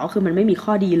ย่างที่บอกก็คือมันไม่มีข้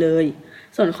อดีเลย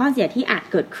ส่วนข้อเสียที่อาจ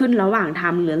เกิดขึ้นระหว่างท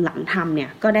ำหรือหลังทำเนี่ย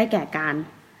ก็ได้แก่การ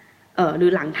หรื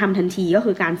อหลังทำทันทีก็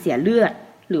คือการเสียเลือด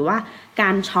หรือว่ากา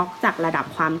รช็อกจากระดับ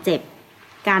ความเจ็บ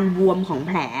การบวมของแ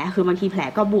ผลคือบางทีแผล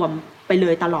ก็บวมไปเล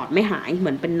ยตลอดไม่หายเห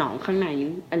มือนเป็นหนองข้างใน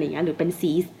อะไรเงี้ยหรือเป็น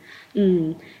ซีส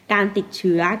การติดเ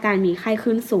ชื้อการมีไข้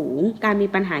ขึ้นสูงการมี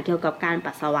ปัญหาเกี่ยวกับการ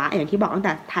ปัสสาวะอย่างที่บอกตั้งแ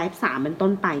ต่ type 3เป็นต้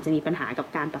นไปจะมีปัญหากับ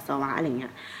การปัสสาวะอะไรเงี้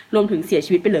ยรวมถึงเสีย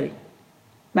ชีวิตไปเลย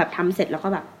แบบทำเสร็จแล้วก็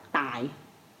แบบตาย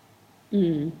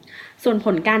ส่วนผ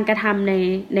ลการกระทำ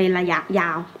ในระยะยา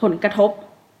วผลกระทบ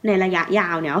ในระยะยา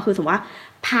วเนี่ยก็คือสมมติว่า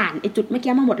ผ่านไอ้จุดเมื่อ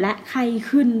กี้มาหมดแล้วไข้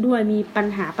ขึ้นด้วยมีปัญ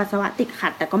หาปัสสาวะติดขั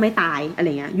ดแต่ก็ไม่ตายอะไร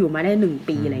เงี้ยอยู่มาได้1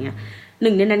 ปีอะไรเงี้ยห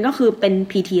นึ่งในนั้นก็คือเป็น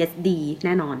PTSD แ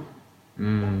น่นอน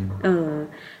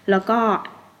แล้วก็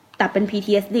แต่เป็น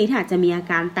PTSD ที่อาจจะมีอา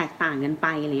การแตกต่างกันไป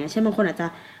อะไรเงี้ยเช่นบางคนอาจจะ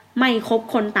ไม่คบ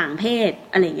คนต่างเพศ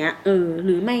อะไรเงี้ยห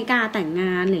รือไม่กล้าแต่งง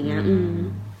านอะไรเงี้ย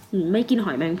ไม่กินห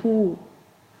อยแมงภู่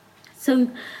ซึ่ง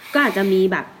ก็อาจจะมี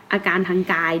แบบอาการทาง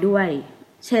กายด้วย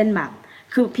เช่นแบบ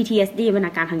คือ PTSD เป็น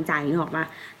อาการทางใจนึกออกป่ะ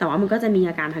แต่ว่ามันก็จะมี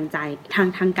อาการทางใจ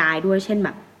ทางกายด้วยเช่นแบ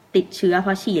บติดเชื้อเพร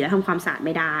าะฉี่แล้วทำความสะอาดไ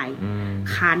ม่ได้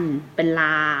คันเป็นล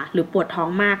าหรือปวดท้อง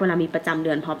มากเวลามีประจำเดื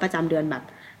อนเพราะประจำเดือนแบบ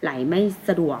ไหลไม่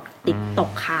สะดวกติดตก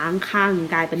ค้างข้าง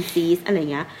กลายเป็นซีสอะไร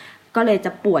เงี้ยก็เลยจ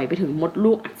ะป่วยไปถึงมด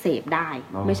ลูกอักเสบได้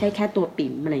ไม่ใช่แค่ตัว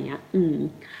ปิ่มอะไรเงี้ย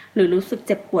หรือรู้สึกเ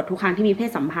จ็บปวดทุกครั้งที่มีเพศ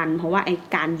สัมพันธ์เพราะว่าไอ้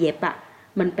การเย็บอ่ะ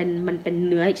มันเป็น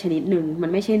เนื้ออีกชนิดนึงมัน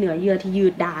ไม่ใช่เนื้อเยื่อที่ยื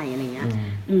ดได้อะไรเงี้ย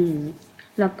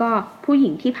แล้วก็ผู้หญิ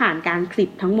งที่ผ่านการคลิป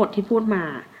ทั้งหมดที่พูดมา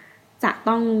จะ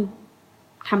ต้อง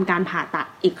ทำการผ่าตัด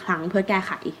อีกครั้งเพื่อแก้ไ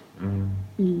ข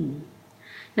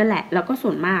นั่นแหละแล้วก็ส่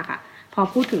วนมากอ่ะพอ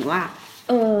พูดถึงว่า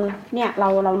เนี่ยเ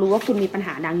รารู้ว่าคุณมีปัญห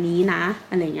าดังนี้นะ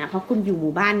อะไรเงี้ยเพราะคุณอยู่ห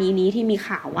มู่บ้านนี้ที่มี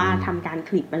ข่าวว่าทำการ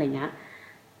คลิปอะไรเงี้ย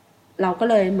เราก็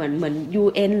เลยเหมือน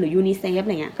UN หรือ UNICEF อะ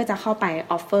ไรเงี้ยก็จะเข้าไป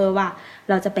ออฟเฟอร์ว่า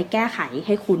เราจะไปแก้ไขใ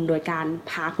ห้คุณโดยการ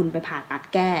พาคุณไปผ่าตัด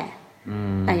แก้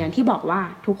แต่อย่างที่บอกว่า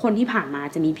ทุกคนที่ผ่านมา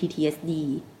จะมี PTSD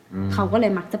เขาก็เล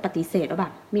ยมักจะปฏิเสธว่าแบ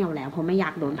บไม่เอาแล้วเพราะไม่อยา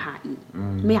กโดนผ่าอีก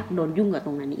ไม่อยากโดนยุ่งกับต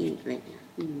รงนั้นอีกอะไรเงี้ย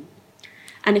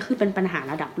อันนี้คือเป็นปัญหา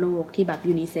ระดับโลกที่แบบ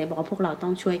UNICEF บอกว่าพวกเราต้อ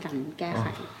งช่วยกันแก้ไข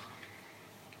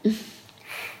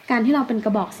การที่เราเป็นกร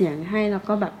ะบอกเสียงให้แล้ว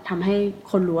ก็แบบทำให้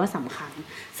คนรู้ว่าสำคัญ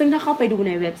ซึ่งถ้าเข้าไปดูใ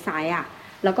นเว็บไซต์อ่ะ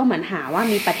แล้วก็เหมือนหาว่า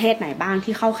มีประเทศไหนบ้าง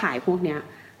ที่เข้าข่ายพวกเนี้ย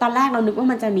ตอนแรกเรานึกว่า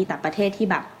มันจะมีแต่ประเทศที่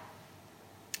แบบ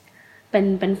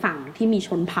เป็นฝั่งที่มีช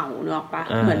นเผ่าเนอะปะ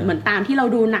เหมือนตามที่เรา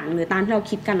ดูหนังหรือตามที่เรา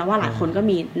คิดกันแล้วว่าหลายคนก็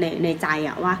มีในใจ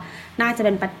อ่ะว่าน่าจะเ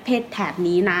ป็นประเทศแถบ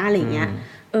นี้นะอะไรเงี้ย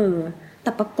แ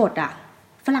ต่ปรากฏอ่ะ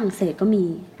ฝรั่งเศสก็มี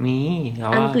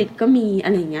อังกฤษก็มีอะ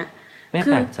ไรเงี้ยไม่แ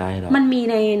ปลกใจหรอกมันมี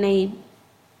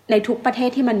ในทุกประเทศ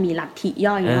ที่มันมีลัทธิ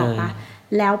ย่อยเนอะปะ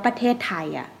แล้วประเทศไทย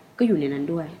อ่ะก็อยู่ในนั้น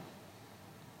ด้วย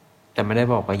แต่ไม่ได้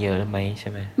บอกว่าเยอะไหมใช่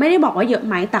ไหมไม่ได้บอกว่าเยอะ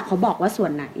ไหมแต่เขาบอกว่าส่ว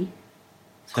นไหน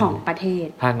ของประเทศ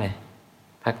ภาคไหน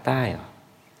ภาคใต้เหรอ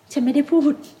ฉันไม่ได้พู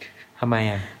ดทำไม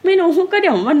อ่ะไม่รู้ก็เ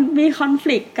ดี๋ยวมันมีคอนฟ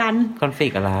ลิกต์กันคอนฟลิ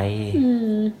กต์อะไร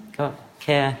ก็แ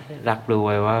ค่รับรู้ไ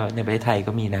ว้ว่าในประเทศไทย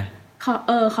ก็มีนะ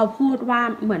เขาพูดว่า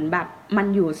เหมือนแบบมัน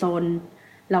อยู่โซน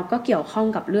แล้วก็เกี่ยวข้อง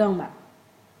กับเรื่องแบบ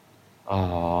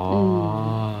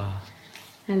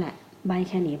นั่นแหละใบ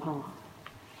แค่นี้พอ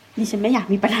ดิฉันไม่อยาก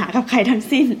มีปัญหากับใครทั้ง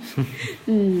สิ้น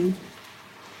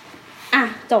อ่ะ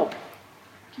จบ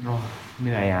เห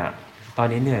นื่อยอ่ะตอน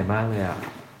นี้เหนื่อยมากเลยอ่ะ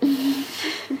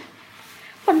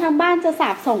คนทางบ้านจะสา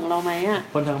บส่งเราไหมอ่ะ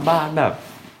คนทางบ้านแบบ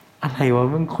อะไรวะ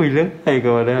มึงคุยเรื่องอะไรกั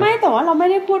นวะเนี่ยไม่แต่ว่าเราไม่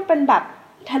ได้พูดเป็นแบบ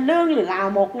ทะลึ่งหรือลา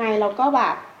มกไงเราก็แบ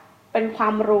บ เป็นควา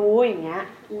มรู้อย่างเงี้ย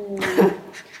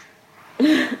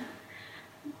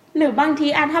หรือบางที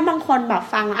ถ้าบางคนแบบ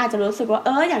ฟังแล้วอาจจะรู้สึกว่า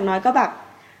อย่างน้อยก็แบบ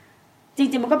จ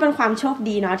ริงๆมันก็เป็นความโชค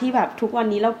ดีเนาะที่แบบทุกวัน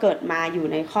นี้เราเกิดมาอยู่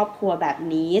ในครอบครัวแบบ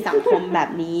นี้สังคมแบบ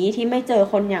นี้ที่ไม่เจอ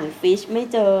คนอย่างฟิชไม่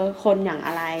เจอคนอย่างอ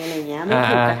ะไรเงี้ยไม่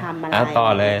ถูกกระทำอะไรต่อ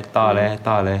เล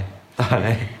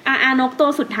ยนกตัว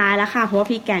สุดท้ายแล้วค่ะเพราะว่า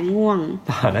พี่แกงง่วง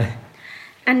ต่อเลย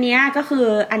อันเนี้ยก็คือ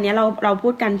อันเนี้ยเราพู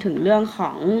ดกันถึงเรื่องขอ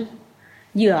ง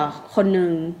เหยื่อคนหนึ่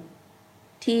ง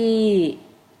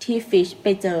ที่ฟิชไป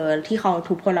เจอที่เขา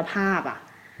ทุพพลภาพ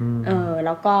แ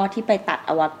ล้วก็ที่ไปตัด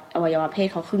อวัยวะเพศ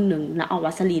เขาครึ่งนึงแล้วเอา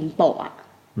วัสลีนโปะ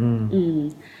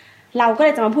เราก็เล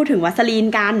ยจะมาพูดถึงวัสลีน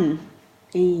กัน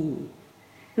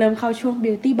เริ่มเข้าช่วง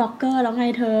บิวตี้บล็อกเกอร์แล้วไง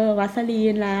เธอวัสลี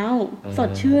นแล้วสด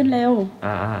ชื่นเร็ว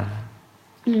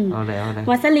เอาเลย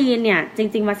วัสลีนเนี่ยจ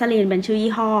ริงๆวัสลีนเป็นชื่อ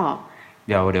ยี่ห้อเ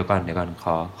ดี๋ยวก่อน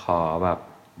ขอแบบ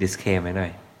ดิสเคมไว้หน่อ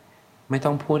ยไม่ต้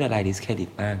องพูดอะไรดิสเครดิต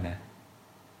มากนะ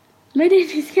ไม่ได้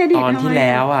ดิสเครดิตตอนที่แ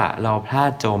ล้วเราพลา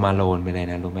ดโจมาโลนไปเลย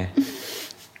นะรู้ไหม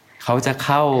เขาจะเ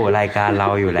ข้ารายการเรา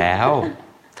อยู่แล้ว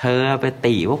เธอไป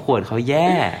ติว่าขวดเขาแย่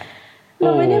เร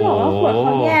าไม่ได้บอกว่าขวดเข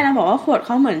าแย่นะบอกว่าขวดเข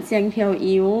าเหมือนเซียงเพียว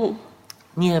อิ้ว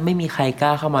เนี่ยไม่มีใครกล้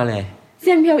าเข้ามาเลยเ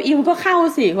ซียงเพียวอิ้วก็เข้า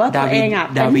สิว่าตัวเอง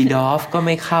ดาวิดอฟก็ไ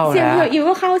ม่เข้าแล้วเซียงเพียวอิ้ว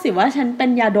ก็เข้าสิว่าฉันเป็น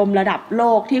ยาดมระดับโล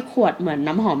กที่ขวดเหมือน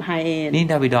น้ำหอมไฮเอ็นนี่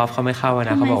ดาวิดอฟเขาไม่เข้า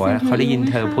นะเขาบอกว่าเขาได้ยิน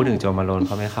เธอพูดถึงโจมาโลนเ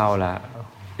ขาไม่เข้าละ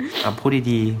พูด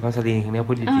ดีๆวาสลีนครั้งนี้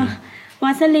พูดดีๆว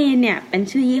าสลีนเนี่ยเป็น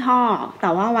ชื่อยี่ห้อแต่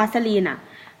ว่าวาสลีน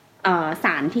ส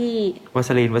ารที่วาส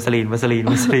ลีน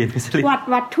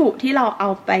วัตถุที่เราเอา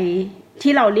ไป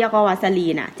ที่เราเรียกว่าวาสลี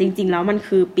นจริงๆแล้วมัน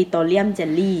คือปิโตรเลียมเจ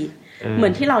ลลี่เหมือ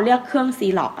นที่เราเรียกเครื่องซี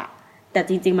ล็อกแต่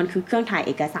จริงๆมันคือเครื่องถ่ายเ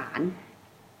อกสาร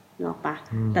นึกออกปะ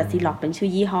แต่ซีล็อกเป็นชื่อ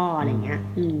ยี่ห้ออะไรเงี้ย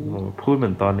พูดเหมื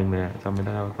อนตอนนึงเลยจำไม่ไ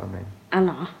ด้ว่าตอนไหนเ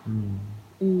หรอ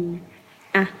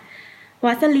ว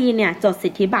าสลีนเนี่ยจดสิ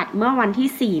ทธิบัตรเมื่อวัน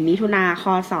ที่4มิถุนายนค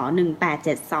ศ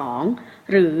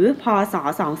1872หรือพศ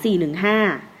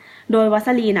2415โดยวาส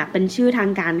ลีนเป็นชื่อทา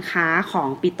งการค้าของ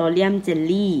ปิโตรเลียมเจล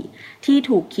ลี่ที่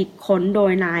ถูกคิดค้นโด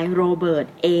ยนายโรเบิร์ต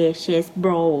เอเชสโบ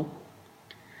ร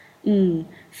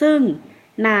ซึ่ง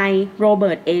นายโรเบิ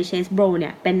ร์ตเอเชสโบรเนี่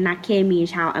ยเป็นนักเคมี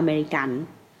ชาวอเมริกัน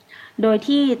โดย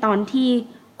ที่ตอนที่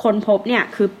ค้นพบเนี่ย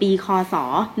คือปีคศ1859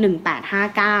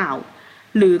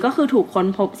หรือก็คือถูกค้น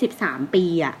พบ13ปี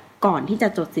ก่อนที่จะ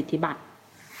จดสิทธิบัตร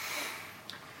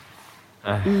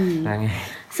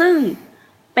ซึ่ง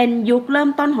เป็นยุคเริ่ม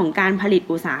ต้นของการผลิต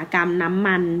อุตสาหกรรมน้ำ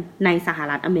มันในสห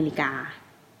รัฐอเมริกา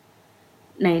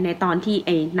ในตอนที่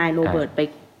นายโรเบิร์ต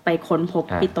ไปค้นพบ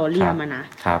ปิโตรเลียมนะ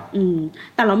ครับ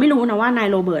แต่เราไม่รู้นะว่านาย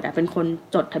โรเบิร์ตเป็นคน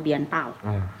จดทะเบียนเปล่า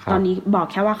ตอนนี้บอก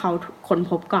แค่ว่าเขาค้น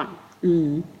พบก่อน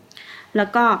แล้ว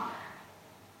ก็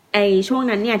ช่วง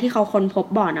นั้นเนี่ยที่เขาค้นพบ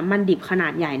บ่อน้ำมันดิบขนา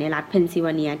ดใหญ่ในรัฐเพนซิลเว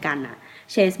เนียกัน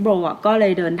เชสโบรก็เล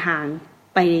ยเดินทาง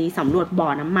ไปสำรวจบ่อ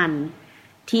น้ำมัน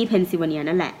ที่เพนซิลเวเนีย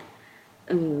นั่นแหละ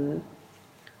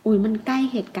มันใกล้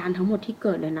เหตุการณ์ทั้งหมดที่เ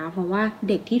กิดเลยนะเพราะว่า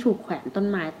เด็กที่ถูกแขวนต้น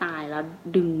ไม้ตายแล้ว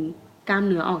ดึงกล้าม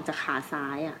เนื้อออกจากขาซ้า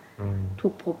ยถู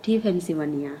กพบที่เพนซิลเว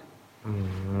เนีย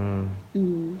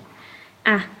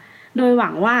โดยหวั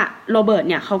งว่าโรเบิร์ต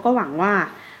เนี่ยเขาก็หวังว่า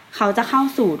เขาจะเข้า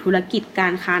สู่ธุรกิจกา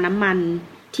รค้าน้ำมัน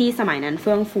ที่สมัยนั้นเ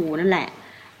ฟื่องฟูนั่นแหละ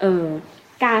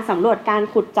การสำรวจการ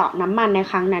ขุดเจาะน้ำมันใน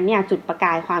ครั้งนั้นเนี่ยจุดประก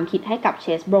ายความคิดให้กับเช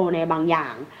สโบรในบางอย่า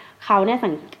งเขาเนี่ย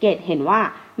สังเกตเห็นว่า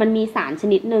มันมีสารช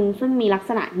นิดหนึ่งซึ่งมีลัก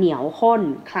ษณะเหนียวข้น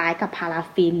คล้ายกับพารา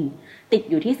ฟินติด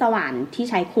อยู่ที่สว่านที่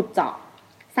ใช้ขุดเจาะ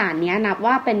สารนี้นับ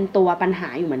ว่าเป็นตัวปัญหา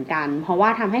อยู่เหมือนกันเพราะว่า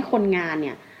ทำให้คนงานเ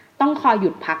นี่ยต้องคอยหยุ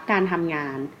ดพักการทำงา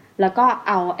นแล้วก็เ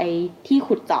อาที่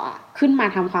ขุดเจาะขึ้นมา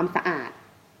ทำความสะอาด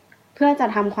เพื่อจะ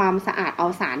ทำความสะอาดเอา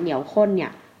สารเหนียวข้นเนี่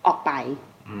ยออกไป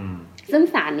ซึ่ง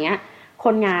สารเนี้ยค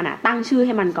นงานตั้งชื่อใ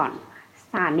ห้มันก่อน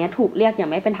สารเนี้ยถูกเรียกอย่า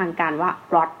งไม่เป็นทางการว่า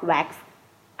rod wax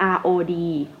ROD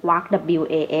wax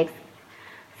WAX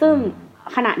ซึ่ง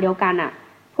ขณะเดียวกัน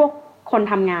พวกคน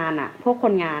ทำงานพวกค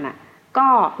นงานก็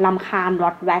รำคาญ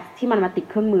rod wax ที่มันมาติด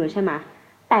เครื่องมือใช่ไหม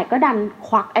แต่ก็ดันค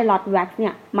วักrod wax เนี่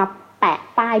ยมาแปะ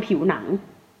ป้ายผิวหนัง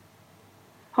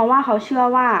เพราะว่าเขาเชื่อ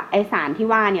ว่าสารที่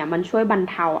ว่าเนี่ยมันช่วยบรร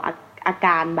เทาอาก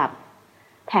ารแบบ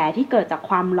แผลที่เกิดจาก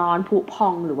ความร้อนผุพอ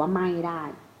งหรือว่าไหม้ได้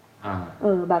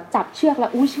แบบจับเชือกแล้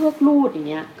วเชือกรูดอย่าง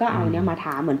เงี้ยก็เอาเนี้ยมาท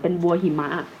าเหมือนเป็นบัวหิมะ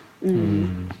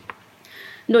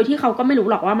โดยที่เขาก็ไม่รู้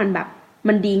หรอกว่ามันแบบ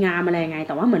มันดีงามอะไรไงแ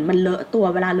ต่ว่าเหมือนมันเลอะตัว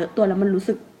เวลาเลอะตัวแล้วมันรู้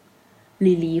สึก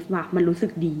รีลีฟว่ะมันรู้สึ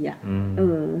กดี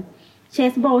เช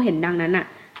สโบรเห็นดังนั้น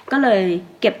ก็เลย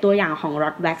เก็บตัวอย่างของรอ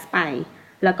ดแว็กซ์ไป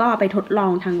แล้วก็ไปทดลอ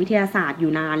งทางวิทยาศาสตร์อ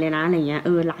ยู่นานเลยนะอะไรเงี้ย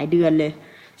หลายเดือนเลย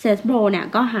เชสโบรเนี่ย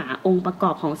ก็หาองค์ประกอ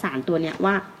บของสารตัวเนี้ย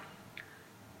ว่า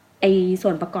ส่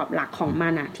วนประกอบหลักของมั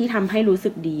นที่ทำให้รู้สึ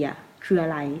กดีคืออะ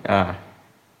ไร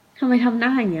ทำไมทำหน้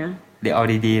าอย่างเงี้ยเดี๋ยวเอา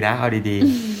ดีๆนะเอาดี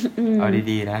ๆเอา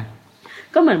ดีๆนะ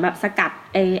ก็เหมือนแบบสกัด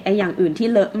ไออย่างอื่นที่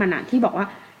เลอะมันอะที่บอกว่า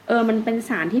มันเป็นส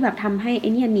ารที่แบบทำให้ไอ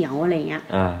เนี่ยเหนียวอะไรเงี้ย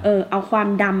เอาความ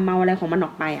ดำเอาอะไรของมันอ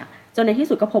อกไปอะจนในที่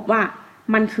สุดก็พบว่า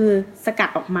มันคือสกัด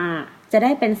ออกมาจะไ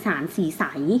ด้เป็นสารสีใส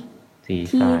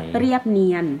ที่เรียบเนี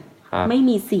ยนไม่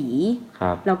มีสี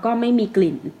แล้วก็ไม่มีก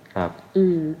ลิ่น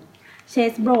เช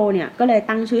สโบรเนี่ยก็เลย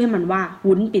ตั้งชื่อให้มันว่า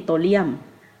วุ้นปิโตรเลียม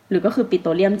หรือก็คือปิโตร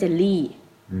เลียมเจลลี่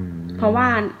เพราะว่า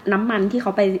น้ำมันที่เข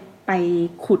าไป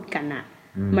ขุดกันน่ะ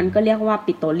มันก็เรียกว่า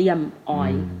ปิโตรเลียมออ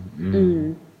ยล์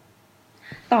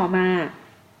ต่อมา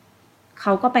เข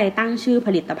าก็ไปตั้งชื่อผ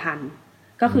ลิตภัณฑ์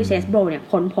ก็คือเชสโบรเนี่ย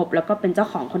ค้นพบแล้วก็เป็นเจ้า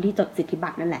ของคนที่จดสิทธิบั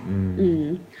ตรนั่นแหละ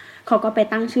เขาก็ไป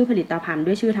ตั้งชื่อผลิตภัณฑ์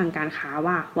ด้วยชื่อทางการค้า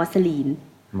ว่าวัสลีน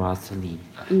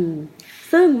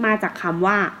ซึ่งมาจากคำ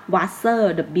ว่า Wasser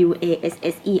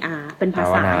WASSER เป็นภา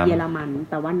ษาเยอรมัน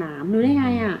แปลว่าน้ำรู้ได้ไง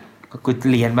อ่ะก็กู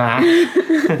เรียนมา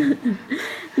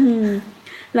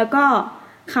แล้วก็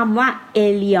คำว่า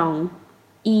Elion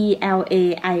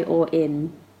ELAION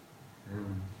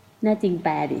แน่จริงแป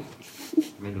ลดิ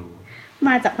ไม่รู้ม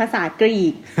าจากภาษากรี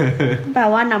ก แปล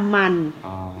ว่าน้ำมัน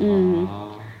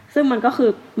ซึ่งมันก็คือ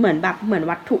เหมือน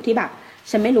วัตถุที่แบบ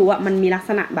ฉันไม่รู้อ่ะมันมีลัก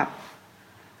ษณะแบบ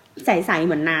ใสๆเ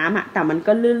หมือนน้ำอ่ะแต่มัน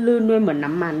ก็ลื่นๆด้วยเหมือน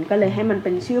น้ำมันก็เลยให้มันเ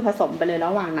ป็นชื่อผสมไปเลยร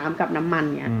ะหว่างน้ำกับน้ำมัน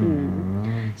เนี่ย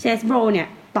เชสโบรเนี่ย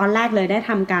ตอนแรกเลยได้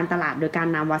ทำการตลาดโดยการ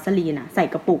นำวัสลีนใส่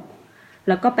กระปุกแ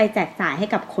ล้วก็ไปแจกจ่ายให้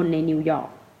กับคนในนิวยอร์ก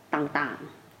ต่าง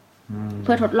ๆเ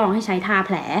พื่อทดลองให้ใช้ทาแ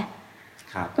ผล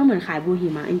ก็เหมือนขายบูหิ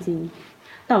มะจริง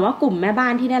ๆแต่ว่ากลุ่มแม่บ้า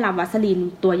นที่ได้รับวัสลีน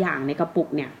ตัวอย่างในกระปุก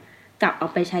เนี่ยกลับเอา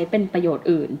ไปใช้เป็นประโยชน์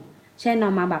อื่นเช่นเอ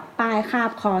ามาแบบป้ายคา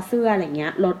บคอเสื้ออะไรเงี้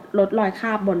ยลดรอยค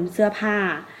าบบนเสื้อผ้า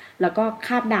แล้วก็ค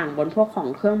าบด่างบนพวกของ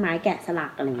เครื่องไม้แกะสลั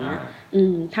กอะไรเงี้ย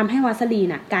ทำให้วัสลี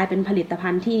นกลายเป็นผลิตภั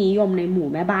ณฑ์ที่นิยมในหมู่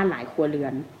แม่บ้านหลายครัวเรือ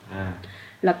น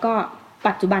แล้วก็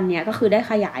ปัจจุบันเนี้ยก็คือได้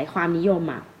ขยายความนิยม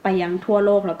ไปยังทั่วโ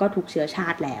ลกแล้วก็ทุกเชื้อชา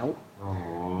ติแล้ว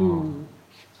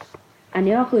อัน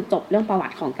นี้ก็คือจบเรื่องประวั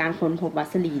ติของการค้นพบวั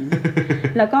สลีน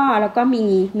แล้วก็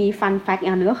มีฟันแฟกต์อ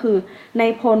ย่างนึงก็คือใน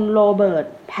พลโรเบิร์ต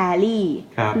แพรรี่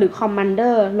หรือคอมมานเดอ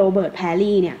ร์โรเบิร์ตแพร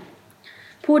รี่เนี่ย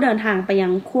ผู้เดินทางไปยั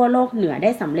งขั้วโลกเหนือได้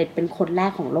สำเร็จเป็นคนแร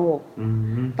กของโลก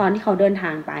ตอนที่เขาเดินท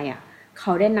างไปเข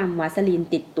าได้นำวัสลีน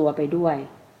ติดตัวไปด้วย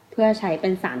เพื่อใช้เป็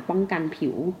นสารป้องกันผิ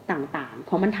วต่างๆเพ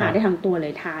ราะมันทาได้ทั้งตัวเล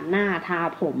ยทาหน้าทา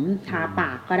ผมทาป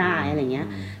ากก็ได้อะไรเงี้ย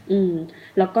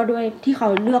แล้วก็ด้วยที่เขา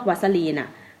เลือกวัสลีน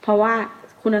เพราะว่า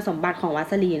คุณสมบัติของวั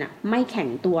สลีนไม่แข็ง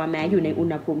ตัวแม้อยู่ในอุณ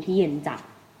หภูมิที่เย็นจัด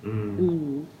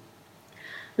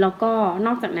แล้วก็น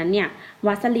อกจากนั้นเนี่ย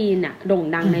วัสลีนโด่ง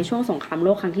ดังในช่วงสงครามโล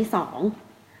กครั้งที่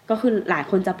2ก็คือหลาย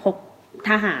คนจะพก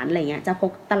ทหารอะไรเงี้ยจะพ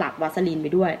กตลับวัสลีนไป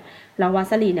ด้วยแล้ววั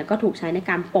สลีนเนี่ยก็ถูกใช้ใน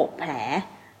การโปะแผล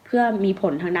เพื่อมีผ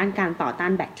ลทางด้านการต่อต้า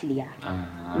นแบคทีเรีย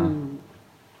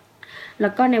แล้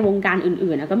วก็ในวงการ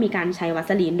อื่นๆก็มีการใช้วั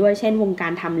สลีนด้วยเช่นวงกา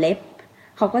รทำเล็บ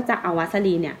เขาก็จะเอาวัส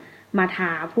ลีนเนี่ยมาท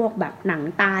าพวกแบบหนัง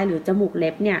ตายหรือจมูกเล็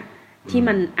บเนี่ยที่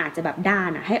มันอาจจะแบบด้าน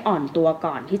ให้อ่อนตัว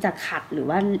ก่อนที่จะขัดหรือ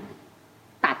ว่า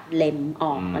ตัดเล็มอ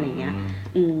อกอะไรเงี้ย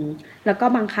แล้วก็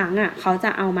บางครั้งเขาจะ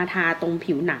เอามาทาตรง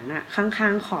ผิวหนังข้า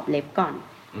งๆขอบเล็บก่อน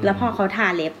แล้วพอเขาทา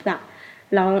เล็บ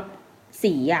แล้ว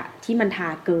สีที่มันทา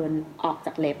เกินออกจ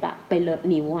ากเล็บไปเลอะ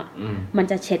นิ้วมัน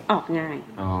จะเช็ดออกง่าย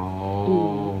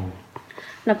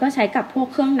แล้วก็ใช้กับพวก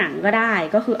เครื่องหนังก็ได้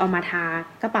ก็คือเอามาทา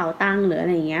กระเป๋าตังค์หรืออะ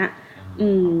ไรเงี้ย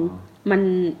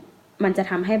มันจะ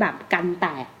ทำให้แบบกันแต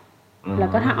กแล้ว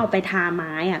ก็ถ้าเอาไปทาไ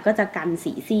ม้ก็จะกัน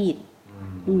สีซีด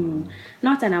น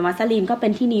อกจากนั้นวัสลีนก็เป็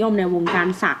นที่นิยมในวงการ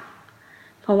สัก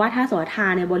เพราะว่าถ้าสวทา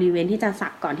ในบริเวณที่จะสั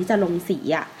กก่อนที่จะลงสี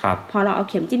พอเราเอา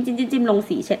เข็มจิ้มลง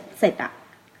สีเสร็จ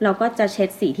เราก็จะเช็ด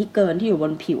สีที่เกินที่อยู่บ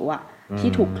นผิวที่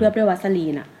ถูกเคลือบด้วยวัสลี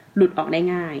นหลุดออกได้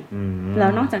ง่ายแล้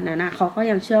วนอกจากนั้นเขาก็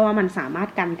ยังเชื่อว่ามันสามารถ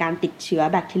กันการติดเชื้อ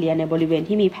แบคทีเรียในบริเวณ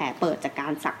ที่มีแผลเปิดจากกา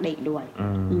รสักได้ด้วย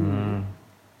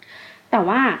แต่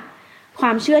ว่าคว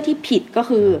ามเชื่อที่ผิดก็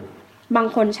คือบาง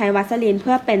คนใช้วัสลีนเ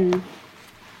พื่อเป็น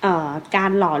กา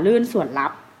รหล่อลื่นส่วนลั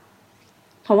บ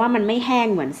เพราะว่ามันไม่แห้ง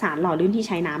เหมือนสารหล่อลื่นที่ใ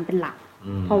ช้น้ำเป็นหลัก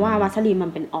เพราะว่าวัสลีนมั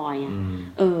นเป็นออยล์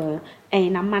ไอ้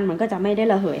น้ำมันก็จะไม่ได้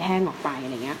ระเหยแห้งออกไปอะ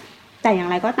ไรเงี้ยแต่อย่าง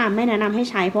ไรก็ตามไม่แนะนำให้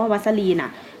ใช้เพราะว่าวัสลีน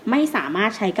ไม่สามาร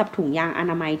ถใช้กับถุงยางอ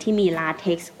นามัยที่มีลาเ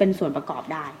ท็กซ์เป็นส่วนประกอบ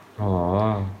ได้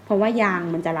เพราะว่ายาง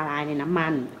มันจะละลายในน้ำมั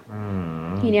น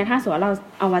ทีเนี้ยถ้าสมมติเรา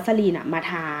เอาวัสลีนมา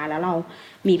ทาแล้วเรา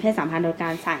มีเพศสัมพันธ์โดยกา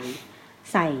ร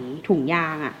ใส่ถุงยา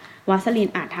งวัสลีน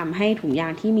อาจทำให้ถุงยา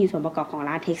งที่มีส่วนประกอบของล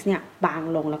าเท็กซ์เนี่ยบาง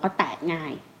ลงแล้วก็แตกง่า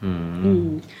ย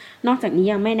นอกจากนี้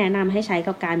ยังไม่แนะนำให้ใช้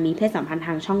กับการมีเพศสัมพันธ์ท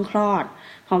างช่องคลอด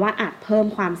เพราะว่าอาจเพิ่ม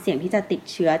ความเสี่ยงที่จะติด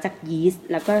เชื้อจากยีสต์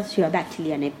แล้วก็เชื้อแบคทีเ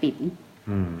รียในปิ่ม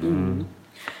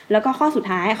แล้วก็ข้อสุด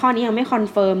ท้ายข้อนี้ยังไม่คอน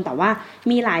เฟิร์มแต่ว่า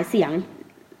มีหลายเสียง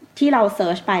ที่เราเซิ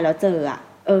ร์ชไปแล้วเจออ่ะ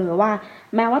ว่า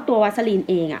แม้ว่าตัววัสลีน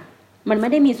เองอ่ะมันไม่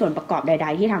ได้มีส่วนประกอบใด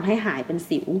ๆที่ทำให้หายเป็น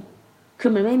สิวคื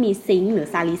อมันไม่มีซิงค์หรือ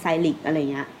ซาลิไซลิกอะไร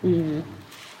เงี้ย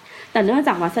แต่เนื่องจ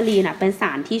ากวัสลีนอ่ะเป็นส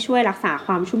ารที่ช่วยรักษาค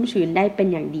วามชุ่มชื้นได้เป็น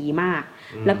อย่างดีมาก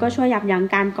แล้วก็ช่วยยับยั้ง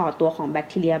การก่อตัวของแบค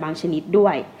ทีเรียบางชนิดด้ว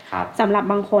ยสำหรับ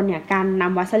บางคนเนี่ยการน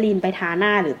ำวัสลีนไปทาหน้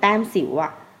าหรือแต้มสิวอ่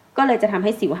ะก็เลยจะทำใ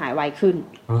ห้สิวหายไวขึ้น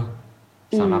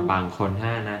สำหรับบางคน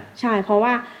นะใช่เพราะว่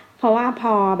าพ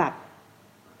อแบบ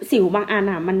สิวบางอัน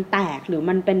อ่ะมันแตกหรือ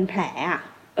มันเป็นแผลอ่ะ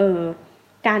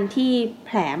การที่แ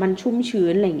ผลมันชุ่มชื้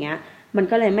นอะไรเงี้ยมัน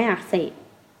ก็เลยไม่อักเสบ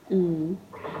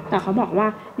แต่เขาบอกว่า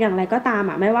อย่างไรก็ตาม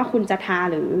อ่ะไม่ว่าคุณจะทา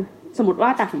หรือสมมติว่า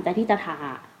ตัดสินใจที่จะทา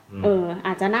อ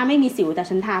าจจะหน้าไม่มีสิวแต่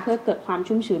ฉันทาเพื่อเกิดความ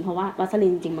ชุ่มชื้นเพราะว่าวัสลี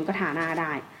นจริงมันก็ทาหน้าไ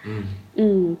ด้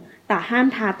แต่ห้าม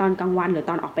ทาตอนกลางวันหรือ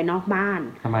ตอนออกไปนอกบ้าน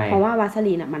เพราะว่าวัส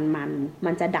ลีนอ่ะ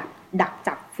มันจะดัก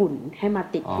จับฝุ่นให้มา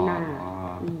ติดที่หน้า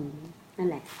นั่น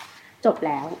แหละจบแ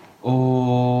ล้วโอ้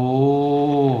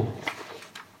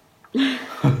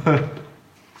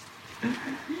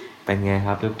เป็นไงค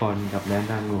รับทุกคนกับแนะ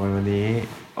นำวันนี้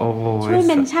โอ้ช่วยเ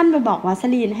มนชั่นไปบอกวัส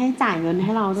ลีนให้จ่ายเงินใ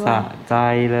ห้เราด้วยสะใจ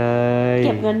เลยเ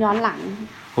ก็บเงินย้อนหลัง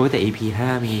โอ้แต่ EP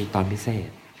 5มีตอนพิเศษ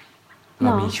เร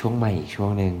ามีช่วงใหม่อีกช่ว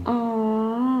งนึง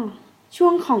ช่ว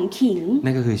งของขิง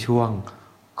นั่นก็คือช่วง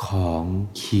ของ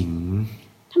ขิง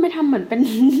ทำไมทำเหมือนเป็น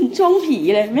ช่วงผี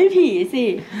เลยไม่ผีสิ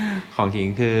ของขิง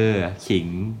คือขิง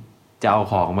จะเอา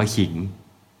ของมาขิง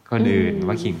คนอื่น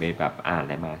ว่าขิงไปแบบอ่านอะ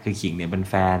ไรมาคือขิงเนี่ยเป็น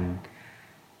แฟน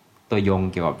ตัวยง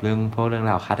เกี่ยวกับเรื่อง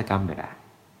ราวฆาตกรรมเลยอะ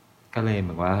ก็เลยเห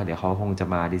มือนว่าเดี๋ยวเขาคงจะ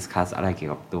มาดิสคัสอะไรเกี่ย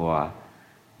วกับตัว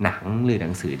หนังหรือหนั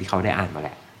งสือที่เขาได้อ่านมาแห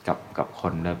ละกับค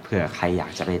นแล้วเผื่อใครอยา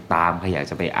กจะไปตามใครอยาก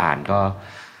จะไปอ่านก็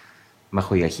มา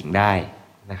คุยกับขิงได้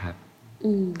นะครับ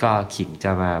ก็ขิงจ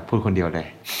ะมาพูดคนเดียวเลย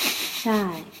ใช่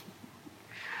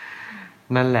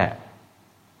นั่นแหละ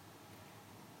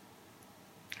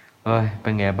เอ้ยเป็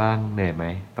นไงบ้างเหนื่อยไหม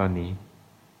ตอนนี้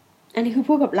อันนี้คือ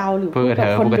พูดกับเราหรือพูดกับเธ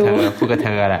อพูดกับเธอพูดกับเธ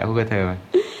อแหละพูดกับเธอ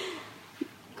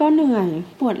ก็เหนื่อย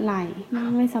ปวดไหล่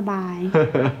ไม่สบาย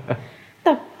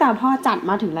แต่พอจัด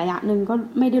มาถึงระยะนึงก็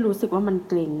ไม่ได้รู้สึกว่ามัน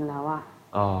เกร็งแล้วอะ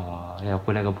อ๋ออยากพู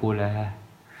ดอะไรก็พูดแล้วฮะ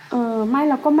ไม่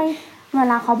เราก็ไม่เว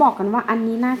ลาเขาบอกกันว่าอัน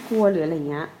นี้น่ากลัวหรืออะไร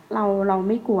เงี้ยเรา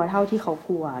ไม่กลัวเท่าที่เขาก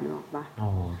ลัวเนอะป่ะโอ้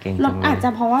เก่งจังเลยอาจจะ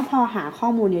เพราะว่าพอหาข้อ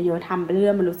มูลเยอะๆทำไปเรื่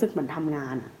อยมันรู้สึกเหมือนทำงา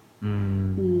นอะ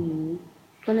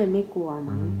ก็เลยไม่กลัว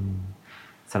มั้ง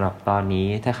สำหรับตอนนี้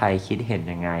ถ้าใครคิดเห็น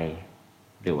ยังไง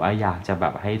หรือว่าอยากจะแบ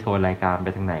บให้โทรรายการไป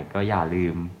ทางไหนก็อย่าลื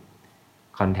ม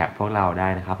คอนแทคพวกเราได้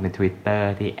นะครับใน Twitter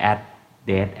ที่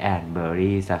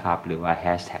 @deadandberries นะครับหรือว่า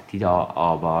hashtag ที่อ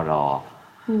บร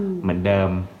เหมือนเดิม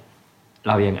เ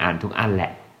รายังอ่านทุกอันแหล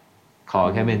ะขอ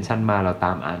แค่เมนชั่นมาเราต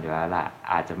ามอ่านอยู่แล้วล่ะ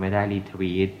อาจจะไม่ได้รีท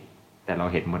วีตแต่เรา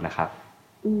เห็นหมดแล้วครับ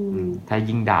ถ้า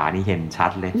ยิ่งด่านี่เห็นชั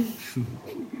ดเลย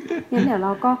งั้นเดี๋ยวเร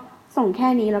าก็ส่งแค่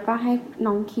นี้แล้วก็ให้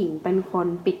น้องขิงเป็นคน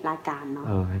ปิดรายการเนาะ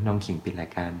ให้น้องขิงปิดรา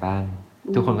ยการบ้าง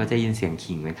ทุกคนก็จะยินเสียง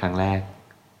ขิงเป็นครั้งแรก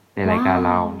ในรายการเ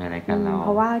ราเพ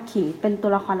ราะว่าขิงเป็นตั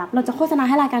วละครลับเราจะโฆษณา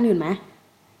ให้รายการอื่นไหม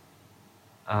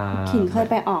ขิงเคย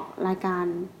ไปออกรายการ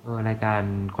รายการ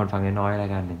คนฟังน้อยๆรา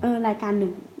ยการหนึ่งรายการหนึ่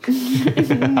ง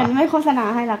งั้นไม่โฆษณา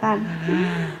ให้ละกัน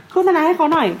โฆษณาให้เขา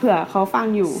หน่อยเผื่อเขาฟัง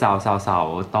อยู่เสา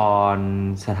ตอน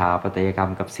สถาปัตยกรร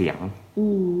มกับเสียง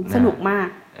สนุกมาก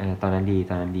ตอนนั้นดี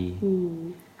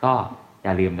ก็อ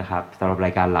ย่าลืมนะครับสำหรับร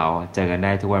ายการเราเจอกันไ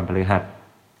ด้ทุกวันพฤหัส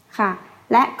ค่ะ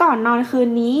และก่อนนอนคืน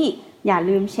นี้อย่า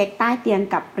ลืมเช็คใต้เตียง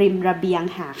กับริมระเบียง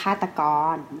หาฆาตก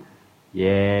รเ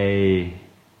ย้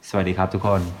สวัสดีครับทุกค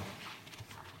น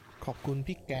ขอบคุณ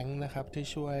พี่แก๊งนะครับที่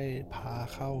ช่วยพา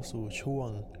เข้าสู่ช่วง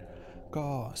ก็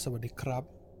สวัสดีครับ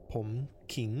ผม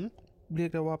ขิงเรียก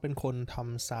ได้ว่าเป็นคนท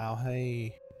ำซาวให้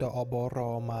ดอบร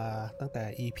มาตั้งแต่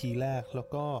EP แรกแล้ว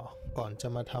ก็ก่อนจะ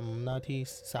มาทำหน้าที่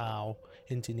ซาวเ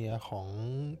อนจิเนียร์ของ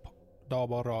ดอ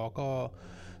บรก็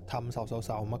ทำเ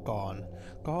สามาก่อน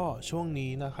ก็ช่วง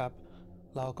นี้นะครับ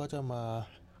เราก็จะมา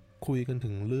คุยกันถึ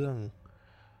งเรื่อง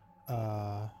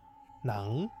หนัง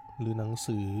หรือหนัง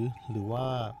สือหรือว่า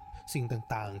สิ่ง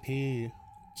ต่างๆที่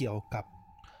เกี่ยวกับ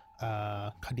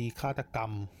คดีฆาตกรร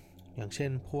มอย่างเช่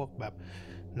นพวกแบบ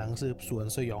หนังสืบสวน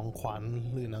สยองขวัญ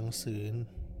หรือหนังสือ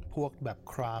พวกแบบ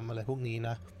ครามอะไรพวกนี้น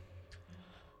ะ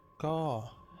ก็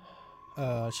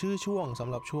ชื่อช่วงสำ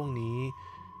หรับช่วงนี้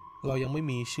เรายังไม่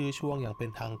มีชื่อช่วงอย่างเป็น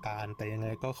ทางการแต่ยังไง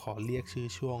ก็ขอเรียกชื่อ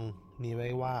ช่วงนี้ไว้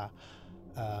ว่า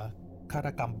ฆาต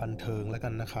กรรมบันเทิงแล้วกั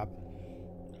นนะครับ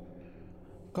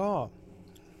ก็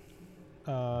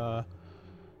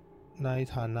ใน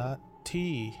ฐานะ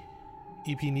ที่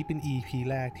EP นี้เป็น EP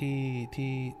แรก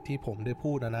ที่ผมได้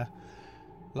พูดนะ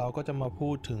เราก็จะมาพู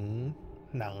ดถึง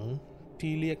หนัง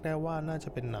ที่เรียกได้ว่าน่าจะ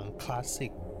เป็นหนังคลาสสิ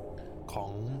กขอ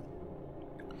ง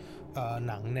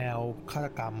หนังแนวฆาต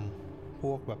กรรมพ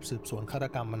วกแบบสืบสวนฆาต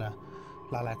กรรมนะ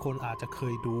หลายๆคนอาจจะเค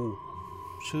ยดู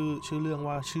ชื่อเรื่อง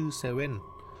ว่าชื่อเซเว่น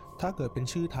ถ้าเกิดเป็น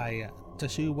ชื่อไทยอ่ะจะ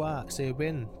ชื่อว่าเซเ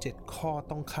ว่น7 ข้อ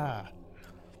ต้องฆ่า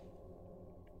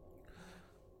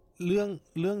เ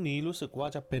รื่องนี้รู้สึกว่า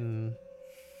จะเป็น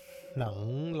หนัง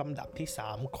ลำดับที่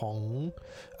3ของ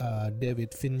เดวิ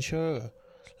ดฟินเชอร์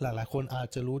หลายๆคนอาจ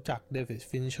จะรู้จักเดวิด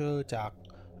ฟินเชอร์จาก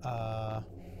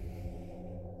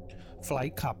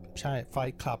Fight Club ใช่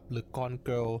Fight Club หรือ Gone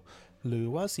Girl หรือ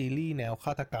ว่าซีรีส์แนวฆ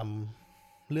าตกรรม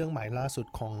เรื่องใหม่ล่าสุด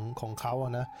ของเขาอ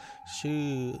ะนะชื่อ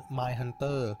My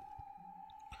Hunter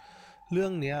เรื่อ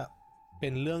งเนี้ยเป็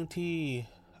นเรื่องที่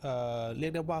เรีย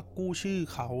กได้ว่ากู้ชื่อ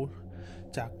เขา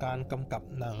จากการกำกับ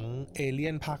หนังเอเลี่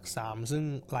ยนภาค3ซึ่ง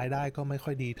รายได้ก็ไม่ค่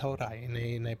อยดีเท่าไหร่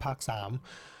ในภาค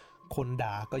3คน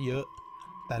ด่าก็เยอะ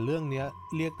แต่เรื่องนี้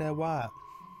เรียกได้ว่า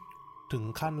ถึง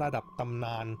ขั้นระดับตำน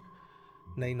าน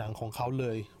ในหนังของเขาเล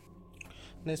ย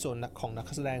ในส่วนของนัก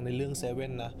แสดงในเรื่องเซเว่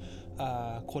นนะ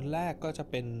คนแรกก็จะ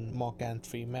เป็นมอร์แกน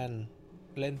ฟรีแมน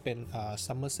เล่นเป็น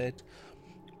ซัมเมอร์เซต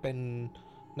เป็น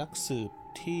นักสืบ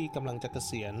ที่กำลังจะเก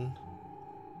ษียณ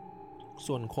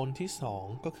ส่วนคนที่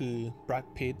2ก็คือแบรด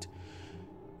พิตต์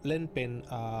เล่นเป็น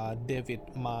เดวิด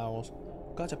มาลส์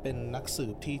ก็จะเป็นนักสื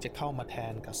บที่จะเข้ามาแท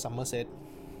นกับซัมเมอร์เซต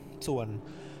ส่วน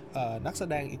นักแส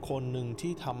ดงอีกคนหนึ่ง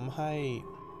ที่ทำให้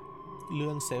เรื่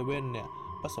องเซเว่นเนี่ย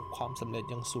ประสบความสำเร็จ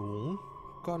อย่างสูง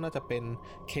ก็น่าจะเป็น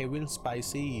เควิน สไป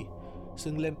ซี่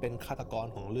ซึ่งเล่นเป็นฆาตกร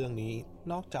ของเรื่องนี้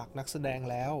นอกจากนักแสดง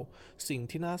แล้วสิ่ง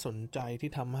ที่น่าสนใจ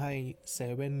ที่ทำให้เซ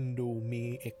เว่นดูมี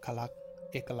เอกลักษณ์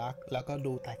แล้วก็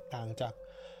ดูแตกต่างจาก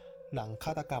หนังฆ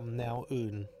าตกรรมแนวอื่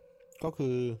นก็คื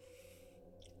อ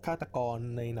ฆาตกร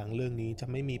ในหนังเรื่องนี้จะ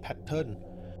ไม่มีแพทเทิร์น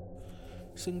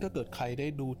ซึ่งถ้าเกิดใครได้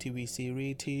ดูทีวีซีรี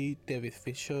ส์ที่เดวิด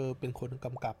ฟิชเชอร์เป็นคนก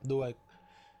ำกับด้วย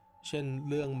เช่น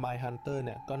เรื่อง My Hunter เ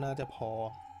นี่ยก็น่าจะพอ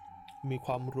มีค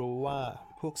วามรู้ว่า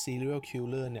พวก serial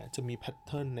killer เนี่ยจะมีแพทเ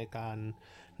ทิร์นในก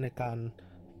าร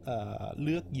เ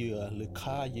ลือกเหยื่อหรือ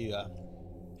ฆ่าเหยื่อ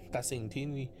แต่สิ่งที่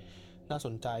น่าส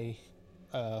นใจ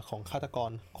ของฆาตก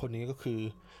รคนนี้ก็คือ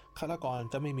ฆาตกร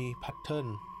จะไม่มีแพทเทิร์น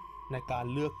ในการ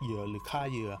เลือกเหยื่อหรือฆ่า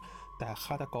เหยื่อแต่ฆ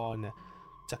าตกรเนี่ย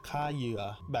จะฆ่าเหยื่อ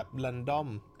แบบแรนดอม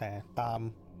แต่ตาม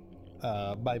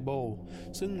ไบเบิล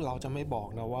ซึ่งเราจะไม่บอก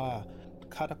นะว่า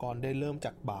ฆาตกรได้เริ่มจ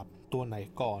ากบาปตัวไหน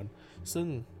ก่อนซึ่ง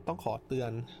ต้องขอเตือ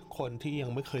นคนที่ยั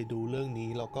งไม่เคยดูเรื่องนี้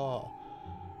แล้วก็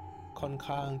ค่อน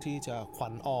ข้างที่จะขวั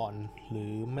ญอ่อนหรื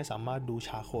อไม่สามารถดูฉ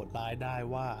ากโหดร้ายได้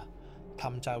ว่าท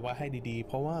ำใจไว้ให้ดีๆเ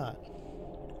พราะว่า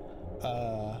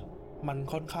มัน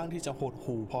ค่อนข้างที่จะหด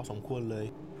หู่พอสมควรเลย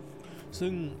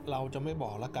ซึ่งเราจะไม่บ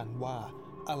อกละกันว่า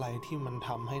อะไรที่มันท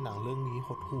ำให้หนังเรื่องนี้ห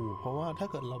ดหู่เพราะว่าถ้า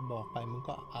เกิดเราบอกไปมัน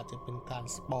ก็อาจจะเป็นการ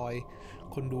สปอย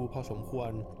คนดูพอสมคว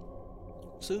ร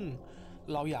ซึ่ง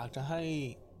เราอยากจะให้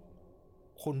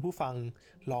คนผู้ฟัง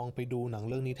ลองไปดูหนัง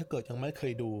เรื่องนี้ถ้าเกิดยังไม่เค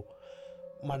ยดู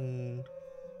มัน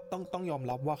ต้องยอม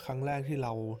รับว่าครั้งแรกที่เร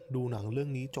าดูหนังเรื่อง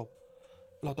นี้จบ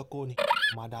เราตะโกน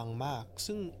มาดังมาก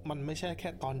ซึ่งมันไม่ใช่แค่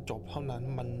ตอนจบเท่านั้น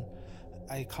มัน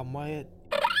ไอคำว่า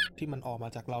ที่มันออกมา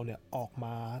จากเราเนี่ยออกม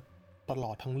าตล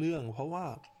อดทั้งเรื่องเพราะว่า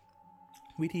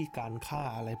วิธีการฆ่า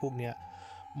อะไรพวกเนี้ย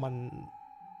มัน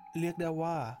เรียกได้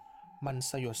ว่ามัน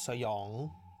สยดสยอง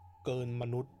เกินม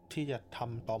นุษย์ที่จะท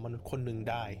ำต่อมนุษย์คนหนึ่ง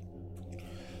ได้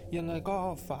ยังไงก็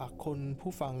ฝากคน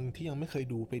ผู้ฟังที่ยังไม่เคย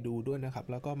ดูไปดูด้วยนะครับ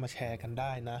แล้วก็มาแชร์กันไ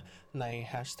ด้นะใน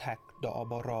hashtag ด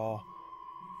บร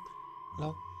แล้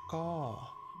วก็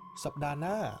สัปดาห์ห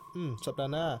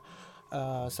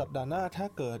น้าถ้า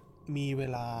เกิดมีเว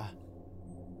ลา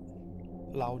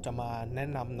เราจะมาแนะ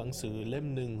นำหนังสือเล่ม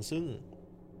หนึ่งซึ่ง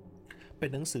เป็น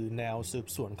หนังสือแนวสืบ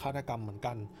สวนฆาตกรรมเหมือน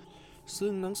กันซึ่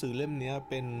งหนังสือเล่มนี้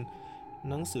เป็น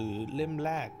หนังสือเล่มแ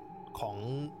รกของ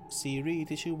ซีรีส์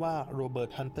ที่ชื่อว่า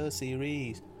Robert Hunter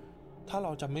Series ถ้าเร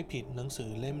าจะไม่ผิดหนังสือ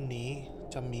เล่มนี้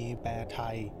จะมีแปลไท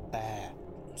ยแต่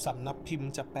สำนักพิมพ์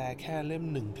จะแปลแค่เล่ม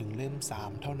1ถึงเล่ม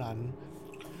3เท่านั้น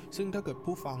ซึ่งถ้าเกิด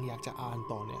ผู้ฟังอยากจะอ่าน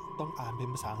ต่อเนี่ยต้องอ่านเป็น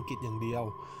ภาษาอังกฤษอย่างเดียว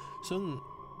ซึ่ง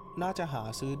น่าจะหา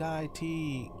ซื้อได้ที่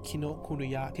คิโนะคุริ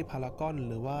ยะที่พารากอน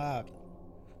หรือว่า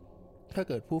ถ้าเ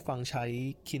กิดผู้ฟังใช้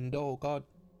Kindle ก็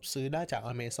ซื้อได้จาก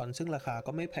Amazon ซึ่งราคา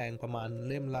ก็ไม่แพงประมาณ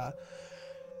เล่มละ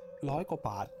100 กว่าบ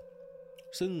าท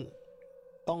ซึ่ง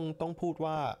ต้องพูด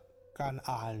ว่าการ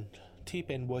อ่านที่เ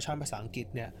ป็นเวอร์ชันภาษาอังกฤษ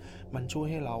เนี่ยมันช่วย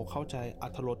ให้เราเข้าใจอร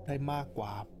รถรสได้มากกว่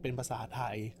าเป็นภาษาไท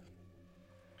ย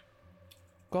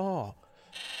ก็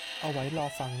เอาไว้รอ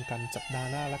ฟังกันสัปดาห์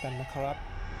หน้าแล้วกันนะครับ